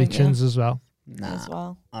 bumhole bleachings as well. Nah, as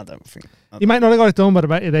well. I don't think. You might not have got it done, but I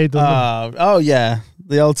bet you they done them. Oh yeah,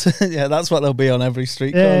 the old that's what they'll be on every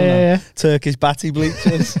street corner. Yeah. Turkish batty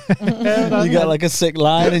bleachers. You get like a sick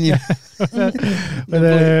line, and you.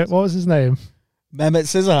 What was his name? Mehmet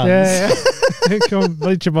Scissorhands. Yeah. Come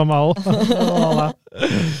bleach your bum hole. All that.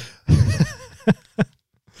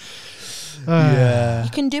 Yeah. You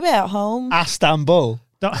can do it at home. Istanbul.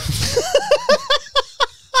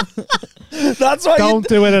 That's why Don't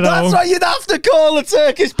do it at home. That's why you'd have to call the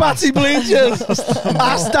Turkish patty bleachers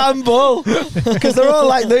Istanbul, because they're all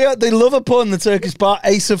like they love a pun. The Turkish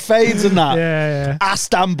Ace of Fades and that. Yeah.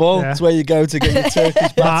 Istanbul. Yeah. That's where you go to get your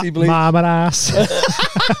Turkish patty bleach. Marmot ass.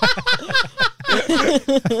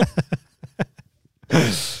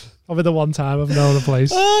 Probably the one time I've known a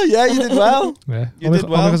place. Oh yeah, you did well. Yeah, You only, did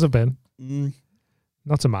well. Only because I've been. Mm,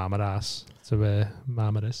 Not to Marmot ass. To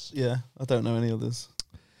Marmotis. yeah, I don't know any others.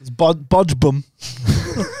 It's Bodrum.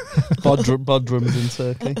 Bodrum's in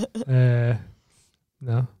Turkey.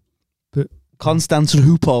 No.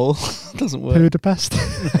 Konstantinopol doesn't work. Budapest.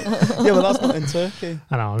 Yeah, but that's not in Turkey.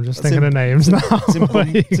 I know, I'm just That's thinking of names now.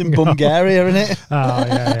 It's in Bulgaria, isn't it?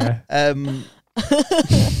 Oh,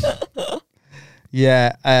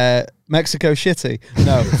 yeah. Mexico shitty.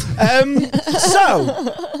 No.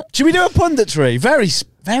 So, should we do a punditry? Very,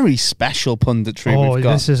 very special punditry we've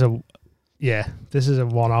got. This is a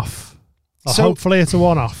one-off. Or So- hopefully it's a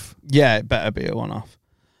one-off. Yeah, it better be a one-off.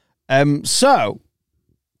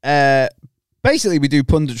 Basically we do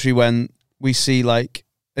punditry when we see like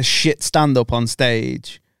a shit stand-up on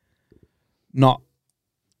stage, not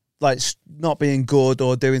being good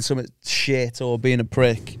or doing something shit or being a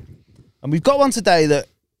prick. And we've got one today that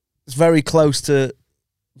is very close to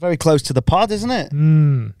the pod, isn't it?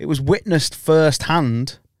 It was witnessed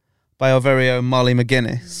firsthand by our very own Molly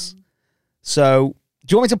McGuinness. So,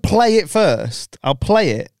 do you want me to play it first? I'll play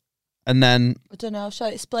it, and then... I don't know. Shall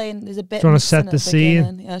I explain? There's a bit. Do you want to missing set at the scene?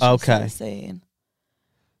 beginning. Yeah, shall I set Okay. the scene?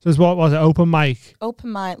 So it's what was it? Open mic.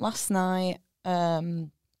 Open mic last night.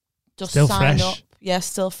 Just Still sign fresh? up. Yeah,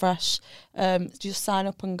 still fresh. Just sign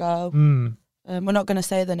up and go. Mm. We're not going to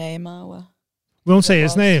say the name, are we? We won't say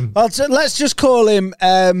his name. Let's just call him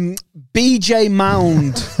BJ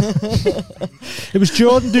Mound. It was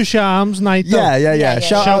Jordan Ducharme's night. Though. Yeah.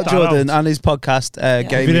 Shout out that Jordan and his podcast.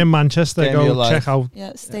 If you're in Manchester, Game of Your go Life. check out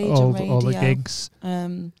Yeah, stage all, and all the radio. gigs.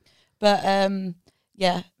 Yeah,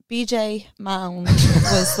 BJ Mound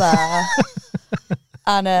was there,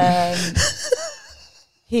 and I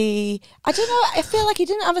don't know. I feel like he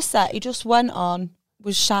didn't have a set. He just went on,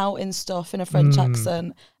 was shouting stuff in a French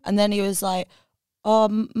accent, and then he was like,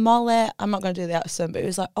 "Oh, Molly," I'm not going to do the accent, but he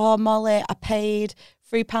was like, "Oh, Molly, I paid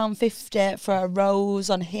 £3.50 for a rose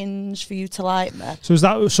on Hinge for you to like me." So is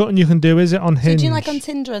that something you can do? Is it on So Hinge? do you like on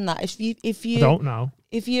Tinder and that? If you I don't know.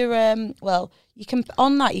 If you're you can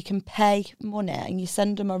on that you can pay money and you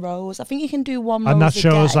send them a rose. I think you can do one rose And that a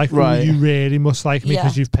shows day. like, Right. you really must like me Yeah.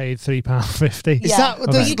 because you've paid £3.50. Is Yeah. that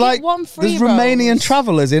Okay. there's You get like one free there's Romanian rose.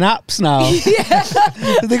 travellers in apps now?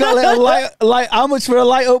 They got little light. How much for a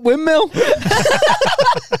light up windmill?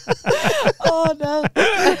 Oh no!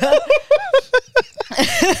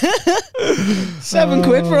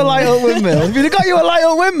 £7 for a light up windmill. If you'd got you a light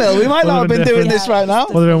up windmill, we might not have been doing this right now.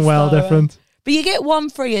 Would have been well different. But you get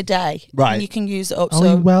one free a day, Right. And you can use it up. Oh,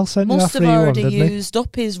 so he well sent you must that have free one, already didn't he? used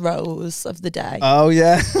up his rose of the day, Oh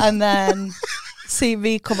yeah, and then see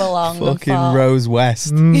me come along fucking and thought, Rose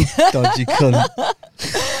West, dodgy cunt.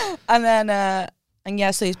 and then and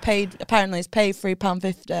yeah, so he's paid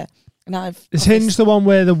 £3.50, and I've Is Hinge the one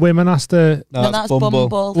where the women has to... No, No, that's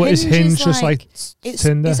Bumble. What is Hinge just like it's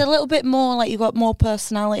Tinder? It's a little bit more like you got more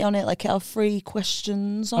personality on it. Like it'll have 3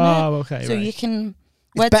 questions on it. Oh, okay, So right. you can.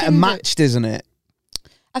 It's better Tinder- matched, isn't it?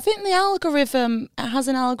 I think the algorithm it has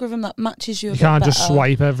an algorithm that matches you. You a bit can't just better,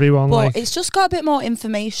 swipe everyone but like... it's just got a bit more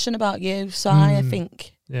information about you. So I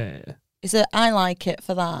think Yeah. I like it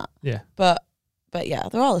for that. Yeah. But yeah,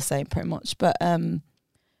 they're all the same pretty much. But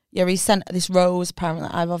yeah, he sent this rose. Apparently,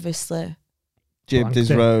 I've obviously Jibbed his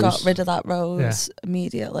Blanked it. rose. got rid of that rose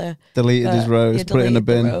immediately. Deleted his rose, yeah, put it in the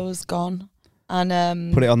deleted bin. The rose gone,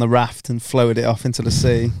 and Put it on the raft and floated it off into the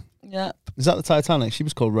sea. Yep. Is that the Titanic? She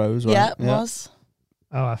was called Rose, right? Yeah, it was.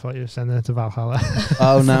 Oh, I thought you were sending it to Valhalla.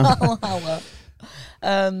 Oh no. Valhalla.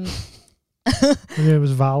 Maybe it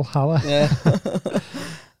was Valhalla. Yeah.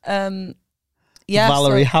 Yeah.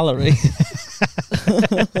 Valerie Hallery.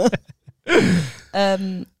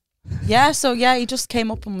 Yeah, so yeah, he just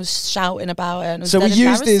came up and was shouting about it. And it was So we dead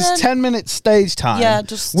used his embarrassing. 10-minute stage time. Yeah,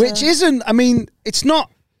 just which isn't. I mean, it's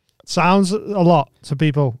not. Sounds a lot to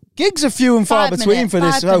people. Gigs are few and far 5 between minutes, for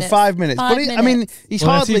this. 5 Oh, minutes, 5 minutes. 5 But I mean, minutes. he's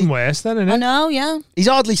Well, that's hardly. even worse then, isn't it? I know, yeah. He's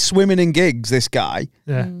hardly swimming in gigs. This guy.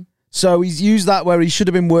 Yeah. So he's used that where he should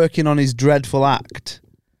have been working on his dreadful act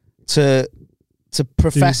to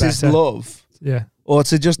profess his better. love, Yeah. or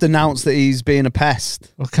to just announce that he's being a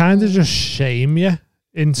pest. Well, kind of just shame you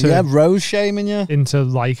into Yeah, rose shaming you. into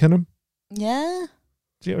liking him. Yeah.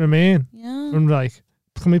 Do you know what I mean? Yeah. And like,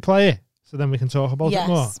 can we play it so then we can talk about Yes.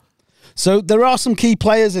 it more? So there are some key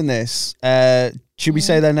players in this. Should we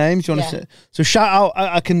say their names? Do you want to say? So shout out.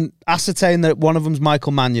 I can ascertain that one of them's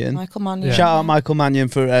Michael Mannion. Michael Mannion. Shout out Michael Mannion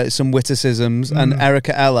for some witticisms, and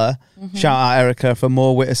Erica Ella. Shout out Erica for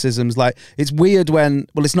more witticisms. Like, it's weird when,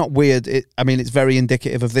 well, it's not weird. I mean, it's very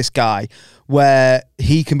indicative of this guy, where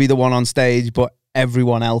he can be the one on stage, but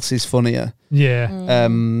everyone else is funnier. Yeah.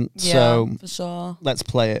 So for sure. Let's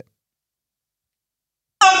play it.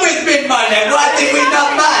 Come with me, money. Why did we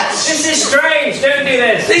not match? This is strange. Don't do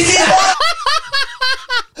this. This is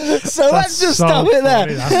So let's just stop it there.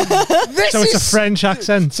 So it's a French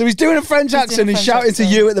accent. So he's doing a French accent. He's shouting to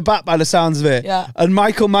you at the back by the sounds of it. Yeah. And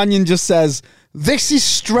Michael Mannion just says, "This is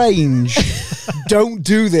strange. Don't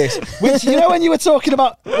do this." Which, you know, when you were talking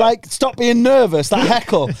about, like, stop being nervous, that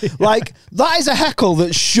heckle, like, that is a heckle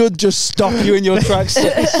that should just stop you in your tracks.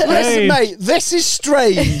 Listen, mate, this is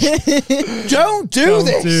strange. Don't do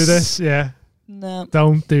this. Yeah. No.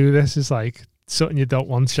 Don't do this. It's like something you don't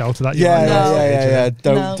want shouted at you. Yeah.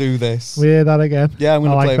 Don't do this. We hear that again. Yeah, I'm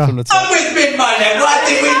going to play it from the top. Come with me, money. Why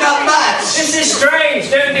did we not match? This is strange.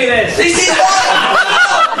 Don't do this. This is of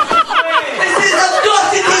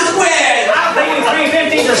course it is weird. I'll pay you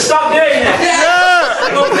 $3.50 to stop doing it.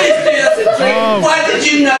 Yeah. Well, please do us a treat. Why did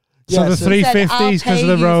you not? So the 350s because of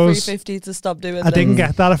the rose. $3.50 to stop doing. I didn't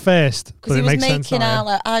get that at first, because but he it was makes sense making now. out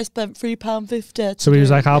like I spent £3.50. So he was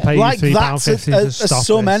like, "I'll pay you Like, that's £3.50 a to stop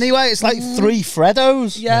sum this." anyway. It's like 3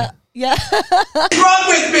 Freddos. Yeah. What's wrong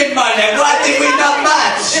with me, money? Why did we not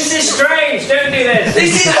match? This is strange. Don't do this.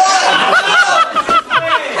 This is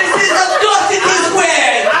of course it is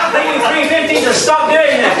weird. I'll pay you $3.50 to stop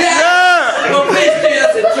doing it. Yeah. Well, please do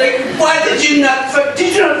us a trick. Why did you not?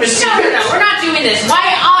 Did you not receive it? No, we're not doing this. Why?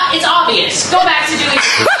 It's obvious. Go back to doing it.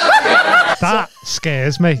 That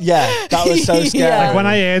scares me. Yeah, that was so scary. Like when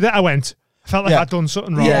I heard it, I felt like I'd done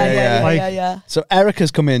something wrong. Yeah. So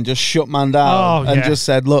Erica's come in, just shut man down, and just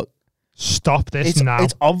said, "Look, stop this now."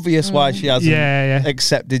 It's obvious why she hasn't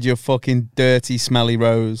accepted your fucking dirty, smelly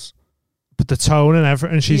rose. But the tone and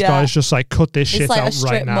everything she's got is just like, cut this shit It's like out a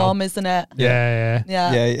strip right now. mom, isn't it? Yeah.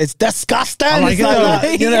 It's disgusting. I like It's it like though.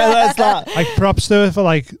 that. You know, that's that. Like, props to her for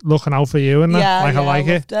like looking out for you and that. Yeah, Like, I like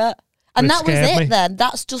it. loved it. And But that was scared it me. then.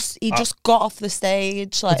 That's just, he just got off the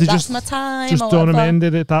stage. Like, They that's just- my time. Just or done him whatever. in,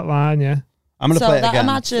 did it that line, yeah. I'm gonna So play it that- again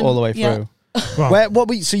imagine- all the way yeah. through. Go on.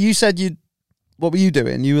 So you said what were you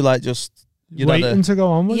doing? You were like just Waiting to go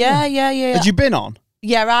on with Yeah. Had you been on?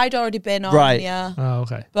 Yeah, I'd already been on, Right. yeah. Oh,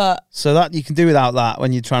 okay. But So that you can do without that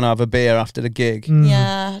when you're trying to have a beer after the gig.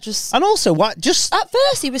 yeah, just And also, what? Just at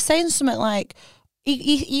first he was saying something like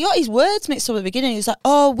he got his words mixed up at the beginning. He was like,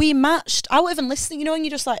 "Oh, we matched." I wasn't even listening. You know, when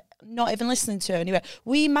you're just like not even listening to it. And he went,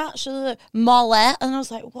 "We matched Mollet," and I was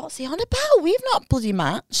like, "What's he on about? We've not bloody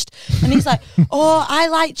matched." And he's like, "Oh, I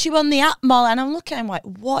liked you on the app, Mollet," and I'm looking at him like,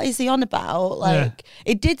 "What is he on about?" Like,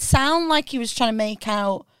 it did sound like he was trying to make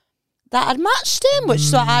out that I'd matched him, which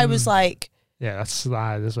so I was like. Yeah, that's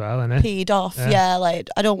lied as well, isn't it? Peed off, yeah. Like,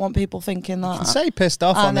 I don't want people thinking that. You can say pissed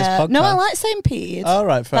off on this podcast. No, I like saying peed. All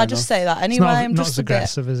right, fair I enough. just say that It's anyway. not, I'm not just as a bit.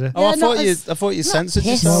 aggressive, is it? Oh, I Yeah, not thought you not censored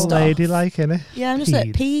pissed yourself. More ladylike, innit? Yeah, I'm just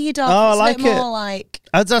like peed off. Oh, I It's like a bit it. more like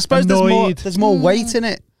I suppose Annoyed. there's more weight in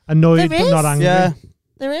it. Annoyed, There but not is. angry. Yeah,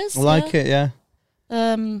 there is. I like it. Yeah.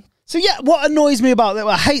 So yeah, what annoys me about that?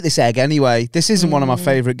 Well, I hate this egg anyway. This isn't one of my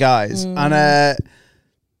favorite guys. And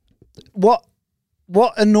what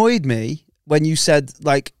annoyed me when you said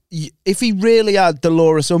like if he really had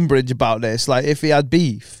Dolores Umbridge about this, like if he had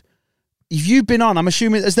beef, if you've been on, I'm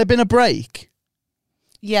assuming has there been a break?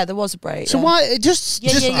 Yeah, there was a break. So yeah. why just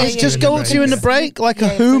yeah. go up to you in the break like a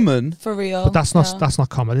human? For real. But that's not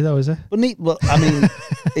comedy though, is it? Well, I mean,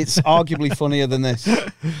 it's arguably funnier than this.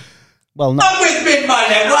 Well, no. Come with me,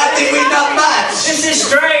 money. Why did we not match? This is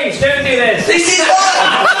strange. Don't do this. This is of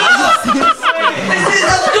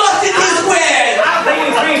course it is weird. I'll pay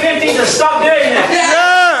you $3.50 to stop doing it.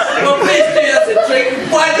 Yeah. Well, please do us a trick.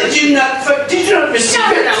 Why did you not? Did you not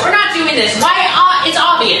receive it? No, we're not doing this. Why? It's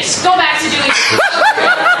obvious. Go back to doing it.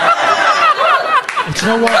 Do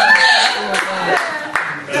you know what?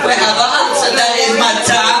 So that is my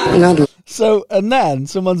time. So, and then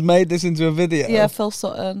someone's made this into a video. Yeah, Phil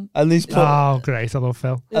Sutton. And they've put, Oh, great. I love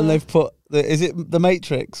Phil. and they've put, is it The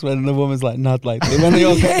Matrix when the woman's like, nod like that, when they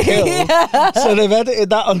all get killed? So they've edited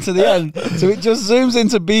that onto the end. So it just zooms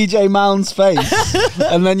into BJ Mound's face.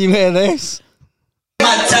 And then you hear this.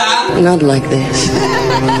 My time. Not like this.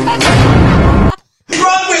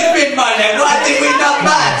 Wrong with me, money. Why did we not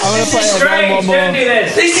match? I'm going to play it again one more. Don't do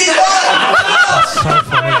this. This is This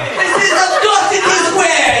is of course it is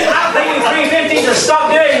weird. I'll pay you $3.50 to stop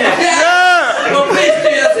doing it. Yeah.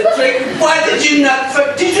 Why did you not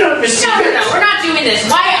receive No, it? we're not doing this.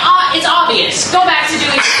 Why? It's obvious. Go back to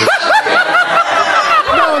doing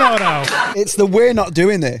No. It's the we're not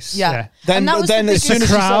doing this. Yeah. Then, And that was then the as soon as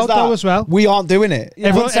biggest she crowd, says that, though, as well. we aren't doing it.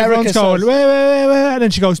 Everyone's Erica going, says- wait, and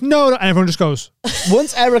then she goes, no, and everyone just goes,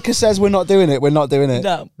 Once Erica says we're not doing it, we're not doing it.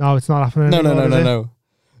 No. no, it's not happening. No. anymore, is it? No.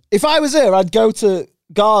 If I was here, I'd go to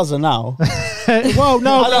Gaza now. Whoa,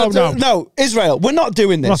 no. Israel, we're not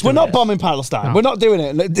doing this. We're not bombing Palestine. No. We're not doing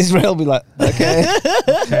it. Israel will be like, okay.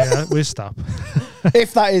 Okay, we'll stop.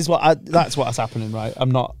 If that is that's what's happening, right?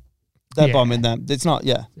 I'm not. They're Yeah. bombing them. It's not.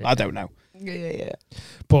 Yeah, I don't know. Yeah.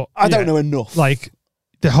 But I don't know enough. Like,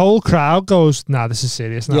 the whole crowd goes, nah, this is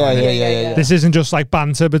serious now. Yeah, innit? yeah. This isn't just like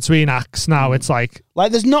banter between acts now. It's like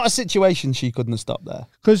there's not a situation she couldn't have stopped there.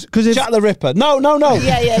 Because Jack the Ripper. No.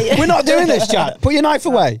 Yeah. We're not doing this, Jack. Put your knife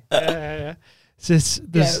away. yeah. There's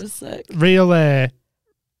it was sick.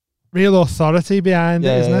 real authority behind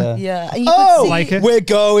it, isn't it? Yeah. And you Oh, could see, like it. we're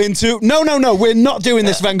going to. No. We're not doing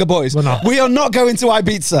this, Venga Boys. We're not. We are not going to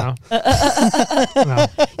Ibiza. No.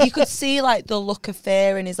 you could see like the look of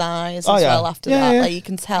fear in his eyes Oh, as yeah. well after Yeah, that. yeah. Like you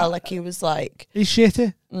can tell like he was like He's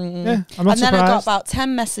shitty. Yeah, I'm not and then surprised. I got about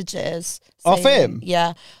 10 messages Off saying, him?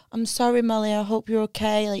 Yeah. I'm sorry, Molly, I hope you're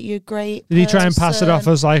okay. Like you're a great. Did he try and pass it off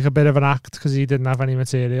person." as like a bit of an act because he didn't have any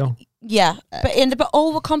material? Yeah, but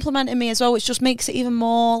all were complimenting me as well, which just makes it even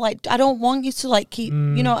more like I don't want you to like keep.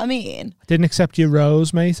 You know what I mean? Didn't accept your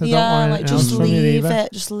rose, mate. I don't Yeah, want like anything just else from you leave either.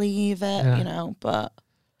 it, just leave it. Yeah. You know, but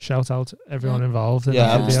Shout out to everyone involved. In Yeah,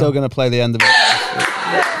 that I'm video. still going to play the end of it.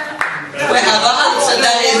 Well,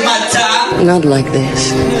 today is my time. Not like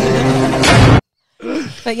this.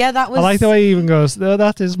 but yeah, that was. I like the way he even goes, no,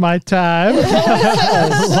 that is my time.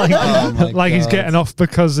 like he's getting off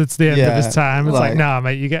because it's the end of his time. It's like, nah,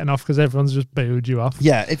 mate, you're getting off because everyone's just booed you off.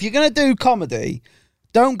 Yeah, if you're going to do comedy,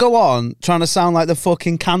 don't go on trying to sound like the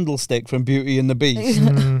fucking candlestick from Beauty and the Beast,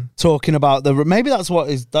 talking about maybe that's why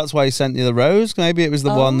he sent you the rose. Maybe it was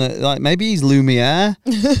the one that, like, maybe he's Lumiere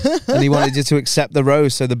and he wanted you to accept the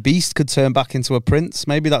rose so the Beast could turn back into a prince.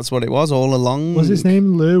 Maybe that's what it was all along. Was his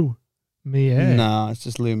name Lou? No, it's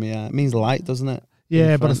just Lumiere. It means light, doesn't it?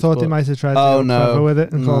 Yeah, but I thought they might have tried to go clever with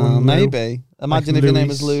it and call him Lou. maybe. Imagine Like if your name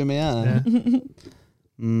was Louis. Lumiere. Yeah.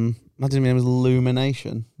 Imagine if your name was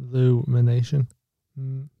Illumination. Illumination.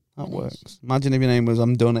 That works. Imagine if your name was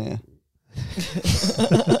I'm Done Here.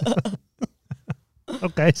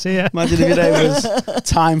 Okay, see ya. Imagine if your name was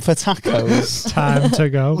Time for Tacos. Time to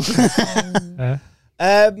go.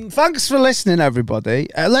 Thanks for listening, everybody.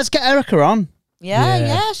 Let's get Erica on.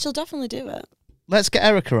 Yeah, she'll definitely do it. Let's get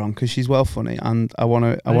Erica on because she's well funny, and I want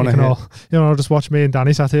to. You know, just watch me and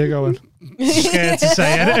Danny sat here going, scared to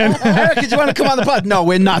say anything. Erica, do you want to come on the pod? No,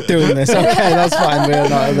 we're not doing this. Okay, that's fine. We're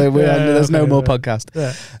not. There's no more podcast.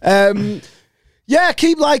 Yeah,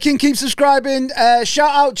 keep liking, keep subscribing. Shout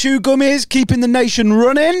out Chew Gummies, keeping the nation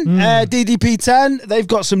running. DDP10, they've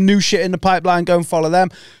got some new shit in the pipeline. Go and follow them.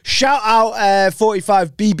 Shout out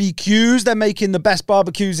 45 BBQs. They're making the best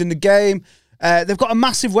barbecues in the game. They've got a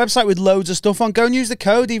massive website with loads of stuff on. Go and use the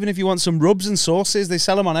code, even if you want some rubs and sauces. They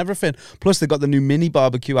sell them on everything. Plus, they've got the new mini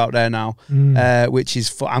barbecue out there now, which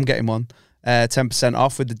is I'm getting one. 10%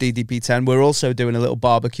 off with the DDP10. We're also doing a little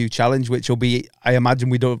barbecue challenge, which will be, I imagine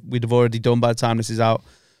we'd have already done by the time this is out.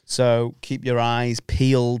 So keep your eyes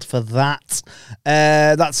peeled for that.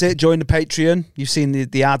 That's it. Join the Patreon. You've seen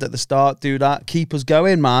the ad at the start. Do that. Keep us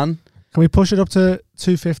going, man. Can we push it up to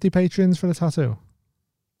 250 patrons for the tattoo?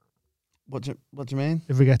 What do you mean?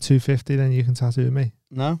 If we get 250, then you can tattoo me.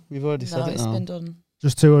 No, we've already said it. It's been done.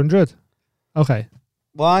 Just 200? Okay.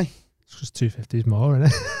 Why? It's just 250 is more, isn't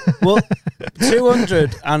it? Well,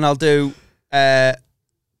 200 and I'll do a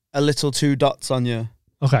little 2 dots on you.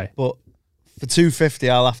 Okay. But for 250,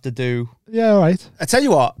 I'll have to do... Yeah, all right. I tell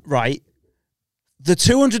you what, right? The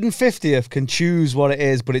 250th can choose what it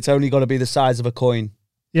is, but it's only got to be the size of a coin.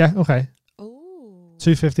 Yeah, okay.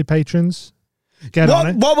 250 patrons. Get on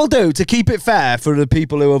it. What we'll do to keep it fair for the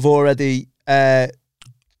people who have already on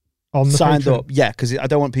the signed Patreon. up, yeah, because I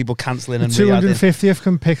don't want people cancelling and 250th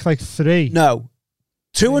can pick like 3. No.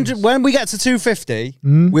 200. When we get to 250,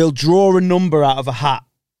 Mm. we'll draw a number out of a hat,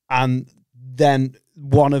 and then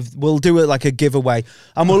we'll do it like a giveaway,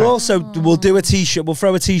 and we'll do a t-shirt. We'll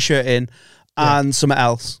throw a t-shirt in and something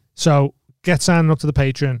else. So get signing up to the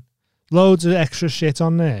Patreon. Loads of extra shit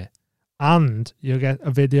on there. And you'll get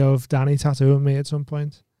a video of Danny tattooing me at some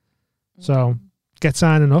point. So get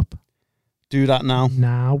signing up. Do that now.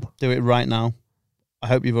 Now. Do it right now. I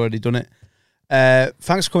hope you've already done it.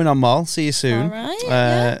 Thanks for coming on, Mal. See you soon. All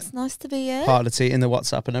right. It's nice to be here. Part of the tea in the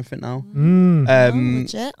WhatsApp and everything now. Mm.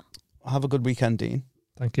 Legit. Have a good weekend, Dean.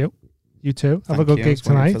 Thank you. You too. Have a Thank good you. I gig was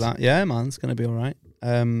waiting tonight. for that. Yeah, man, it's going to be all right.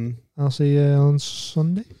 I'll see you on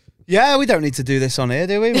Sunday. Yeah, we don't need to do this on here,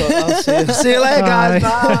 do we? But I'll see you later, guys.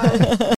 Bye. Bye.